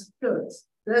child's clothes.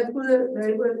 That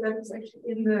was actually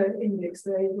in the index.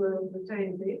 They were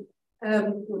retained there,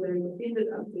 or they ended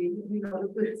up being not a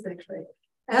good actually,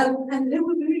 and they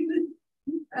were very good.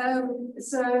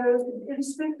 So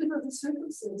irrespective of the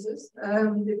circumstances,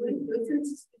 there were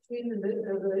differences between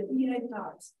the EA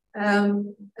types.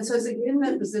 And so it's again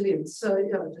that resilience. So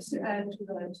yeah, just to add to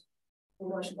that,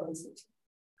 WASH concept.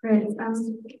 Great.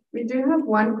 We do have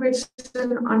one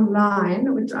question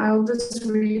online, which I'll just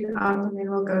read out and then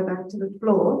we'll go back to the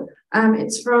floor.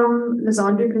 It's from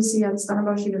Lizandra Chrissy at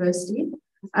Stellenbosch University.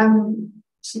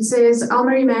 She says,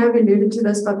 Almarie may have alluded to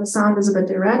this, but the sound is a bit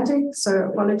erratic, so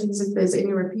apologies if there's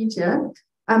any repeat here.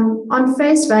 On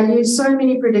face value, so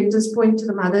many predictors point to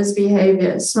the mother's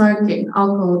behavior: smoking,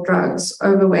 alcohol, drugs,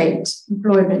 overweight,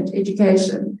 employment,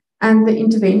 education, and the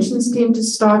interventions tend to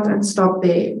start and stop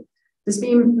there. This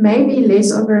may be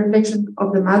less of a reflection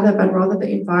of the mother, but rather the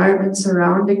environment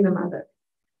surrounding the mother,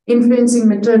 influencing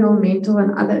maternal, mental,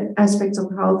 and other aspects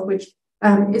of health, which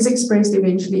is expressed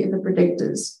eventually in the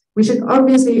predictors. We should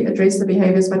obviously address the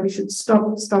behaviors, but we should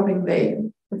stop stopping there.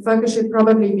 The focus should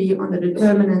probably be on the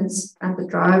determinants and the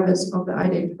drivers of the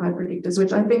identified predictors,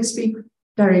 which I think speak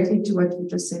directly to what you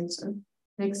just said. So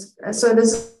next, so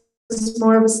this is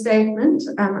more of a statement,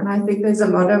 and I think there's a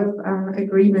lot of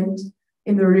agreement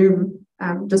in the room,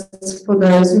 just for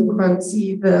those who can't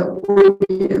see the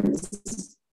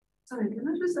audience. Sorry, can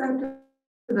I just add to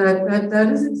that?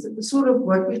 That is sort of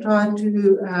what we try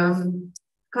to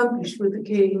accomplish with the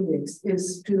care index,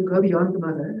 is to go beyond the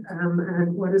mother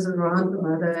and what is around the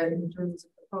mother in terms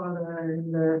of the father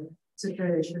and the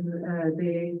situation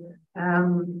there,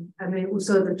 and then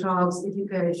also the child's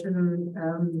education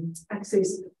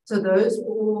access. So those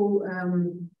all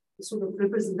sort of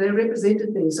they're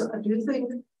represented there. So I do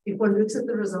think if one looks at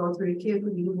the results very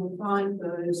carefully, you will find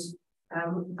those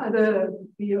other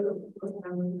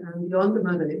beyond the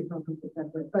mother, if I can put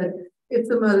that way. But if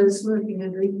the mother is smoking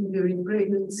and drinking during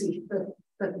pregnancy,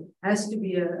 that has to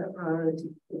be a priority.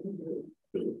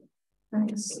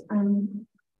 Thanks.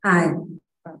 Hi.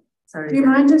 Sorry. Do you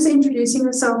mind just introducing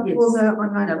yourself for the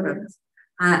online audience?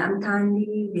 I'm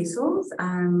Tandy Vessels.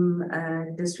 I'm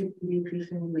a district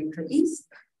pediatrician in Metro East,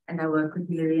 and I work with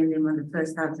Mary and them on the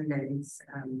First 1,000 Days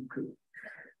group.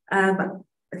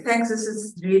 Thanks, this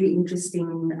is really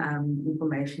interesting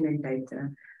information and data.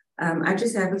 I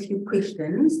just have a few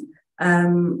questions.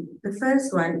 The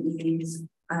first one is,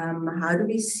 how do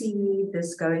we see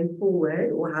this going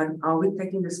forward, or how are we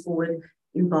taking this forward,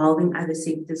 involving other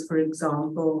sectors, for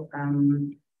example,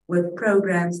 with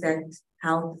programs that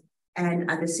health and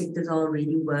other sectors are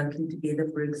already working together,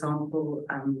 for example,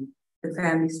 the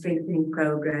family strengthening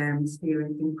programs,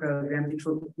 parenting programs,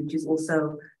 which is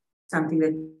also something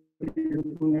that we're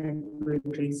looking at to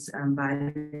address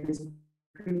violence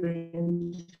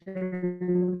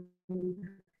prevention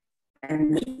and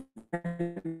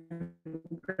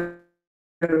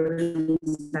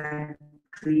programs like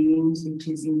Dreams, which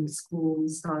is in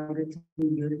schools targeting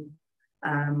youth.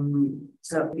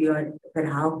 So that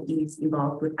health is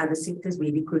involved with other sectors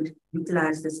where we could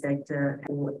utilize this data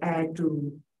or add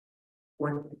to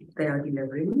what they are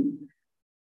delivering.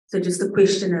 So just a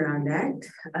question around that.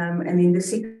 And then the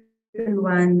second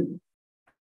one,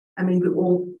 I mean, we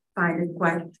all find it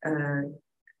quite,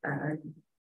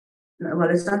 well,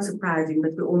 it's not surprising,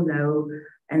 but we all know,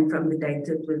 and from the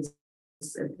data, it was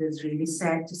really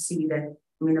sad to see that,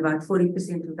 I mean, about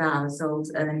 40% of the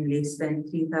households earn less than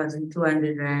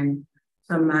 3,200 Rand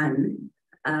per month.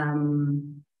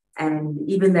 And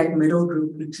even that middle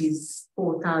group, which is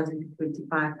 4,000 to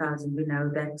 25,000, we know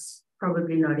that's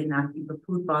probably not enough. If a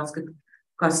food basket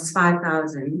costs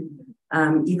 5,000,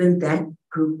 even that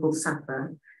group will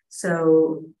suffer.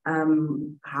 So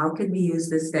how can we use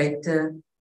this data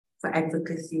for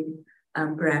advocacy?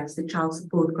 Perhaps the child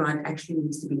support grant actually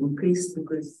needs to be increased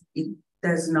because it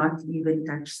does not even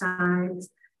touch sides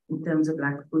in terms of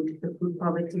like the food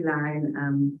poverty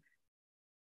line.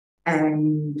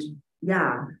 And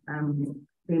yeah,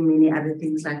 there are many other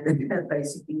things like the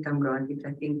basic income grant, which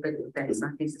I think, but that's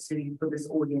not necessary for this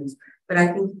audience. But I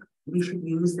think we should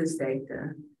use this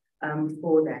data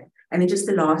for that. And then just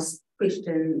the last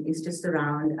question is just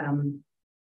around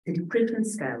the depression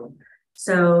scale.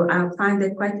 So I find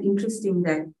that quite interesting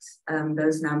that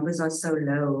those numbers are so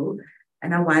low.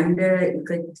 And I wonder if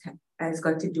it has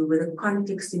got to do with the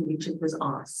context in which it was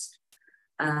asked.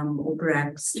 Or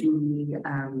perhaps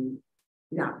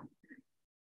yeah.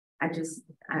 I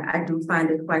do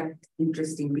find it quite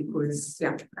interesting because,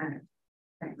 yeah,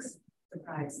 thanks.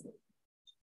 Surprise.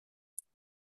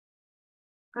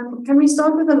 Can we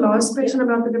start with the last question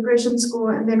about the depression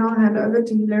score, and then I'll hand over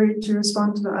to Larry to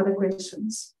respond to the other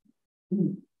questions. I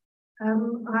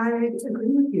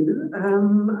agree with you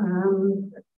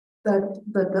that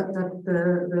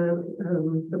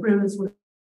the prevalence was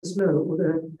low,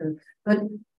 but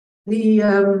the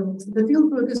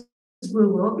field workers were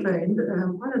well trained.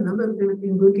 Quite a number of them have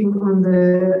been working on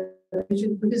the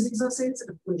because these are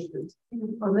sensitive questions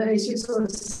on the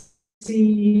HSRC.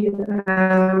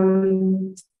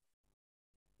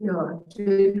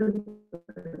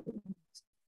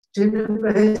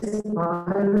 Gender-based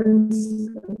violence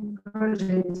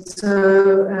projects.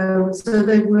 So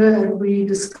they were, and we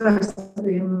discussed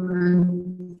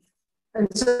them, and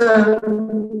so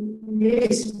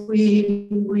yes, we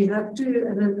have to.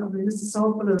 And then, I mean, this is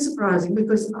so surprising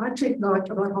because I checked like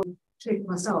about how to check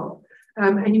myself,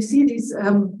 and you see these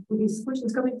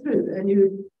questions coming through, and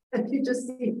you just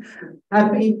see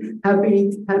happy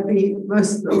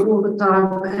most of all the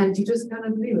time, and you just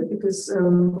cannot believe it because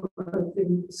of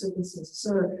the circumstances.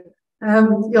 So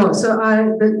yeah, so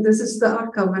this is the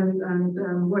outcome, and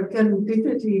what can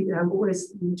definitely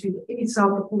always to any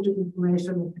self-reported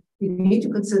information you need to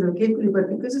consider carefully, but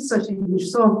because it's such a huge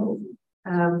sample,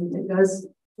 it does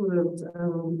sort of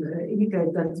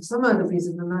indicate that for some other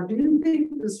reason, and I do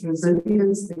think this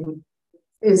resilience thing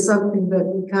is something that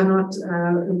we cannot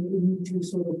need to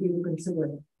sort of even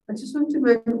consider. I just want to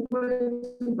make a point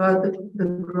about the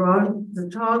grant, the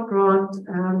child grant,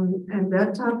 and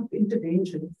that type of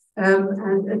intervention.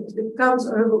 And it comes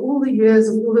over all the years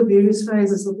of all the various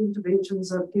phases of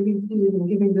interventions of giving food and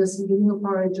giving this and giving a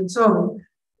porridge and so on,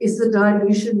 is the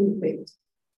dilution effect.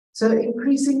 So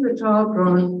increasing the child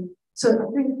grant. So I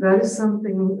think that is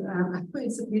something,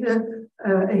 it's been a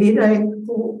headache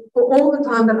for all the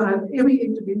time that every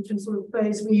intervention sort of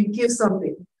phase where you give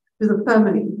something to the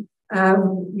family.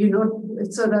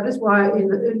 So that is why in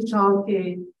the early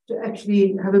childcare, to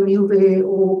actually have a meal there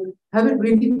or have it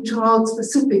really child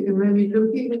specific and maybe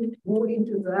looking more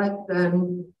into that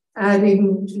than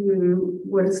adding to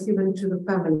what is given to the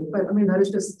family. But I mean, that is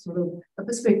just sort of a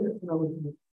perspective that I would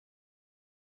have.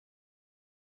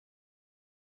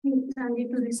 I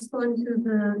need to respond to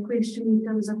the question in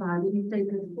terms of how do we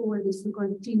take it forward is to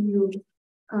continue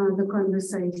the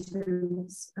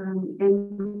conversations and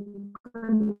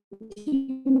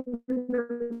continue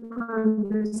the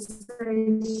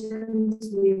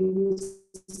conversations we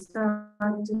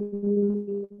start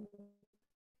to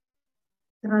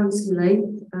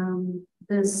translate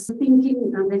this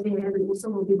thinking that we have, and also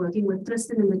we'll be working with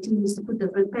Tristan and the teams to put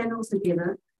different panels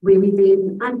together where we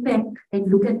then unpack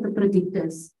and look at the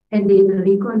predictors and then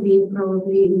reconvene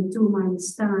probably in 2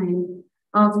 months' time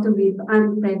after we've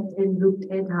unpacked and looked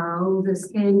at how this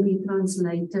can be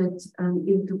translated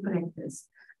into practice.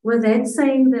 With that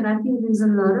saying that I think there's a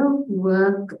lot of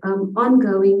work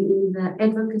ongoing in the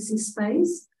advocacy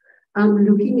space,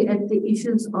 looking at the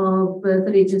issues of birth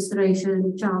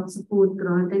registration, child support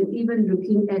grant, and even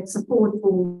looking at support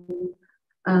for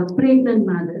pregnant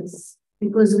mothers,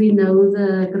 because we know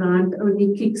the grant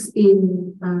only kicks in,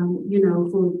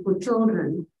 for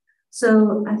children.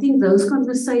 So I think those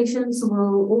conversations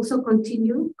will also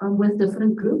continue with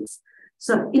different groups.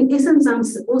 So in essence, I'm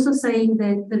also saying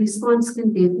that the response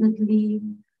can definitely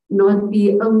not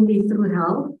be only through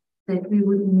health, that we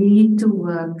would need to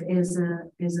work as a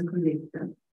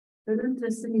collective. I don't know,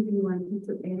 Tristan, if you wanted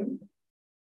to add.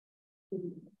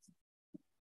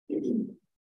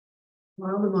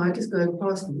 While the mic is going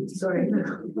past me, sorry,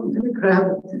 I'm going to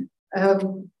grab it.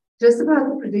 Just about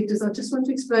the predictors, I just want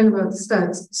to explain about the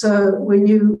stats. So when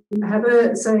you have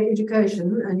a, say,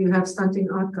 education and you have stunting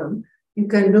outcome, you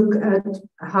can look at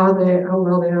how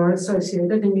well they are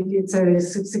associated, and you get, say, a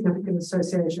significant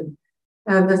association.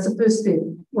 That's the first step.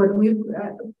 What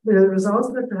the results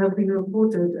that have been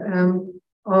reported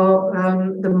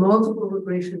are the multiple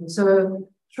regression. So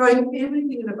throwing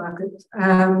everything in a bucket,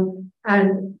 and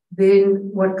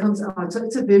then what comes out. So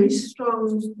it's a very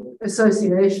strong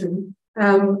association.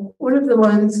 All of the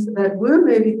ones that were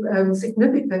maybe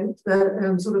significant,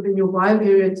 sort of in your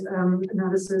bivariate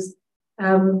analysis,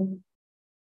 that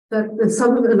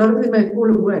a lot of them may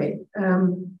fall away.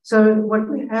 So what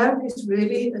we have is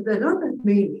really, they're not that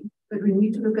many, but we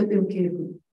need to look at them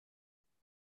carefully.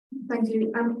 Thank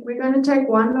you. We're going to take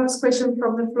one last question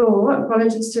from the floor.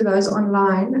 Apologies to those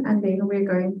online, and then we're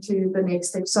going to the next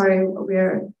step. Sorry, we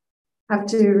have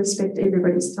to respect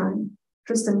everybody's time.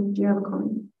 Tristan, do you have a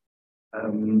comment?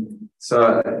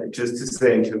 So just to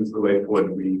say, in terms of the way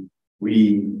forward, we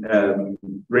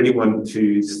really want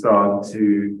to start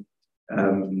to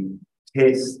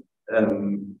test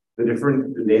the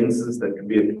different lenses that can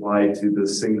be applied to the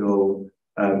single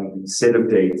set of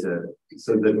data,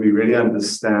 so that we really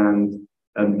understand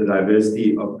the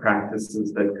diversity of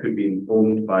practices that could be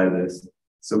informed by this.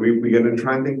 So we're going to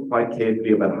try and think quite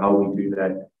carefully about how we do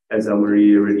that, as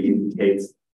Marie already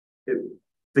indicates.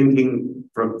 Thinking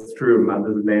through a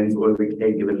mother's lens or the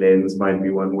caregiver lens might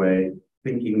be one way.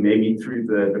 Thinking maybe through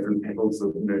the different petals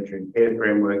of the nurturing care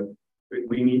framework.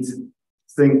 We need to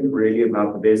think really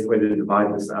about the best way to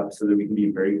divide this up so that we can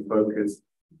be very focused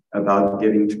about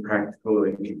getting to practical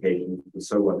education, the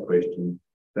so what question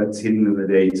that's hidden in the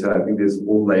data. I think there's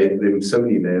so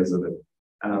many layers of it.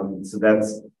 So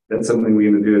that's something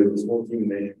we're going to do as a small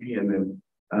team initially, and then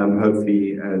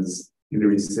hopefully, as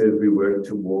Hilary said, we work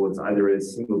towards either a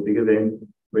single big event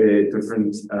where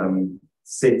different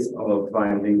sets of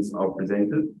findings are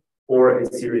presented, or a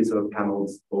series of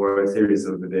panels or a series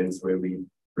of events where we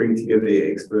bring together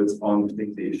experts on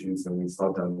particular issues and we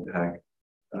start to unpack.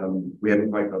 We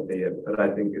haven't quite got there yet, but I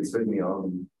think it's certainly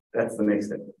on. That's the next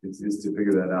step, is to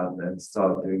figure that out and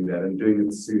start doing that, and doing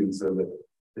it soon so that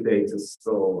the data is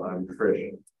still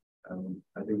fresh. I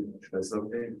think, should I stop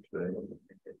there?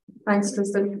 Thanks,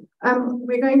 Tristan.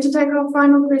 We're going to take our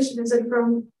final question. Is it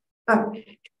from? Oh,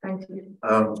 thank you.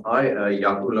 Hi,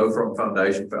 Jakulo from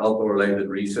Foundation for Alcohol-Related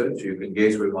Research. You can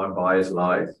guess where my bias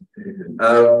lies.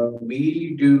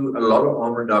 We do a lot of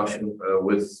harm reduction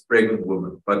with pregnant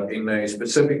women, but in a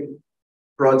specific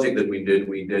project that we did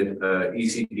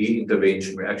ECD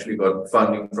intervention. We actually got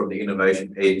funding from the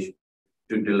Innovation Edge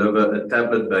to deliver a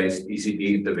tablet-based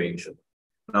ECD intervention.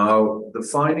 Now, the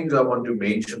findings I want to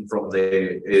mention from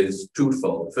there is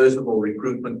twofold. First of all,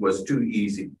 recruitment was too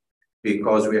easy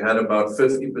because we had about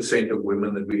 50% of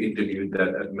women that we interviewed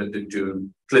that admitted to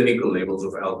clinical levels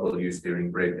of alcohol use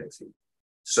during pregnancy.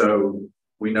 So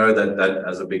we know that that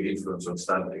has a big influence on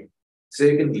stunting.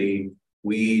 Secondly,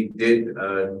 we did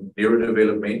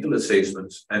neurodevelopmental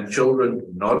assessments, and children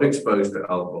not exposed to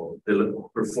alcohol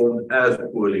performed as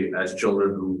poorly as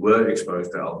children who were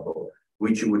exposed to alcohol,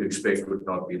 which you would expect would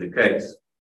not be the case.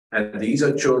 And these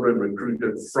are children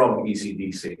recruited from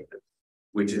ECD centers,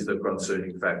 which is the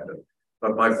concerning factor.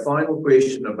 But my final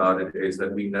question about it is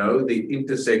that we know they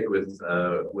intersect with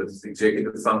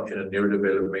executive function and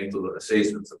neurodevelopmental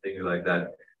assessments and things like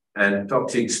that, and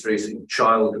toxic stress in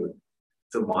childhood.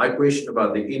 So my question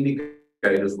about the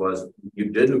indicators was, you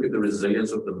did look at the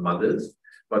resilience of the mothers,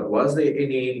 but was there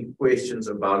any questions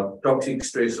about toxic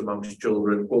stress amongst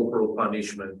children, corporal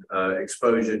punishment,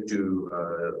 exposure to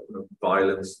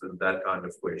violence, and that kind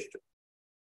of question?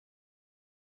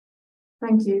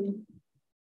 Thank you.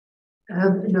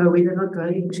 No, we did not go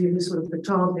into sort of the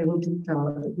child level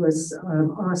detail. It was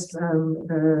asked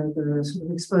the sort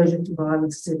of exposure to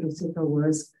violence, etc.,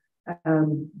 was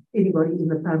anybody in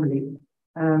the family.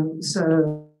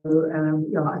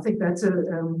 Yeah, I think that's a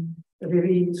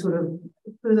very sort of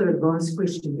further advanced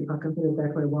question, if I can put it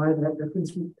that way, why that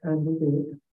difference would be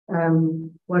there.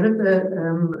 One of the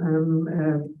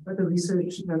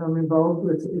research that I'm involved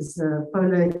with is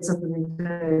folate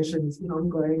supplementation. It's been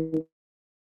ongoing.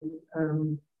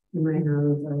 You may know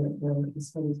the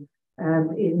studies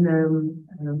in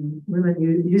women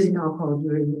using alcohol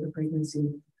during the pregnancy.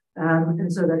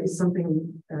 And so that is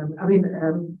something,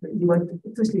 you want,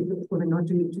 firstly, for them not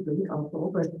to drink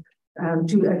alcohol, but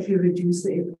to actually reduce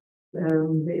the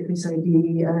the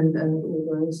FSAD and all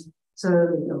those. So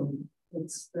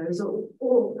those are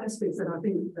all aspects that I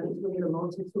think that we get a lot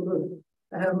of sort of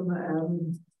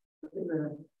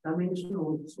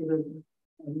dimensional sort of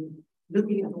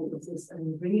looking at all of this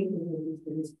and bringing in all these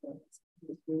things.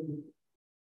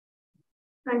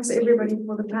 Thanks everybody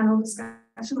for the panel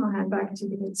discussion. I'll hand back to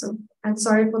you. And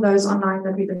sorry for those online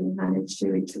that we didn't manage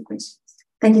to reach your questions.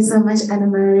 Thank you so much, Anna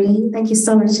Marie. Thank you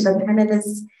so much to the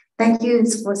panelists. Thank you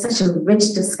for such a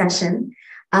rich discussion.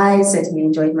 I certainly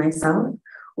enjoyed myself.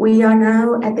 We are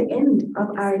now at the end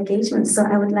of our engagement, so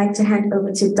I would like to hand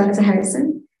over to Dr.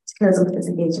 Harrison to close off this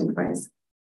engagement for us.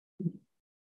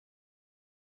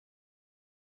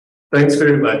 Thanks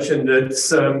very much, and it's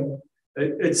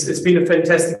been a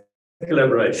fantastic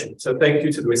collaboration. So thank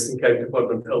you to the Western Cape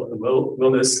Department of Health and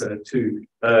Wellness, to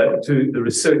the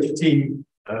research team,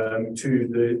 to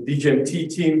the DGMT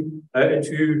team, and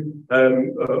to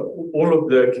all of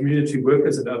the community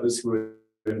workers and others who were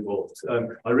involved.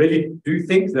 I really do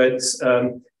think that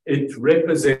it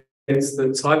represents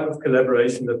the type of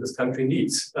collaboration that this country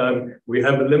needs. We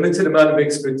have a limited amount of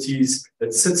expertise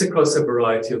that sits across a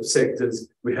variety of sectors.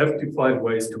 We have to find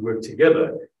ways to work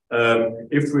together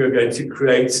if we are going to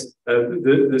create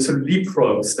the sort of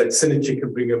leapfrogs that synergy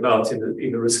can bring about in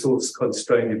a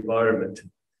resource-constrained environment.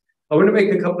 I want to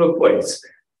make a couple of points.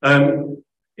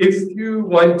 If you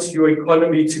want your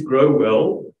economy to grow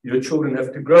well, your children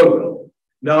have to grow well.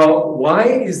 Now, why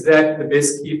is that the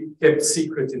best kept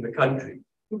secret in the country?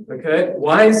 Okay,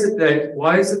 why is it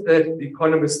that the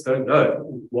economists don't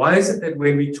know? Why is it that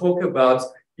when we talk about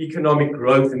economic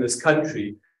growth in this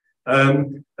country,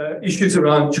 issues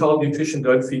around child nutrition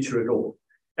don't feature at all?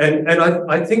 And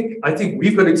I think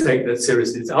we've got to take that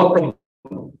seriously. It's our problem.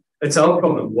 It's our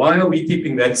problem. Why are we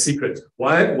keeping that secret?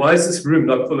 Why is this room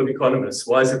not full of economists?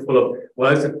 Why is it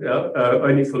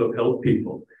only full of health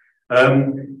people?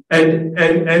 And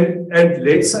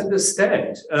let's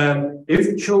understand,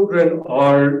 if children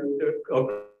are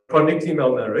chronically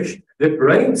malnourished, their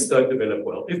brains don't develop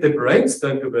well. If their brains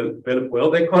don't develop well,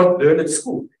 they can't learn at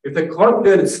school. If they can't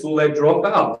learn at school, they drop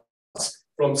out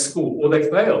from school or they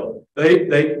fail. They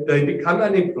become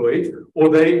unemployed or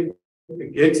they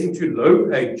get into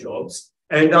low-paid jobs.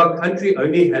 And our country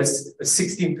only has a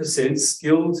 16%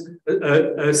 skilled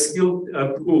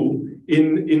pool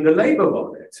in the labor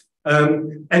market.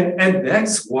 And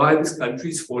that's why this country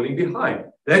is falling behind.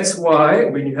 That's why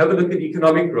when you have a look at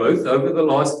economic growth over the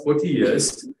last 40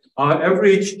 years, our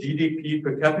average GDP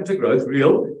per capita growth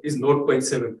real is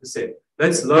 0.7%.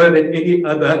 That's lower than any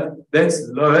other. That's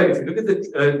lower. If you look at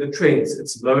the trends,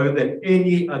 it's lower than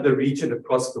any other region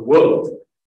across the world.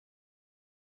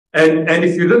 And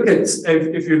if you look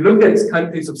at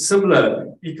countries of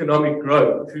similar economic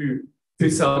growth to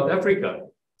South Africa,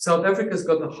 South Africa's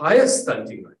got the highest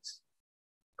stunting rates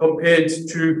compared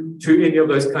to any of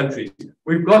those countries.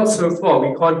 We've got so far,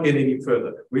 we can't get any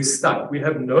further. We're stuck. We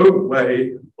have no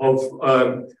way of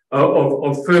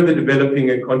further developing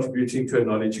and contributing to a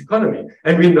knowledge economy.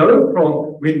 And we know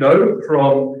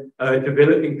from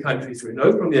developing countries, we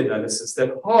know from the analysis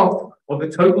that half of the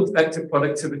total factor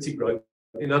productivity growth,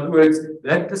 in other words,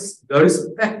 those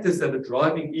factors that are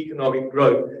driving economic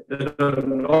growth that are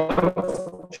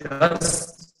not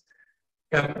just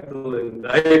capital and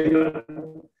labor,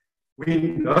 we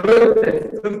know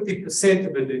that 50%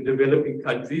 of it in developing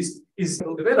countries is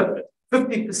still development.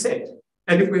 50%.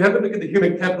 And if we have a look at the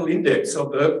human capital index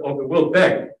of the World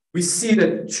Bank, we see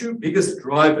that the two biggest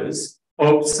drivers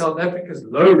of South Africa's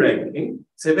low ranking,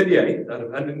 78 out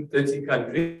of 130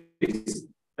 countries,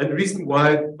 and the reason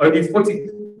why only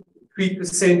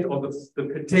 43% of the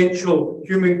potential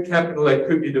human capital that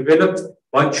could be developed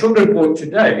by children born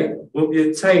today will be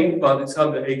attained by the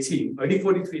time they're 18, only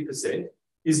 43%,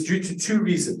 is due to two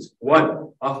reasons.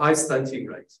 One, a high stunting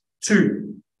rate.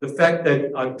 Two, the fact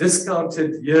that our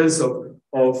discounted years of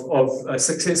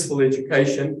successful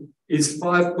education is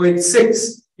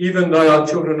 5.6, even though our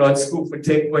children are at school for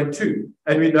 10.2.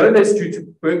 And we know that's due to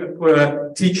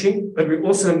poor teaching, but we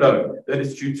also know that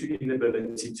it's due to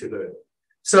inability to learn.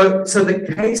 So the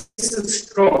case is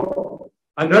strong.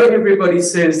 I know everybody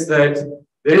says that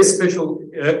their special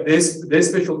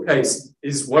case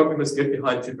is what we must get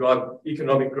behind to drive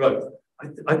economic growth.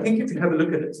 I think if you have a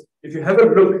look at it, if you have a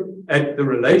look at the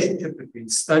relationship between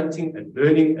stunting and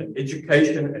learning and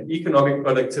education and economic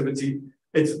productivity,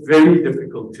 it's very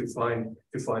difficult to find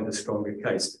a stronger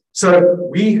case. So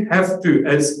we have to,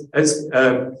 as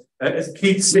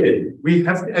Keith said, we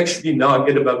have to actually now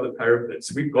get above the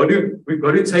parapets. We've got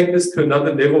to take this to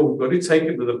another level. We've got to take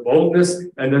it with a boldness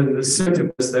and an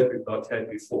assertiveness that we've not had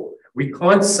before. We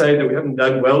can't say that we haven't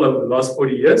done well over the last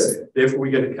 40 years, therefore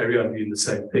we're going to carry on doing the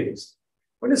same things.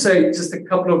 I want to say just a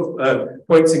couple of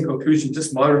points in conclusion,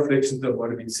 just my reflections on what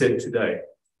have been said today.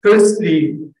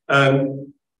 Firstly,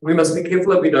 we must be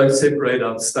careful that we don't separate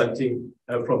out stunting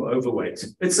from overweight.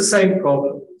 It's the same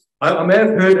problem. I may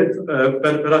have heard it,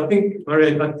 but I think,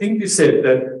 Marianne, I think you said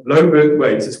that low birth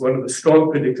weight is one of the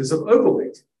strong predictors of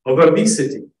overweight, of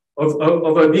obesity, of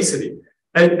obesity.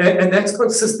 And that's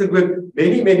consistent with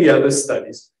many other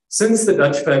studies since the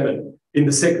Dutch famine in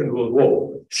the Second World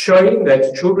War, showing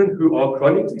that children who are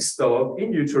chronically starved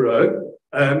in utero,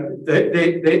 the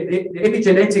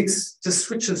epigenetics just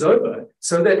switches over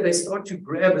so that they start to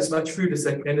grab as much food as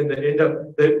they can and they end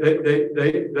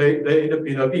up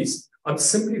being obese. I'm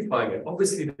simplifying it.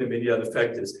 Obviously, there are many other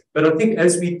factors, but I think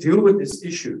as we deal with this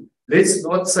issue, let's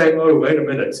not say, oh, wait a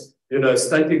minute,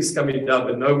 stunting is coming down,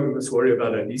 but no, we must worry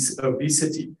about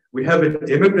obesity. We have a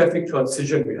demographic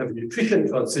transition, we have a nutrition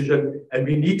transition, and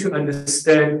we need to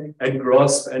understand and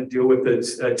grasp and deal with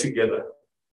it together.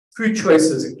 Food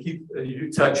choices, and Keith,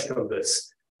 you touched on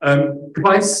this.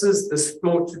 Prices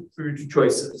distort food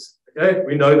choices. Okay,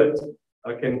 we know that.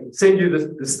 I can send you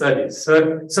the studies.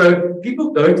 So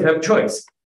people don't have choice.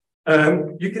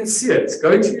 You can see it.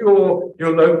 Go to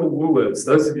your local Woolworths.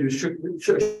 Those of you who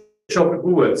shop at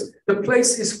Woolworths. The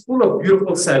place is full of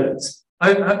beautiful salads.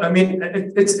 I mean,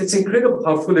 it's incredible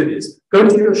how full it is. Go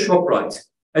to your ShopRite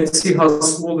and see how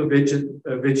small the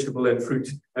vegetable and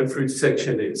fruit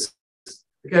section is.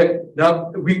 Okay,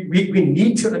 now we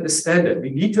need to understand it.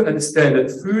 We need to understand that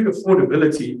food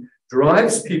affordability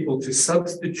drives people to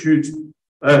substitute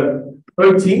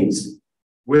proteins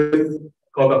with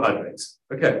carbohydrates.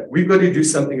 Okay, we've got to do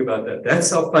something about that.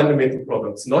 That's our fundamental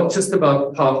problem. It's not just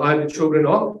about how high the children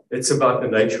are, it's about the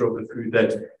nature of the food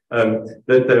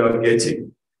that they are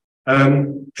getting.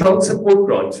 Child support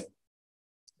grant.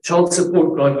 Child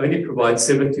support grant only provides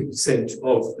 70%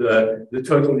 of the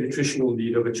total nutritional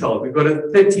need of a child. We've got a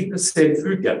 30%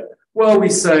 food gap. Well, we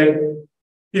say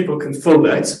people can fill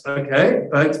that, okay,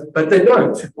 but they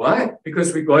don't. Why?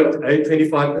 Because we've got a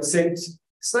 25%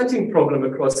 stunting problem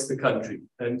across the country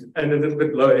and a little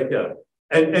bit lower here.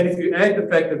 And if you add the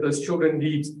fact that those children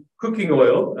need cooking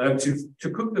oil to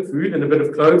cook the food and a bit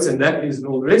of clothes and nappies and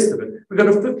all the rest of it, we've got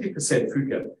a 50% food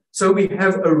gap. So we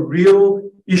have a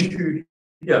real issue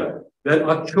here that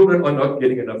our children are not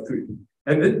getting enough food.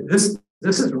 And this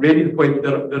is really the point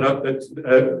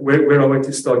where I want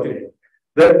to start here.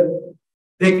 That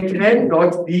there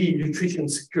cannot be nutrition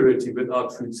security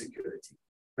without food security.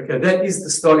 Okay, that is the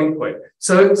starting point.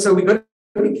 So we've got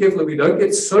to be careful that we don't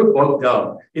get so bogged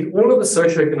down in all of the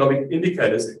socioeconomic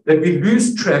indicators that we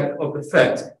lose track of the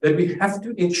fact that we have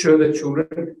to ensure that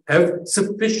children have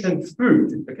sufficient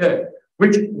food, okay,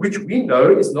 which we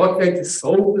know is not going to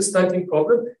solve the stunting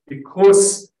problem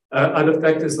because other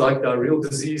factors like diarrheal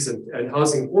disease and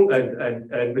housing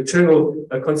and maternal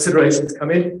considerations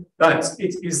come in, but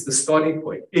it is the starting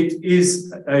point. It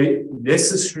is a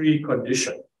necessary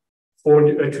condition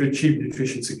to achieve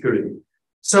nutrition security.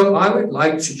 So I would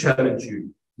like to challenge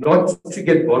you not to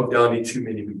get bogged down in too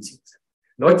many meetings,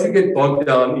 not to get bogged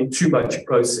down in too much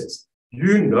process.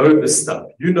 You know the stuff,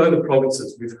 you know the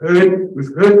provinces. We've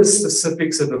heard the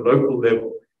specifics at the local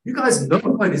level. You guys know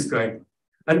what is going on.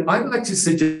 And I'd like to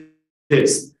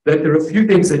suggest that there are a few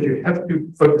things that you have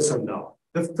to focus on now.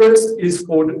 The first is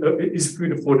food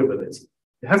affordability.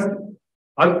 You have to.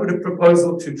 I put a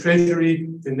proposal to Treasury,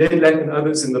 to NEDLAC and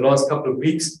others in the last couple of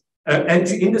weeks, and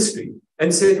to industry,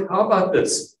 and said, how about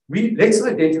this? Let's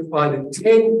identify the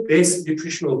 10 best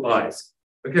nutritional buys.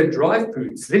 Okay, dry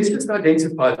foods, let's just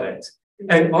identify that.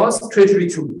 And ask Treasury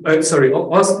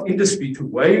ask industry to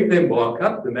waive their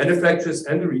markup, the manufacturers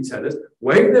and the retailers,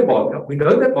 waive their markup. We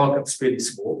know that markup is fairly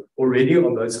small already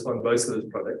on most of those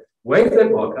products. Waive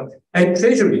that markup, and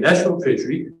Treasury, National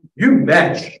Treasury, you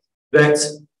match that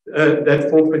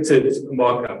forfeited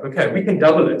markup. Okay, we can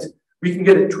double it. We can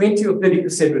get a 20 or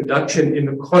 30% reduction in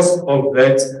the cost of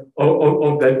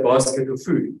that basket of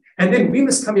food. And then we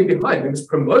must come in behind. We must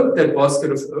promote that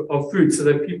basket of food so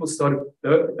that people start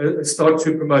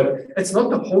to promote it. It's not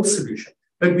the whole solution,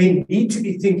 but we need to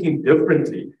be thinking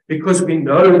differently because we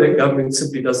know that government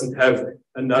simply doesn't have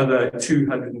another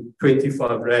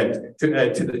 225 Rand to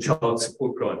add to the child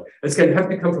support grant. It's going to have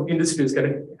to come from industry. It's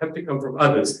going to have to come from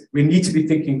others. We need to be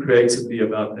thinking creatively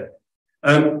about that.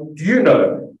 Do you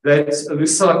know that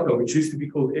Lusaka, which used to be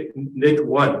called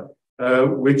Net1,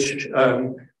 which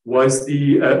was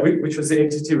the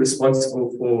entity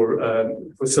responsible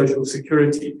for social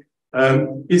security,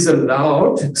 is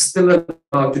still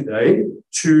allowed today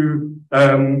to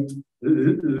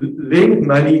lend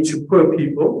money to poor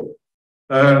people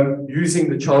using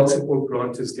the child support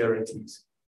grant as guarantees.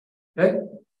 Okay?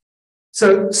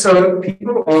 So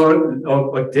people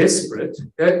are desperate.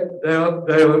 Okay? They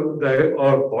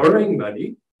are borrowing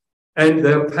money and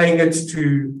they're paying it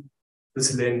to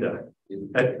this lender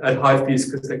at high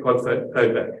fees because they can't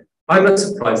pay back. I'm not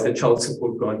surprised that child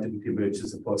support grant didn't emerge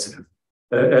as a positive.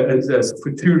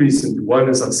 For two reasons. One,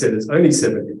 as I said, it's only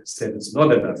 70%. It's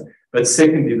not enough. But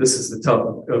secondly, this is the type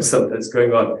of stuff that's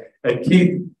going on. And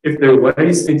Keith, if there are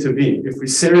ways to intervene, if we're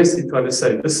seriously trying to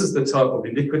say this is the type of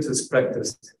iniquitous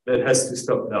practice that has to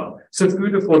stop now. So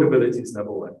food affordability is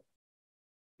number one.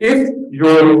 If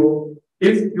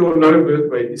your low birth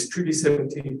weight is truly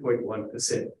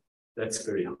 17.1%, that's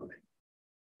very high.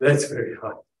 That's very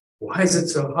high. Why is it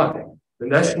so high? The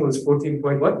national is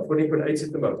 14.1, 14.8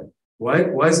 at the moment.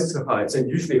 Why is it so high? It's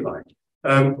unusually high.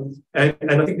 And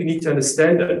I think we need to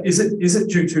understand that. Is it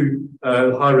due to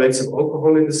high rates of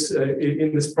alcohol in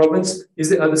this province? Is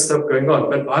there other stuff going on?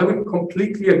 But I would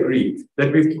completely agree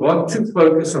that we've got to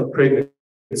focus on pregnancy.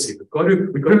 We've got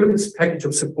to look at this package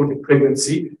of supporting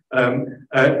pregnancy.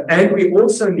 And we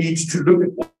also need to look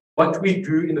at what we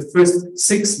do in the first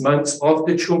 6 months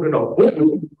after children are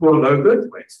born for low birth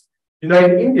weights. You know,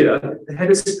 in India, they had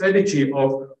a strategy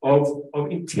of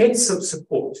intensive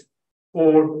support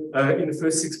for in the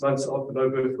first 6 months after low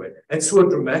birth weight and saw a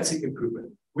dramatic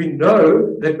improvement. We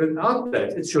know that without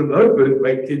that, it's your low birth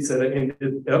weight kids that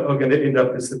are going to end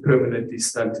up as the permanently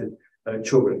stunted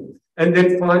children. And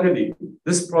then finally,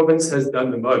 this province has done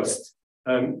the most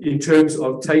in terms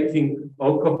of taking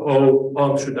alcohol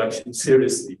harms reduction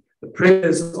seriously. The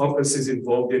Premier's office is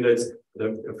involved in it,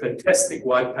 a fantastic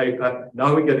white paper.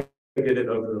 Now we're going to get it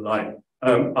over the line.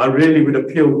 I really would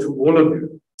appeal to all of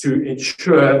you to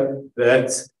ensure that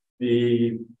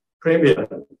the Premier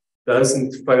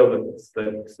doesn't fail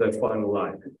that final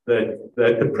line, that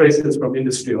the pressures from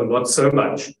industry are not so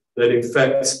much that in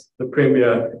fact the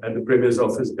Premier and the Premier's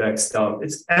office backs down.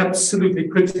 It's absolutely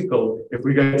critical if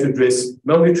we're going to address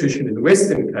malnutrition in the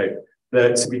Western Cape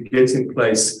that we get in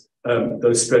place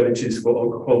those strategies for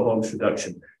alcohol harms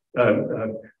reduction.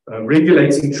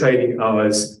 Regulating training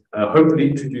hours, hopefully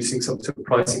introducing some sort of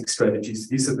pricing strategies.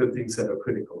 These are the things that are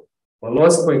critical. My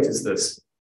last point is this.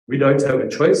 We don't have a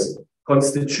choice.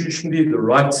 Constitutionally, the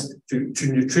right to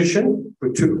nutrition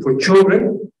for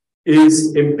children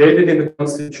is embedded in the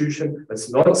Constitution. It's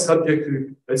not subject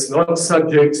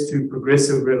to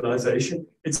progressive realization.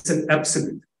 It's an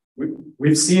absolute.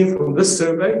 We've seen from this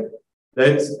survey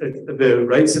that the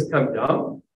rates have come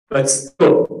down, but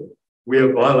still we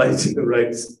are violating the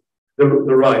rights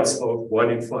of 1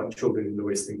 in 5 children in the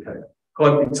Western Cape.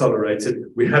 Can't be tolerated.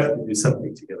 We have to do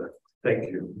something together. Thank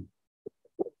you.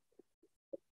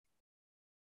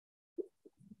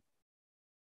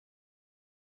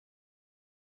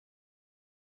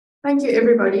 Thank you,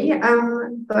 everybody.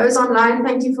 Those online,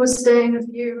 thank you for staying a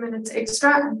few minutes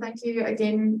extra. And thank you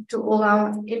again to all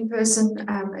our in-person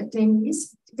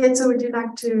attendees. Getzo, would you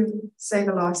like to say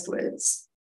the last words?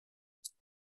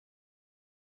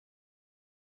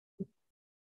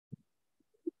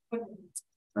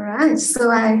 All right, so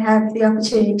I have the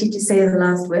opportunity to say the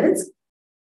last words.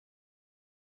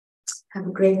 Have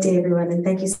a great day, everyone, and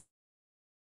thank you so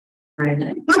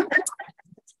much.